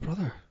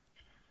 Half-brother.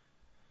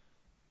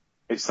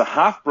 It's the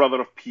half-brother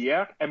of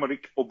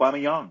Pierre-Emerick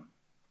Aubameyang.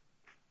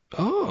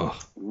 Oh.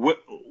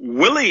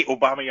 Willie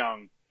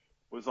Aubameyang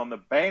was on the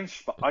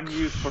bench but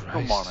unused for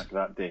Kilmarnock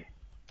that day.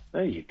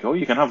 There you go.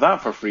 You can have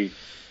that for free.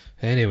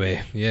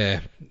 Anyway,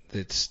 yeah,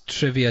 it's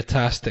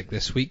trivia-tastic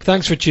this week.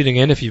 Thanks for tuning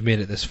in if you've made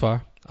it this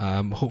far.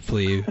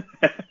 Hopefully you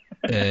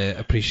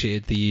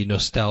appreciated the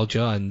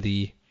nostalgia and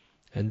the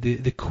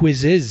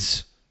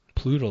quizzes,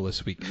 plural,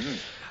 this week.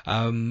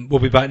 We'll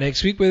be back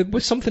next week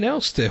with something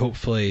else to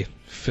hopefully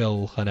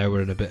fill an hour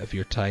and a bit of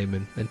your time.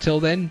 And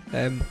until then,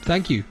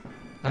 thank you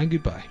and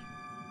goodbye.